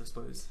is what it is, I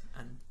suppose.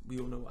 And we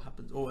all know what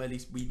happens, or at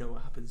least we know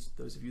what happens.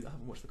 Those of you that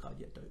haven't watched the card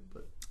yet don't.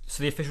 But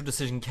so the official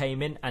decision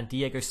came in, and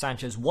Diego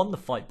Sanchez won the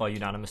fight by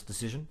unanimous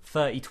decision,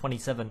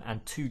 30-27,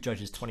 and 2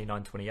 judges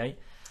 29-28.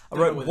 I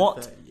wrote,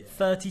 what?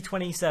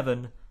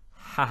 30-27?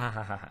 Ha ha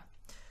ha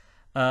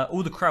ha.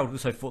 All the crowd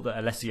also thought that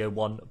Alessio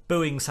won,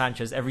 booing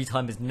Sanchez every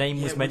time his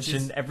name was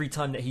mentioned, every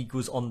time that he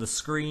was on the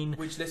screen.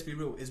 Which, let's be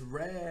real, is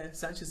rare.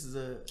 Sanchez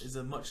is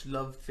a much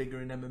loved figure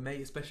in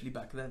MMA, especially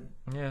back then.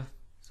 Yeah.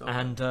 So,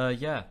 and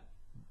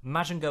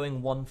imagine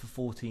going 1 for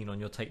 14 on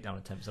your takedown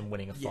attempts and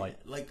winning a fight.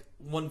 Like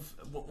once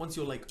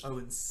you're like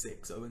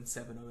 0-6, 0-7,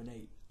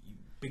 0-8, you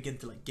begin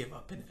to like give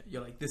up in it.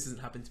 You're like, this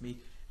hasn't happened to me.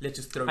 Let's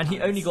just throw. And hands.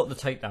 He only got the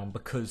takedown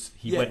because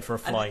he went for a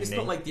flying knee. It's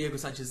not like Diego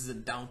Sanchez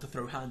isn't down to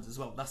throw hands as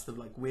well. That's the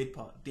like weird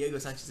part. Diego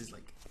Sanchez is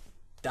like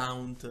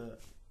down to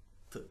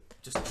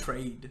just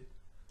trade,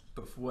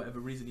 but for whatever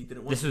reason he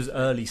didn't want. This was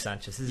early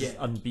Sanchez. This is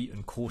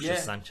unbeaten,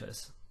 cautious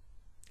Sanchez.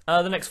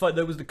 The next fight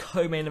though was the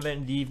co-main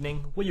event of the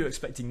evening. Were you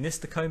expecting this,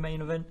 the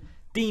co-main event?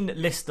 Dean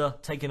Lister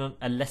taking on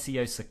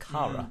Alessio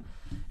Sakara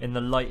in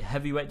the light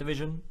heavyweight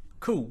division.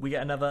 Cool, we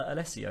get another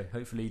Alessio.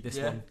 Hopefully this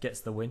one gets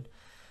the win.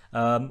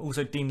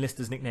 Also, Dean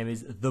Lister's nickname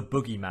is the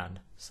Boogeyman.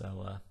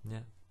 So,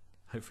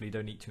 hopefully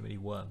don't eat too many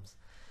worms.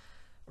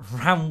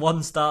 Round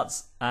 1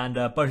 starts, and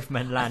both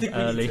men land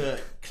early. We need to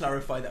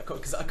clarify that,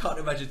 because I can't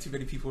imagine too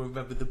many people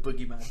remember the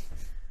Boogeyman.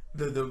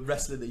 The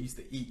wrestler that used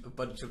to eat a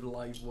bunch of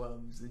live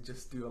worms and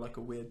just do like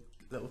a weird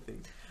little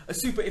thing.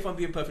 If I'm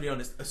being perfectly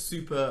honest, a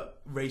super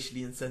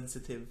racially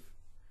insensitive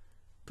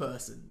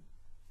person.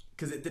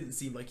 Because it didn't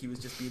seem like he was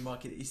just being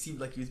marketed. He seemed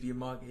like he was being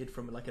marketed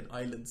from like an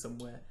island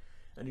somewhere.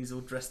 And he was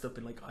all dressed up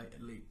in like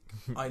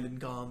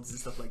island garms and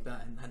stuff like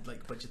that, and had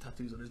like a bunch of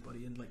tattoos on his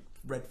body and like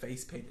red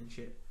face paint and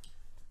shit,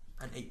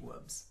 and ate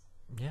worms.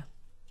 Yeah,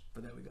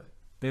 but there we go.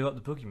 Big up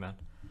the Boogeyman.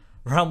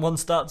 Round 1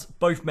 starts.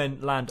 Both men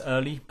land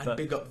early, and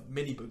big up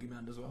Mini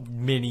Boogeyman as well.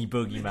 Mini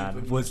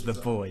Boogeyman was the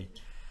boy.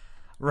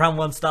 Round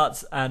 1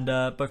 starts, and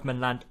both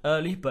men land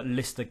early, but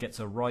Lister gets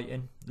a right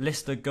in.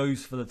 Lister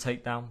goes for the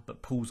takedown,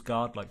 but pulls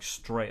guard like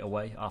straight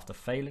away after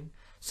failing.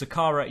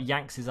 Sakara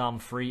yanks his arm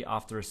free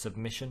after a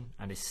submission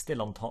and is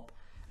still on top.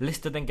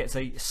 Lister then gets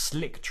a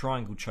slick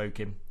triangle choke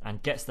him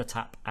and gets the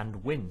tap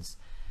and wins.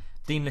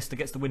 Dean Lister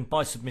gets the win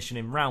by submission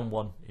in round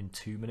 1 in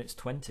 2 minutes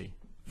 20.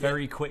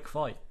 Very quick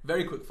fight.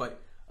 Very quick fight.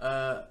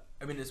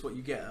 I mean, it's what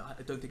you get.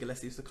 I don't think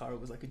Alessio Sakara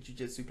was like a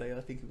jiu-jitsu player.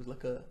 I think he was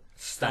like a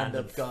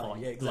stand-up guy.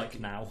 Fight, exactly. Like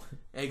now.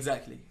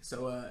 Exactly.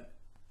 So,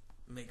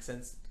 makes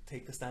sense to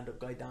take the stand-up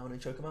guy down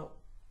and choke him out.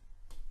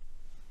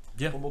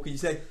 Yeah. What more can you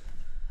say?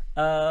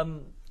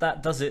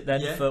 That does it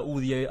then for all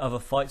the other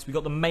fights. We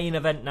got the main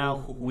event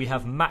now. We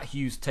have Matt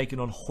Hughes taking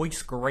on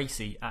Hughes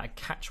Gracie at a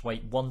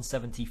catchweight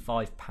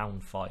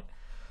 175-pound fight.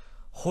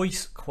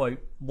 Hughes, quote,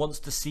 wants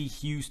to see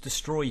Hughes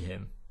destroy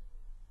him.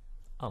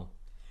 Oh.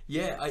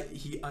 Yeah,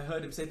 I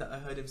heard him say that. I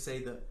heard him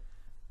say that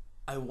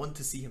I want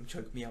to see him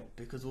choke me out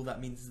because all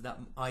that means is that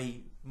my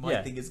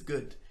thing is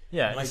good.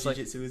 Yeah, my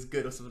jiu-jitsu is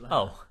good or something like that.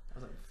 Oh. I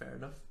was like, fair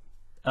enough.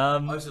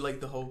 I also like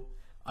the whole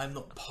I'm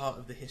not part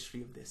of the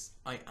history of this.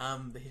 I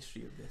am the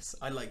history of this.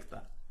 I like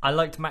that. I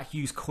liked Matt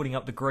Hughes calling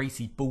up the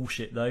Gracie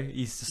bullshit though.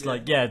 He's just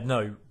like, yeah,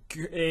 no,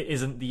 it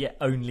isn't the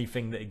only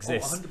thing that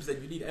exists.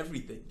 100%. You need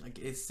everything. Like,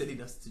 it's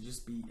silliness to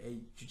just be a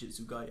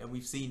jiu-jitsu guy, and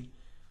we've seen,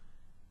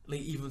 like,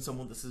 even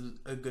someone that's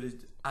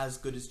as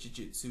good as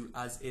jiu-jitsu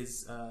as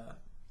is.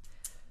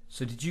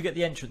 So did you get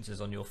the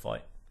entrances on your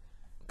fight?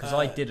 Because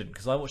I didn't.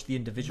 Because I watched the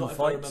individual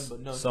fights,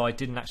 no. so I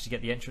didn't actually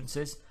get the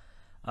entrances.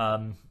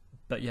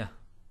 But yeah,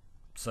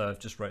 so I've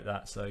just wrote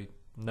that. So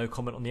no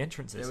comment on the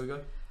entrances. There we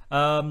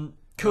go.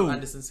 Cool.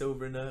 Anderson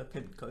Silva in a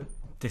Pimco.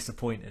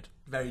 Disappointed.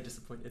 Very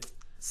disappointed.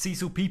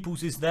 Cecil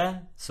Peoples is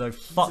there, so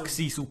fuck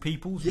Cecil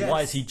Peoples. Yes.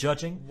 Why is he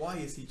judging? Why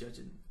is he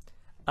judging?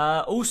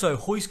 Also,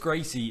 Hoist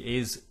Gracie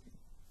is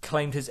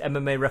claimed his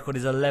MMA record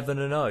is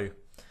 11-0.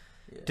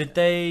 Yeah. Did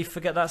they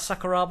forget that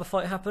Sakuraba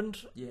fight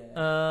happened?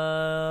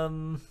 Yeah.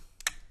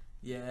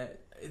 Yeah.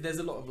 There's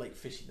a lot of like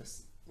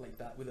fishiness like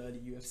that with early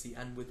UFC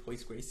and with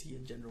Hoist Gracie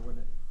in general, isn't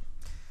it?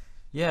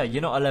 Yeah,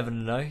 you're not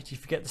 11-0. Did you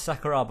forget the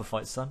Sakuraba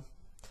fight, son?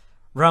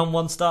 Round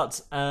 1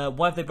 starts.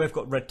 Why have they both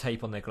got red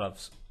tape on their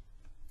gloves?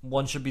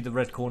 One should be the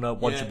red corner,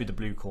 one should be the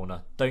blue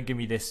corner. Don't give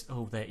me this,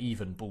 oh, they're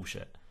even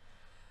bullshit.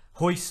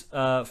 Hoist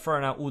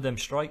throwing out all them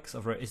strikes.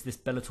 I've wrote, is this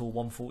Bellator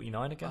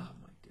 149 again? Oh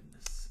my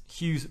goodness.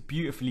 Hughes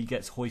beautifully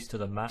gets Hoist to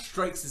the mat.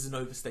 Strikes is an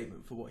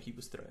overstatement for what he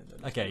was throwing,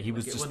 though. Okay, he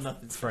was like,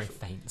 just throwing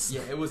feints.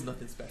 Yeah, it was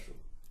nothing special.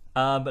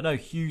 But no,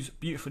 Hughes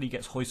beautifully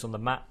gets Hoist on the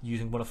mat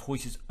using one of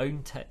Hoist's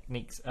own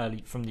techniques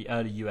from the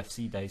early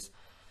UFC days.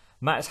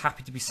 Matt is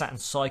happy to be sat in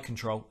side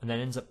control and then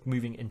ends up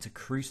moving into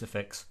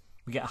crucifix.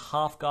 We get a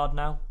half guard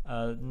now.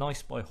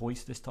 Nice by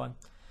Hoist this time.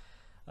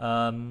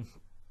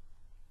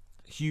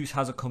 Hughes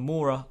has a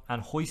Kimura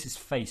and Hoist's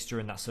face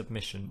during that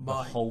submission the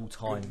whole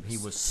time. Goodness.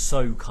 He was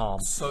so calm.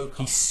 So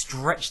calm. He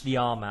stretched the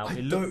arm out.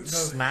 It looked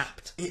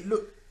snapped. It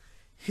looked...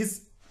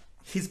 His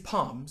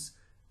palms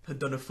had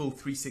done a full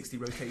 360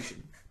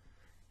 rotation.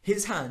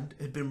 His hand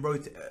had been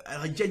rotated,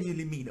 and I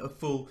genuinely mean a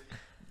full...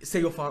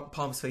 Say your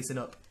palms facing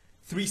up.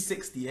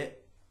 360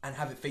 it and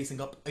have it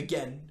facing up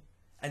again,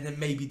 and then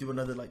maybe do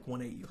another like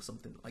 180 or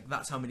something. Like,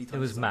 that's how many times it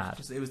was mad.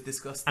 It was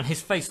disgusting. And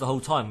his face the whole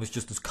time was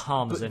just as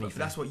calm as anything. But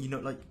that's what, you know,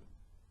 like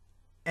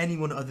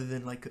anyone other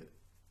than like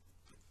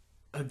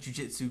a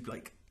jiu-jitsu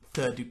like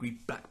 3rd degree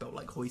black belt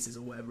like Hoists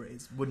or whatever it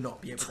is would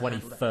not be able to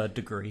handle that. 23rd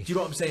degree. Do you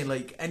know what I'm saying?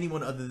 Like,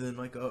 anyone other than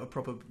like a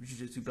proper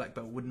jiu-jitsu black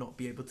belt would not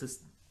be able to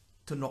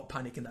not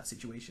panic in that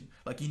situation.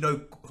 Like, you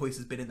know, Hoist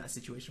has been in that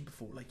situation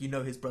before. Like, you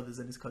know, his brothers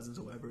and his cousins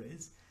or whatever it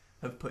is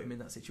have put him in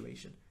that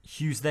situation.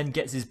 Hughes then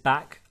gets his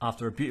back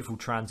after a beautiful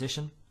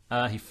transition.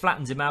 He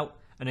flattens him out,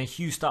 and then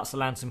Hughes starts to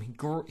land some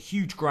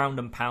huge ground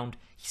and pound.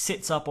 He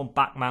sits up on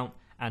back mount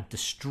and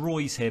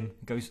destroys him.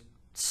 He goes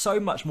so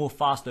much more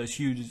faster as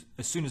Hughes.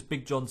 As soon as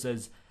Big John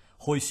says,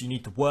 Hoist, you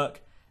need to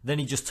work, then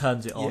he just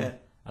turns it on,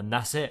 and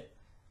that's it.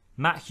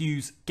 Matt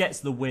Hughes gets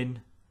the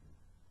win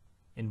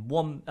in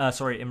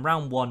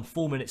round 1,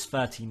 4 minutes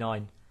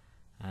 39,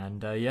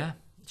 and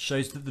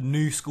shows that the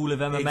new school of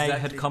MMA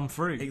had come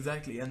through.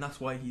 Exactly, and that's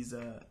why he's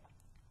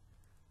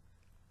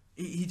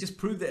he just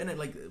proved it, innit?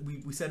 Like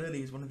we said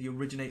earlier, he's one of the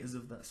originators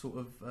of that sort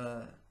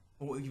of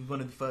or he was one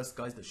of the first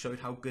guys that showed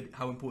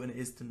how important it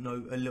is to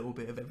know a little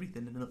bit of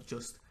everything and not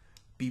just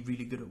be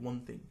really good at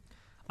one thing.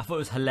 I thought it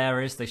was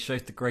hilarious. They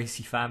showed the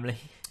Gracie family.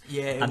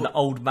 Yeah, and the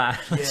old man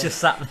just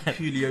sat there.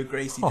 Julio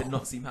Gracie did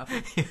not seem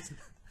happy.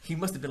 He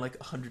must have been like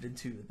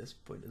 102 at this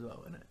point as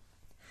well, innit?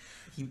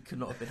 He could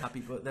not have been happy,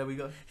 but there we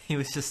go. He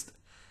was just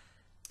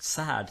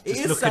sad,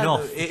 just looking sad,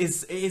 off. Though. It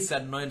is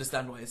sad, and I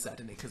understand why it's sad,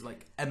 innit? Because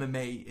like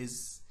MMA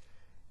is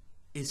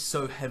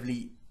so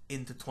heavily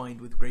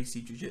intertwined with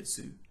Gracie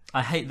Jiu-Jitsu.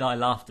 I hate that I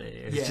laughed at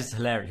it. It was just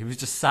hilarious. He was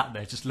just sat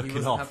there, just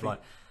looking off, happy.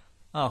 like,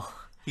 oh.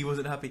 He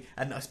wasn't happy,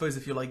 and I suppose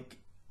if you're like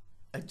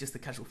just a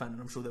casual fan, and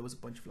I'm sure there was a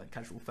bunch of like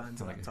casual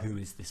fans. Like, who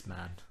is this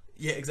man?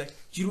 Yeah, exactly.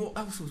 Do you know what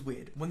else was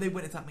weird? When they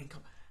went into that main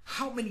cup,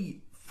 how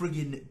many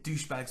friggin'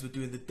 douchebags were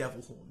doing the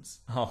devil horns?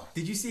 Oh,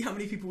 did you see how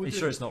many people were doing? Are you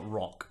sure it's not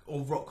rock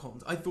or rock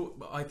horns? I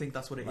think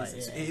that's what it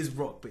is. Yeah. It is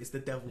rock, but it's the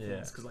devil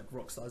horns because like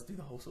rock stars do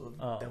the whole sort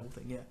of devil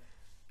thing. Yeah.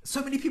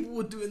 So many people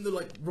were doing the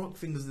like rock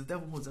fingers, the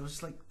devil horns. I was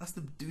just like, that's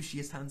the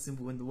douchiest hand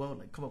symbol in the world.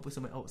 Like, come up with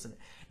something else in it.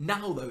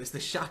 Now though, it's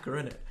the shaka,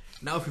 innit?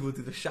 Now people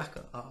do the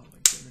shaka. Oh my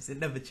goodness, it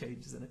never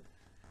changes, innit?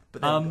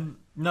 But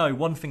no,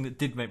 one thing that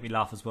did make me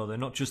laugh as well, though,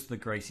 not just the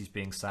Gracies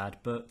being sad,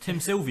 but Tim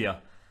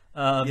Sylvia.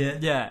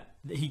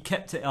 He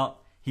kept it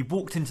up. He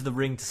walked into the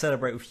ring to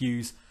celebrate with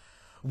Hughes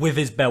with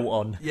his belt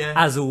on. Yeah.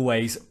 As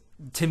always,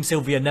 Tim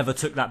Sylvia never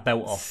took that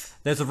belt off.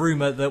 There's a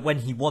rumour that when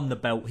he won the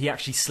belt, he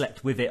actually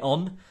slept with it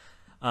on.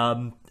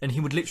 And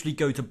he would literally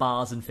go to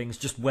bars and things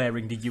just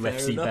wearing the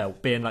UFC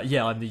belt, being like,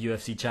 yeah, I'm the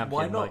UFC champion.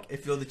 Why not? Like,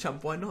 if you're the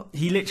champ, why not?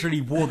 He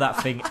literally wore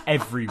that thing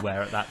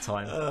everywhere at that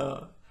time.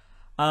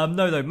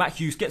 No, though, Matt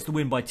Hughes gets the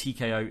win by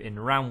TKO in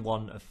round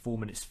 1 of 4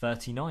 minutes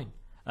 39.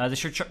 They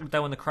showed Chuck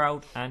Liddell in the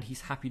crowd, and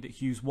he's happy that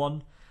Hughes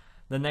won.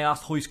 Then they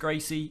asked Hoist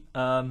Gracie,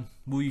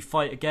 will you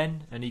fight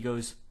again? And he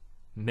goes,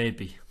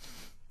 maybe.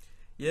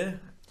 Yeah.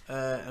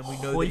 and we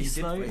know that he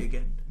did fight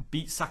again.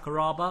 Beat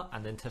Sakuraba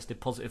and then tested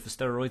positive for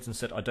steroids and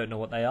said, I don't know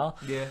what they are.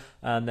 Yeah.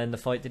 And then the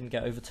fight didn't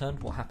get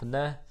overturned. What happened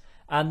there?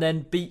 And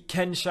then beat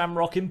Ken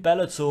Shamrock in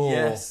Bellator.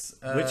 Yes.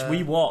 Which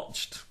we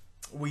watched.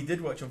 We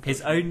did watch,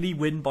 his only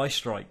win by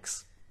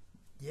strikes.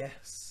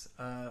 Yes.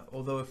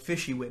 Although a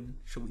fishy win,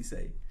 shall we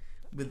say,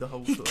 with the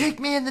whole He kicked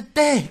me in the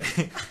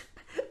dick!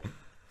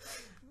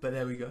 But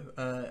there we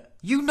go.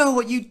 You know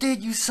what you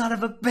did, you son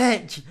of a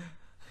bitch!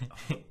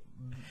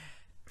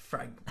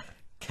 Frank.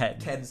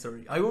 Ken,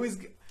 sorry.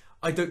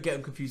 I don't get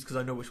them confused because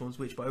I know which one's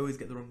which, but I always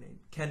get the wrong name.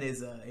 Ken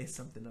is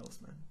something else,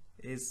 man.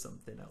 It is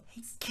something else.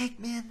 He kicked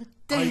me in the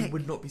dick! I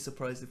would not be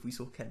surprised if we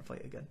saw Ken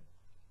fight again.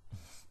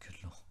 Good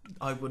lord.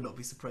 I would not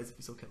be surprised if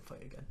we saw Ken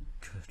fight again.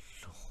 Good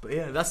lord. But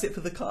yeah, that's it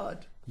for the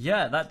card.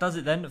 Yeah, that does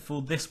it then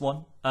for this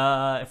one.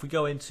 If we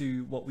go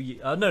into what we...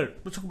 no,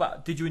 we'll talk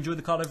about... Did you enjoy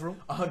the card overall?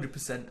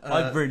 100%.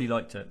 I really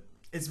liked it.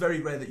 It's very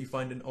rare that you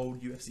find an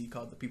old UFC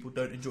card that people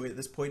don't enjoy at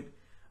this point.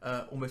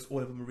 Almost all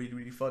of them are really,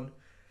 really fun.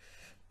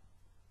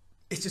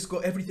 It's just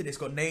got everything. It's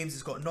got names,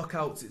 it's got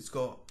knockouts, it's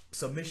got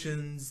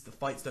submissions. The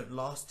fights don't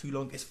last too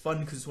long. It's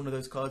fun because it's one of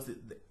those cards that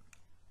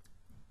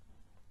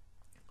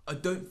I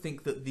don't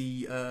think that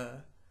the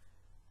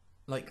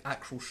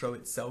actual show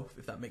itself,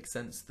 if that makes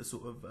sense, the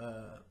sort of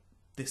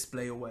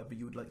display or whatever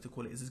you would like to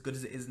call it, is as good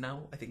as it is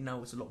now. I think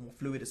now it's a lot more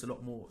fluid. It's a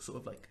lot more sort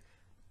of like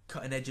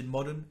cutting edge and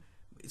modern.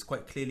 It's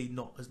quite clearly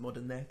not as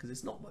modern there because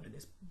it's not modern.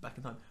 It's back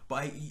in time,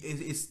 but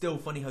it's still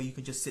funny how you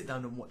can just sit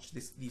down and watch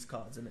these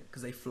cards in it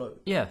because they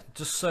float. Yeah,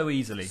 just so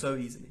easily. So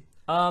easily.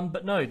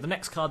 But no, the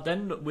next card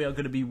then that we are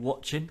going to be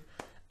watching.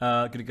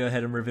 Going to go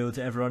ahead and reveal it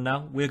to everyone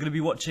now. We're going to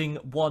be watching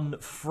one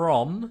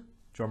from.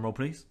 Drum roll,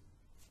 please.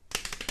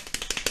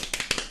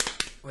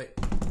 Wait,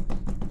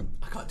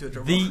 I can't do a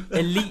drum the roll.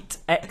 Elite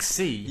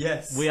XC.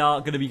 Yes. We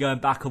are going to be going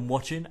back and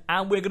watching,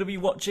 and we're going to be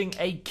watching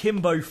a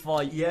Kimbo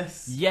fight.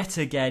 Yes. Yet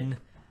again.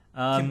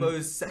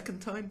 Kimbo's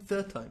second time?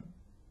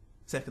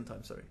 Second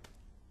time, sorry.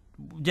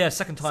 Yeah,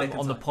 second time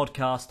on the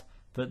podcast.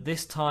 But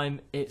this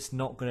time, it's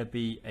not going to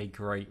be a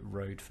great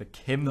road for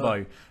Kimbo.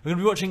 No. We're going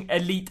to be watching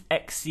Elite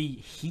XC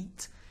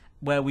Heat,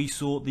 where we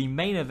saw the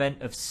main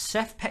event of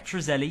Seth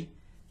Petrozelli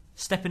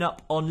stepping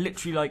up on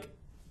literally like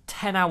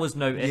 10 hours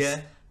notice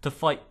to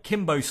fight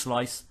Kimbo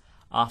Slice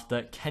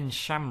after Ken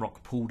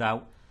Shamrock pulled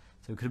out.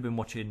 So we could have been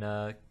watching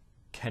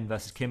Ken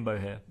versus Kimbo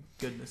here.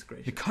 Goodness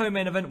gracious. The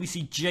co-main event, we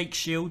see Jake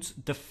Shields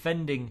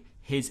defending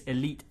his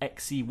Elite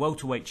XC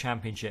Welterweight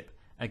Championship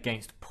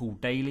against Paul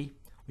Daly.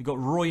 We got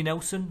Roy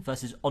Nelson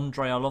versus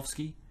Andrei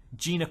Arlovsky,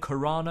 Gina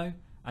Carano,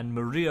 and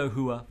Mario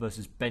Hua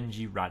versus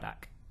Benji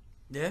Radak.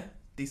 Yeah,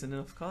 decent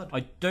enough card.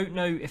 I don't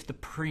know if the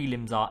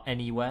prelims are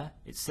anywhere.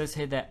 It says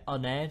here they're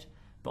unaired,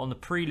 but on the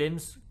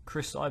prelims,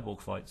 Chris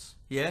Cyborg fights.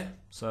 Yeah.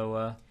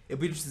 So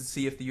it'll be interesting to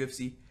see if the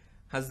UFC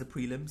has the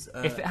prelims.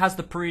 If it has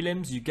the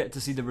prelims, you get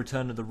to see the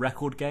return of the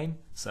record game.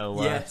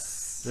 So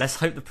yes, let's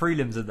hope the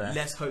prelims are there.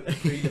 Let's hope the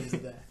prelims are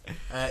there.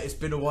 It's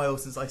been a while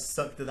since I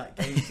sucked at that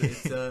game,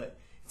 so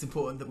it's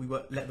important that we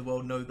let the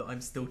world know that I'm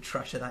still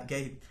trash at that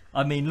game.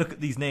 I mean, look at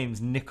these names: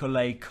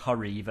 Nicolay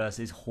Curry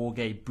versus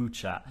Jorge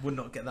Buchat. Would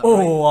not get that.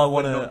 Oh, right.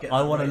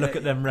 I want to look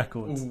at them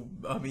records. Ooh,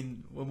 I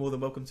mean, we're more than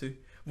welcome to.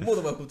 We're more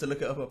than welcome to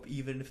look it up,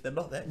 even if they're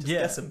not there. Just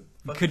guess them.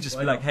 You could just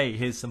be like, hey,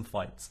 here's some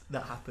fights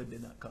that happened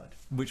in that card,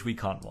 which we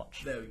can't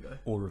watch. There we go.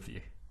 Or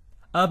review.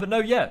 But no,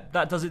 yeah,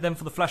 that does it then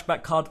for the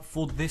flashback card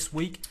for this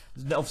week.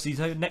 Obviously,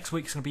 so next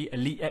week's going to be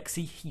Elite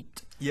XC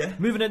Heat. Yeah.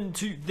 Moving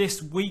into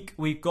this week,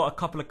 we've got a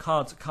couple of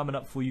cards coming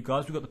up for you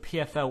guys. We've got the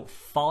PFL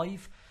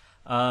 5.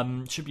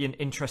 Should be an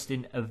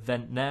interesting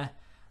event there.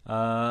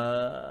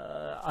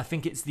 I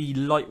think it's the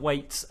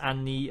lightweights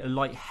and the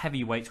light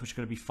heavyweights which are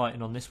going to be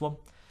fighting on this one.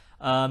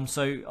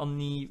 So on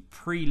the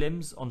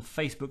prelims on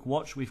Facebook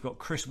Watch, we've got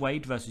Chris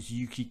Wade versus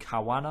Yuki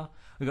Kawana.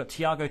 We've got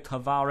Thiago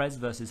Tavares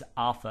versus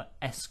Arthur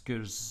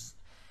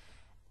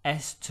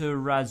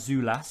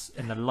Esterazulas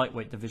in the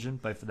lightweight division,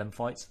 both of them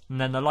fights.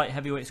 And then the light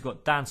heavyweights, we've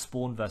got Dan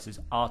Spawn versus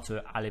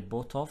Artur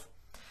Alibotov.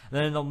 And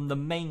then on the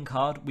main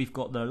card, we've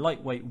got the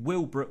lightweight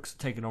Will Brooks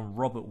taking on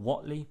Robert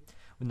Watley.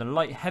 In the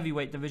light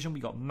heavyweight division,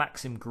 we've got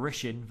Maxim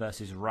Grishin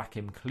versus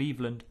Rakim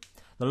Cleveland.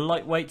 The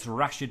lightweights,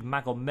 Rashid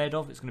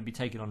Magomedov is going to be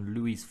taking on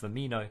Luis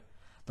Firmino.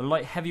 The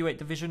light heavyweight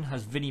division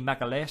has Vinny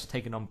Magalhaes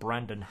taking on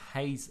Brandon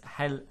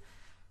Halesley.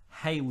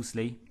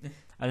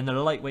 And in the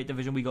lightweight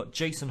division, we got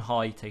Jason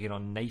High taking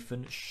on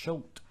Nathan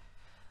Schultz.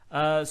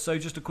 So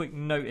just a quick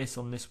notice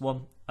on this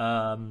one.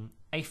 Efren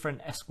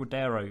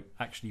Escudero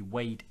actually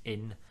weighed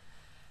in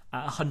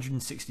at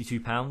 162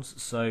 pounds.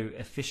 So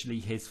officially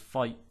his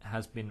fight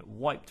has been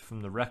wiped from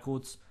the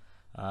records.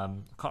 I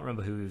can't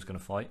remember who he was going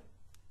to fight,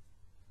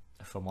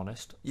 if I'm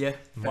honest. Yeah,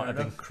 might have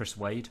been Chris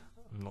Wade.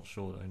 I'm not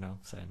sure though now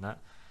saying that.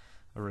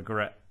 I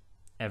regret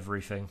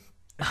everything.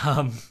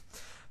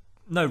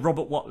 No,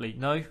 Robert Watley.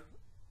 No,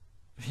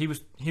 he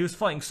was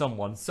fighting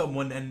someone,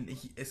 and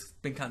it's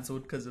been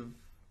cancelled because of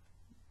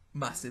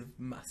massive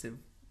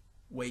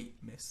weight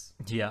miss.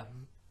 Yeah,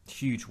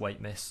 Huge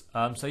weight miss.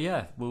 So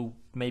yeah, we'll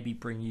maybe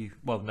bring you.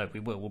 Well, no, we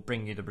will. We'll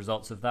bring you the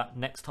results of that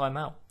next time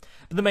out.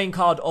 But the main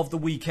card of the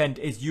weekend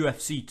is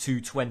UFC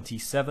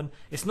 227.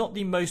 It's not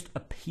the most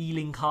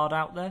appealing card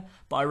out there,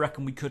 but I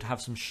reckon we could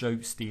have some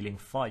show-stealing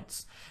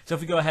fights. So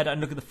if we go ahead and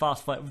look at the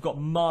fast fight, we've got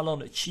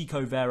Marlon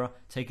Chico Vera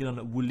taking on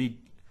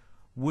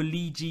Waliji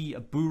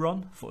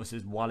Buron. I thought this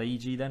is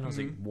Waliji then. I was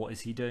like, what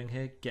is he doing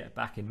here? Get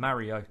back in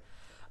Mario.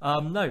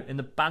 No, in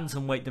the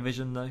bantamweight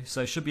division though,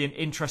 so should be an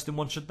interesting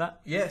one, should that?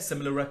 Yeah,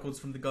 similar records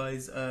from the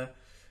guys.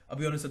 I'll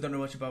be honest, I don't know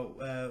much about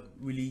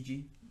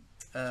Wiligi.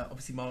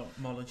 Obviously,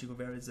 Marlon Chico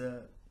Vera is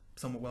a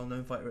somewhat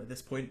well-known fighter at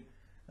this point.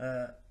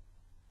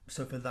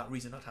 So for that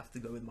reason, I'd have to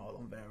go with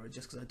Marlon Vera,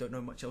 just because I don't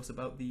know much else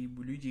about the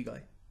Wiligi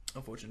guy,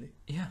 unfortunately.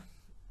 Yeah.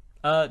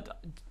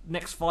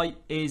 Next fight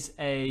is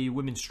a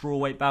women's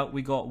strawweight bout.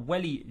 We got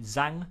Weili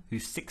Zhang,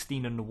 who's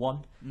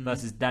 16-1,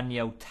 versus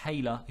Danielle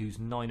Taylor, who's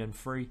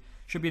 9-3.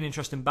 Should be an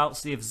interesting bout.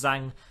 See if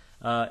Zhang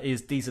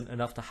is decent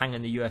enough to hang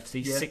in the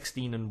UFC. Yeah.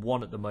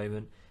 16-1 at the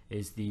moment.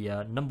 Is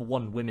the number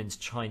one women's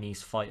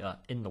Chinese fighter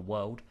in the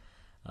world.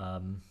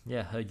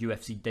 Yeah, her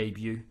UFC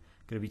debut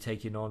going to be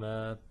taking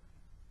on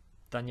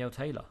Danielle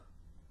Taylor.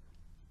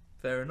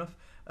 Fair enough.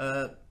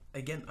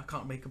 Again, I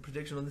can't make a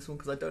prediction on this one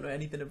because I don't know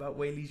anything about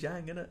Weili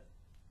Zhang, innit?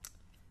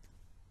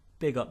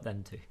 Big up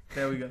then too.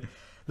 There we go.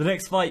 The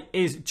next fight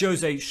is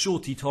Jose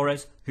Shorty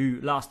Torres, who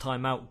last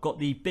time out got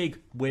the big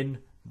win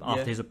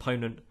after his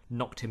opponent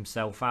knocked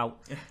himself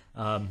out.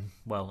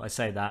 Well, I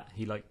say that.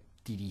 He like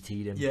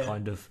DDT'd him,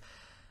 kind of.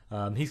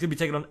 He's going to be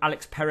taking on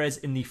Alex Perez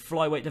in the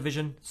flyweight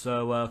division.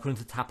 So,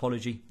 according to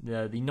Tapology,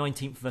 the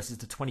 19th versus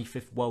the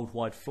 25th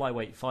worldwide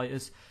flyweight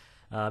fighters.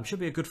 Should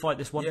be a good fight,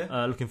 this one.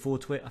 Yeah. Looking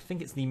forward to it. I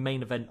think it's the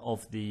main event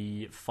of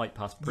the Fight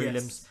Pass prelims.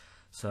 Yes.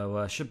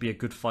 So, should be a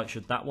good fight,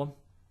 should that one.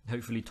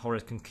 Hopefully,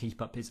 Torres can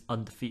keep up his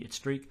undefeated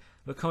streak.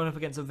 We're coming up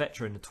against a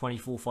veteran, a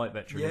 24-fight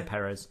veteran in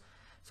Perez.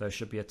 So, it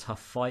should be a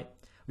tough fight.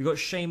 We got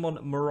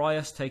Shaymon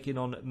Moraes taking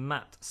on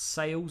Matt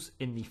Sales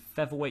in the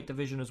featherweight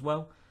division as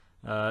well.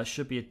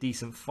 Should be a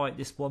decent fight,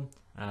 this one,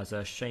 as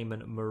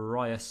Shaymon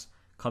Moraes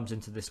comes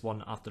into this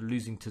one after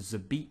losing to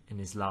Zabit in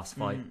his last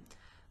fight.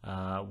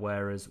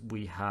 Whereas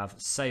we have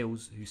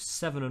Sales, who's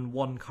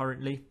 7-1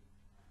 currently.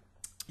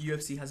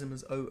 UFC has him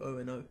as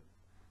 0-0-0.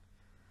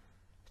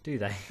 Do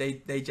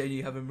they? They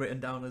genuinely have him written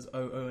down as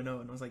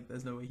 0-0-0, and I was like,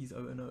 there's no way he's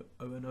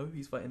 0-0-0.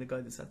 He's fighting a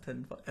guy that's had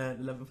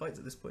 11 fights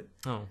at this point.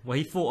 Oh, well,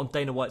 he fought on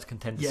Dana White's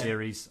Contender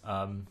Series.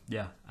 And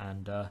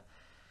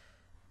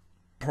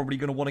probably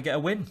going to want to get a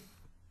win.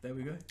 There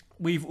we go.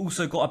 We've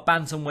also got a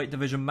bantamweight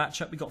division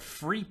matchup. We've got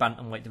 3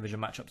 bantamweight division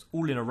matchups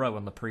all in a row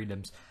on the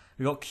prelims.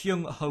 We've got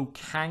Kyung Ho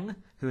Kang,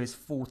 who is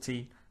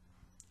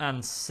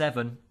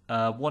 14-7.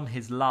 Won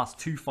his last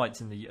 3 fights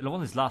in the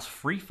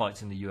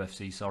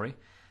UFC, sorry.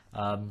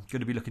 Going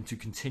to be looking to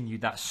continue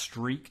that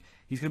streak.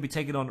 He's going to be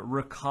taking on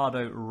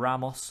Ricardo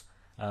Ramos,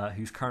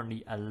 who's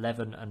currently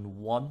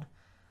 11-1.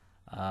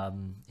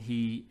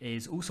 He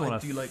is also on a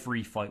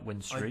 3-fight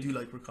win streak. I do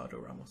like Ricardo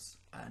Ramos,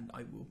 and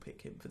I will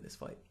pick him for this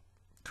fight.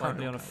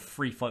 Currently on a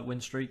 3-fight win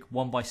streak,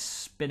 won by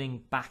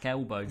spinning back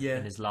elbow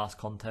in his last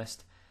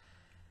contest.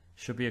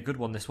 Should be a good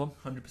one, this one.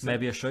 100%.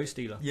 Maybe a show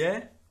stealer.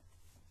 Yeah.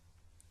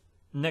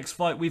 Next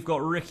fight, we've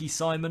got Ricky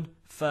Simon,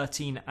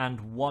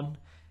 13-1,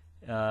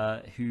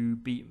 who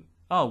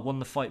won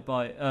the fight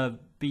by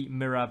beat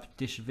Mirab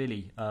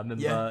Dishvili,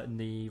 remember in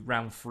the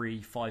round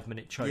 3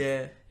 5-minute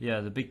choke. Yeah,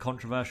 the big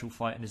controversial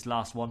fight in his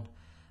last one.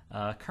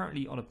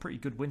 Currently on a pretty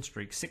good win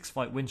streak,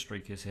 6-fight win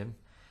streak is him.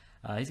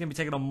 He's going to be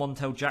taking on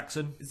Montel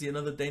Jackson. Is he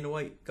another Dana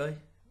White guy?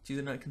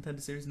 Tuesday Night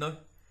Contender Series? No,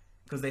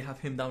 because they have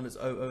him down as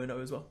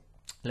 0-0-0 as well.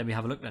 Let me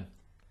have a look then.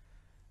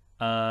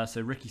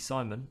 So Ricky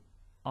Simon,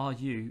 are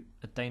you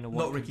a Dana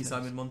White? Not Ricky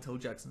Simon, Montel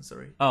Jackson.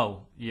 Sorry.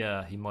 Oh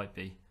yeah, he might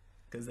be.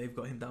 Because they've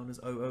got him down as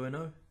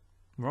 0-0-0.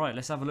 Right,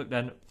 let's have a look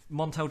then.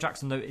 Montel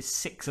Jackson though is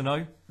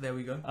 6-0. There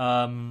we go.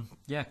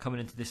 Coming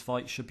into this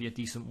fight should be a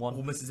decent one.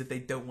 Almost as if they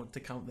don't want to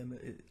count them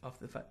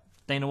after the fact.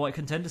 Dana White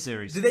Contender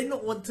Series. Do they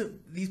not want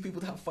these people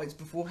to have fights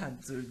beforehand?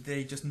 So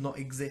they just not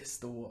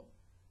exist or what?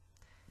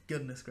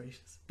 Goodness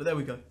gracious. But there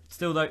we go.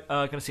 Still though,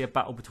 going to see a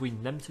battle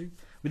between them two.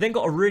 We then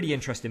got a really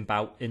interesting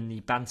bout in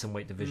the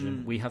bantamweight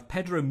division. We have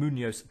Pedro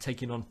Munoz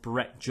taking on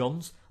Brett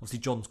Johns. Obviously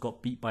Johns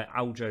got beat by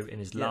Aljo in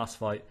his last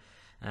fight.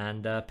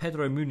 And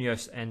Pedro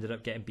Munoz ended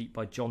up getting beat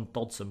by John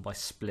Dodson by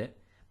split.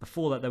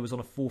 Before that, there was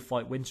on a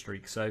 4-fight win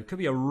streak. So it could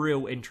be a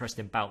real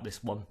interesting bout,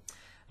 this one.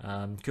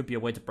 Could be a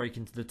way to break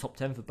into the top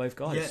 10 for both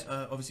guys.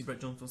 Yeah, obviously Brett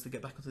Johns wants to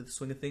get back into the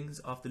swing of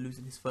things after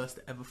losing his first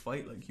ever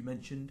fight, like you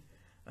mentioned.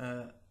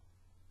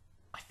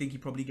 I think he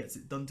probably gets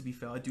it done, to be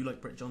fair. I do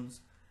like Brett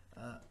Johns.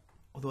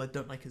 Although I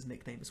don't like his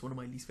nickname. It's one of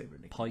my least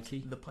favourite nicknames.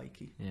 Pikey? The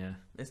Pikey. Yeah.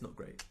 It's not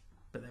great.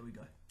 But there we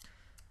go.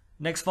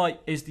 Next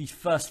fight is the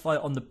first fight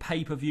on the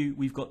pay-per-view.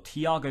 We've got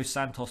Thiago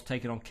Santos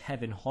taking on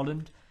Kevin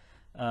Holland.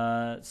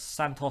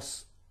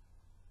 Santos...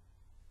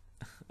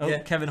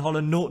 Kevin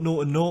Holland,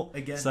 0-0-0.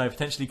 Again. So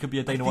potentially could be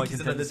a Dana White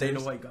Contender Series.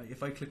 Dana White guy.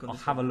 If I click on I'll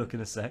have a look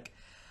in a sec.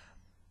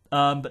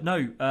 But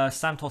no,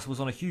 Santos was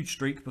on a huge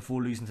streak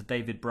before losing to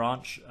David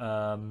Branch.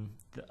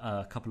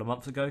 a couple of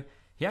months ago.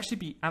 He actually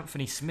beat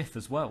Anthony Smith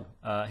as well.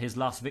 His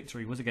last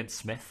victory was against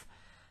Smith.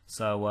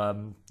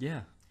 So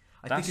yeah,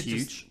 that's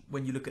huge. Just,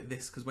 when you look at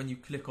this, because when you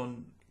click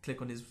on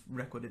his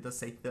record, it does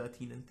say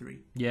 13-3.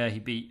 Yeah, he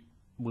beat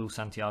Will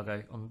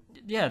Santiago on.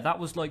 Yeah, that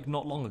was like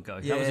not long ago.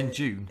 Yeah, that was in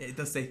June. It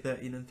does say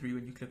 13-3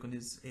 when you click on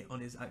his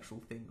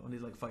actual thing, on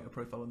his like fighter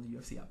profile on the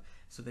UFC app.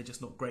 So they're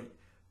just not great.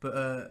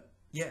 But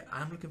yeah,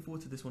 I'm looking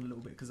forward to this one a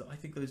little bit because I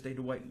think those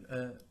Dana White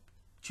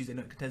Tuesday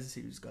Night Contender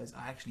Series guys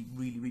are actually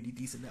really, really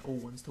decent. They're all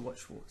ones to watch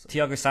for. So.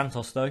 Thiago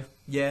Santos, though.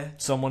 Yeah.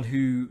 Someone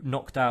who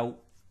knocked out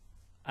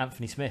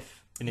Anthony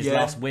Smith in his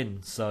last win.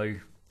 So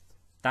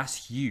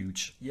that's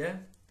huge. Yeah.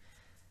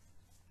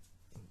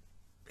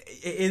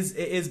 It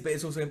is, but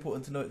it's also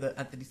important to note that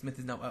Anthony Smith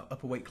is now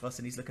up a weight class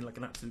and he's looking like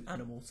an absolute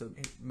animal. So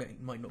it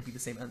might not be the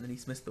same Anthony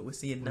Smith that we're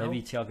seeing now.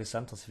 Maybe Thiago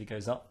Santos if he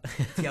goes up.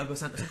 Thiago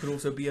Santos could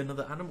also be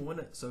another animal,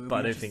 wouldn't it? So, but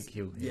I don't think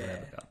he'll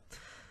ever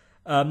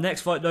go.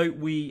 Next fight, though,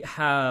 we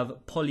have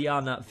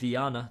Polyana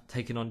Viana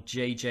taking on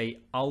JJ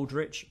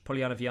Aldrich.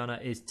 Polyana Viana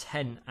is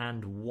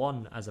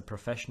 10-1 as a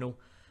professional.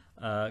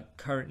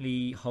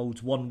 Currently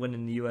holds 1 win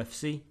in the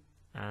UFC.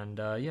 And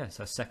it's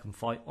her second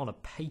fight on a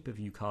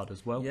pay-per-view card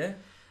as well. Yeah.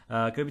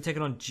 Going to be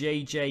taking on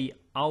JJ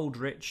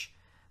Aldrich.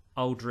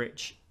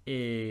 Aldrich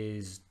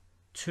is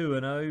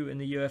 2-0 in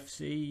the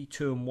UFC,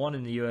 2-1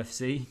 in the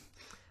UFC.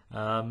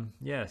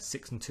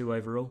 6-2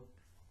 overall.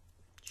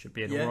 Should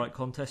be an alright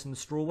contest in the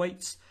straw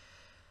weights.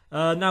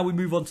 Now we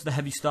move on to the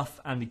heavy stuff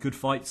and the good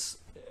fights.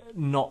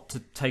 Not to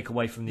take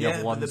away from the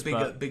other ones,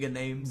 but bigger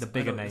names. The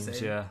bigger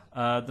names, yeah.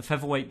 The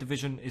featherweight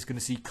division is going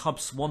to see Cub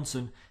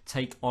Swanson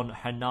take on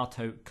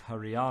Renato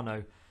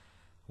Cariano.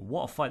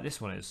 What a fight this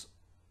one is.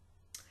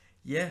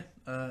 Yeah,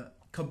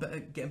 Cub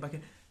getting back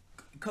in.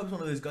 Cub's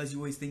one of those guys you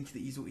always think that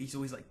he's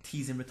always like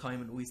teasing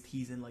retirement, always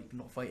teasing like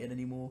not fighting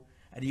anymore,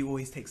 and he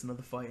always takes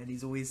another fight, and he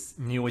always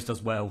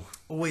does well.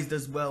 Always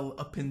does well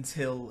up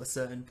until a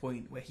certain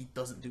point where he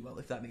doesn't do well.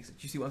 If that makes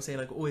sense, you see what I'm saying?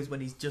 Like always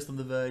when he's just on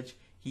the verge,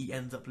 he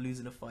ends up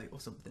losing a fight or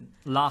something.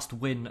 Last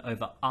win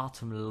over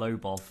Artem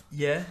Lobov.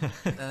 Yeah,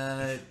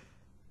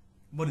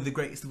 one of the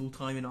greatest of all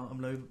time in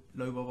Artem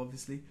Lobov,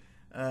 obviously.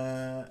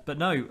 But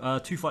no,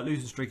 2-fight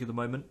losing streak at the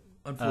moment.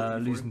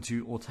 Losing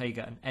to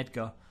Ortega and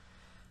Edgar.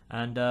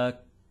 And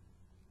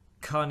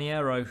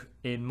Carniero,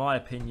 in my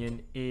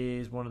opinion,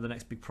 is one of the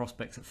next big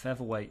prospects at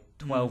featherweight.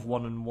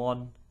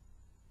 12-1.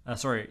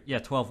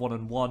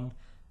 12-1.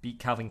 Beat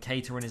Calvin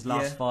Kattar in his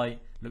last fight.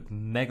 Looked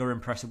mega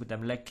impressive with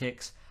them leg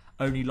kicks.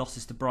 Only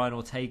losses to Brian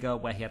Ortega,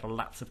 where he had a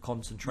lapse of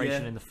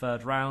concentration in the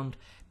third round.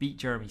 Beat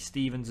Jeremy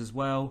Stevens as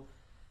well.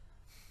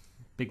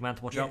 Big man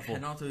to watch out for.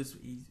 Renato's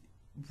he's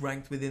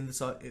ranked within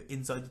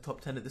inside the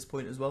top 10 at this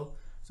point as well.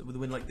 So with a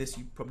win like this,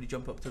 you probably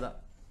jump up to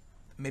that,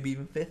 maybe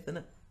even 5th,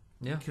 innit?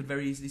 Yeah. You could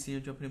very easily see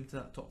him jumping into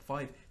that top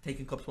 5,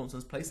 taking Cub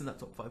Swanson's place in that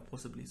top 5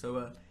 possibly.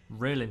 So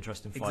real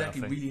interesting fight.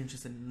 Exactly, really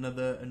interesting.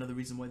 Another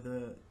reason why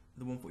the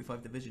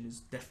 145 division is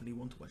definitely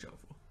one to watch out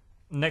for.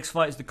 Next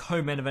fight is the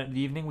co-main event of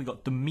the evening. We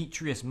got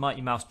Demetrius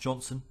Mighty Mouse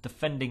Johnson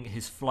defending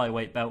his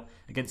flyweight belt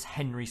against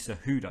Henry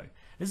Cejudo.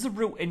 This is a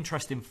real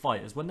interesting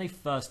fight, as when they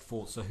first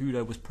fought,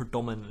 Cejudo was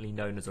predominantly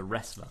known as a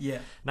wrestler. Yeah.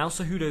 Now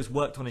Cejudo's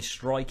worked on his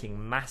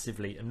striking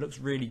massively and looks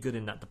really good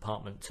in that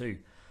department too.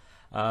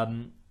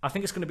 I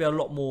think it's going to be a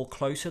lot more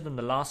closer than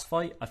the last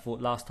fight. I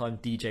thought last time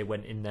DJ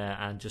went in there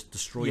and just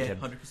destroyed him.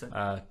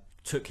 100%.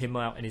 Took him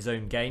out in his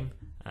own game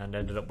and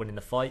ended up winning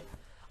the fight.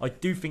 I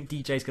do think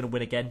DJ's going to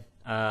win again.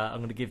 I'm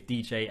going to give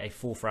DJ a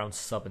 4th round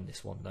sub in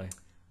this one though.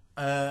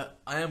 I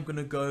am going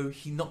to go...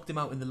 He knocked him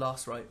out in the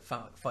last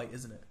fight,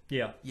 isn't it?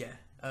 Yeah. Yeah.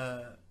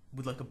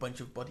 With like a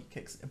bunch of body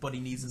kicks, body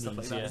knees and stuff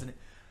like that, isn't it?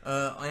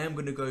 I am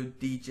going to go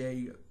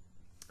DJ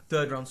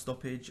 3rd round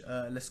stoppage.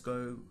 Let's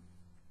go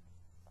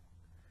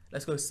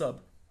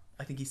sub.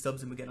 I think he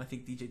subs him again. I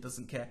think DJ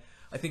doesn't care.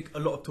 I think a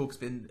lot of talk's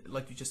been,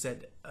 like you just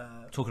said,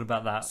 talking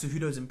about that.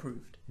 Cejudo's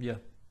improved. Yeah.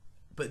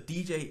 But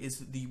DJ is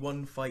the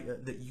one fighter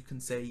that you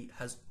can say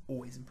has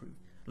always improved.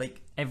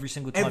 Like every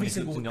single time every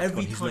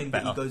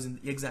that he goes in,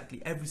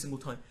 exactly, every single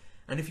time.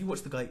 And if you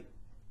watch the guy,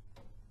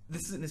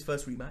 this isn't his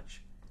first rematch,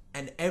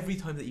 and every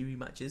time that he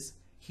rematches,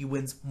 he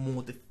wins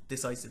more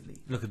decisively.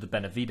 Look at the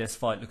Benavidez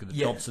fight. Look at the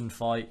Dobson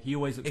fight. He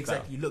always looks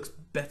better. He looks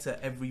better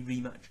every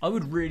rematch. I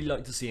would really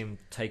like to see him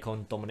take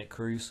on Dominic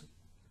Cruz.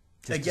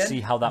 Just to see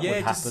how that would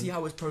happen. Just to see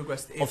how it's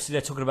progressed. Obviously,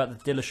 they're talking about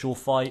the Dillashaw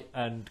fight,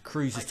 and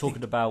Cruz is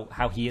talking about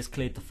how he has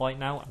cleared the fight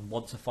now and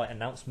wants a fight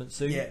announcement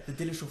soon. Yeah, the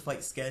Dillashaw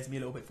fight scares me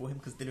a little bit for him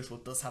because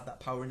Dillashaw does have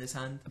that power in his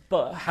hand.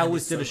 But how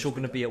is Dillashaw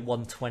going to be at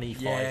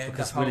 125? Yeah,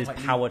 because will his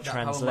power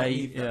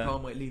translate? That power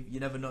might leave. You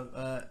never know.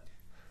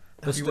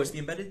 Have you watched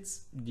the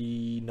Embeddeds?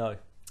 No.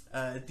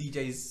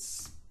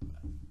 DJ's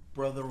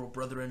brother or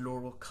brother-in-law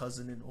or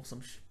cousin or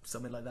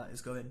something like that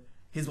is going,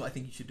 here's what I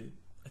think you should do.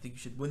 I think you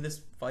should win this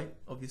fight,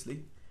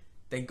 obviously.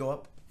 Then go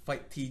up,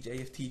 fight TJ.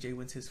 If TJ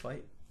wins his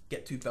fight,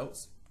 get 2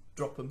 belts,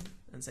 drop him,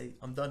 and say,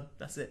 I'm done.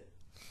 That's it.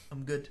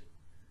 I'm good.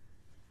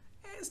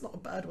 It's not a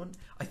bad one.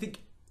 I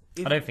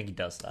don't think he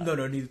does that. No,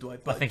 neither do I.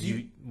 But I think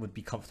you would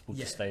be comfortable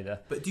to stay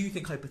there. But do you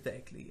think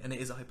hypothetically, and it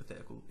is a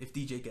hypothetical, if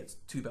DJ gets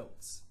 2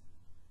 belts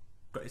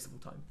greatest of all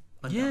time.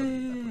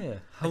 Yeah.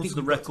 Holds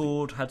the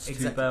record, had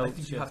two belts. I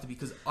think you have to be,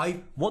 because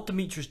What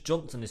Demetrius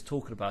Johnson is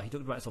talking about, he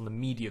talked about it on the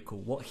media call.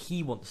 What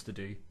he wants to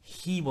do,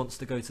 he wants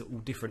to go to all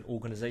different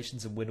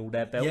organisations and win all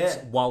their belts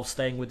while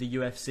staying with the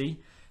UFC.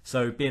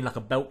 So being like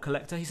a belt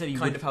collector, he said he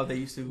kind of how they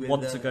used to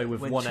want to go with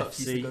when ONE Chuck FC.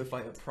 used to go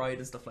fight at Pride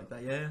and stuff like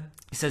that. Yeah.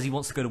 He says he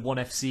wants to go to ONE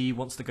FC,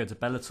 wants to go to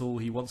Bellator,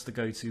 he wants to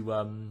go to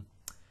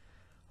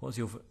what was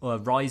your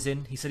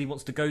Rizin. He said he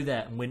wants to go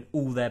there and win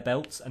all their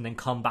belts and then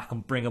come back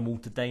and bring them all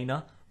to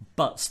Dana,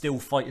 but still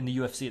fight in the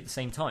UFC at the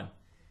same time.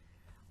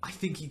 I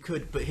think he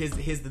could, but here's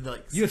the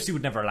like. UFC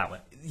would never allow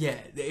it. Yeah,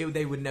 they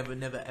would never,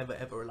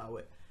 ever allow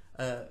it.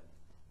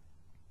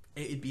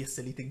 It'd be a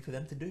silly thing for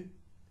them to do,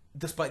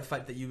 despite the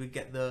fact that you would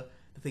get the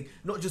thing.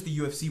 Not just the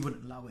UFC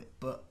wouldn't allow it,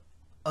 but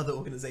other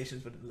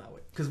organizations wouldn't allow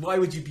it. Because why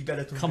would you be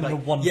better to come in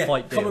like, a one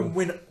fight deal?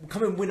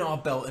 Come and win our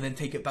belt and then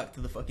take it back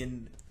to the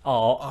fucking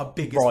our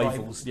biggest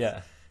rivals.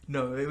 Yeah.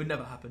 No, it would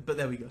never happen. But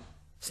there we go.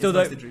 Still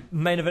though,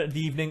 main event of the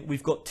evening,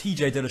 we've got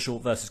TJ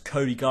Dillashaw versus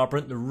Cody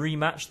Garbrandt, the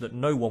rematch that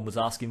no one was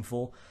asking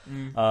for.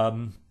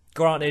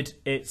 Granted,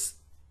 it's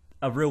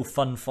a real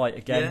fun fight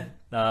again,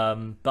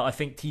 but I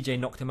think TJ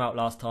knocked him out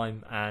last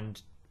time,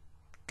 and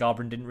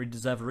Garbrandt didn't really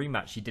deserve a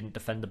rematch. He didn't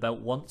defend the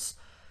belt once.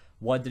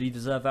 Why did he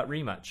deserve that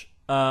rematch?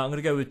 I'm going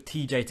to go with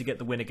TJ to get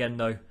the win again,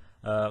 though.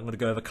 I'm going to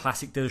go with a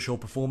classic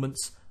Dillashaw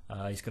performance.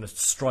 He's going to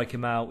strike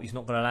him out. He's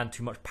not going to land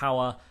too much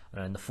power,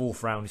 and in the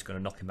fourth round, he's going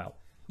to knock him out.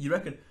 You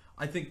reckon?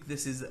 I think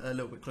this is a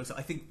little bit closer.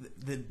 I think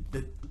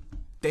the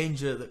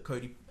danger that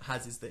Cody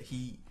has is that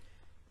he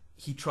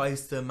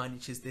tries to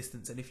manage his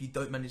distance, and if you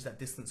don't manage that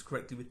distance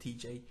correctly with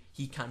TJ,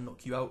 he can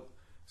knock you out.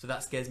 So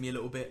that scares me a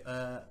little bit.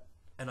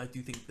 And I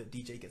do think that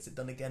DJ gets it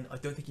done again. I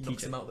don't think he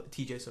knocks him out.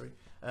 TJ, sorry.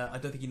 I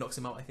don't think he knocks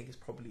him out. I think it's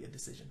probably a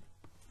decision.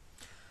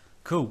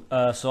 Cool.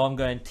 So I'm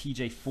going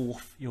TJ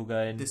fourth. You're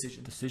going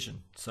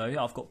decision. So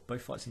yeah, I've got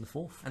both fights in the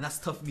fourth. And that's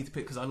tough for me to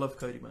pick because I love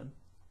Cody, man.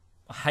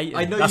 I hate him.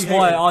 I know that's you hate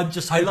why him. I'm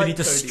just hoping he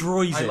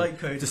destroys him. I like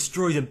Cody.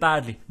 Destroys him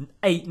badly.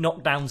 8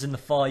 knockdowns in the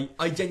fight.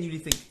 I genuinely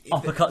think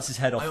uppercuts his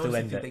head off to end it. I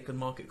honestly think they could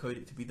market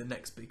Cody to be the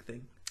next big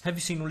thing. Have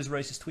you seen all his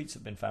racist tweets that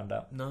have been found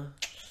out? No,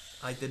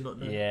 I did not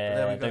know.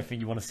 Yeah, I don't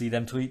think you want to see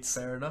them tweets.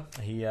 Fair enough.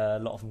 A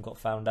lot of them got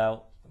found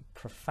out.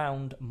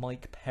 Profound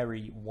Mike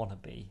Perry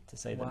wannabe, to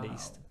say the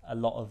least. A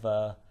lot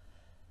of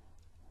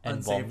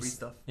unsavory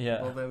stuff.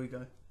 Yeah. Well, there we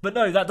go. But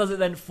no, that does it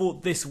then for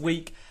this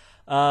week.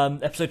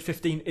 Episode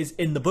 15 is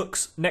in the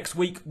books. Next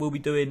week we'll be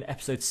doing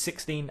episode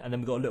 16, and then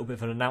we've got a little bit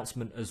of an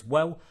announcement as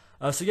well.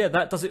 So yeah,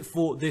 that does it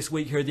for this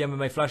week here at the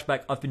MMA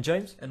Flashback. I've been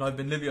James. And I've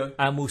been Livio.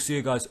 And we'll see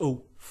you guys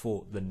all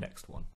for the next one.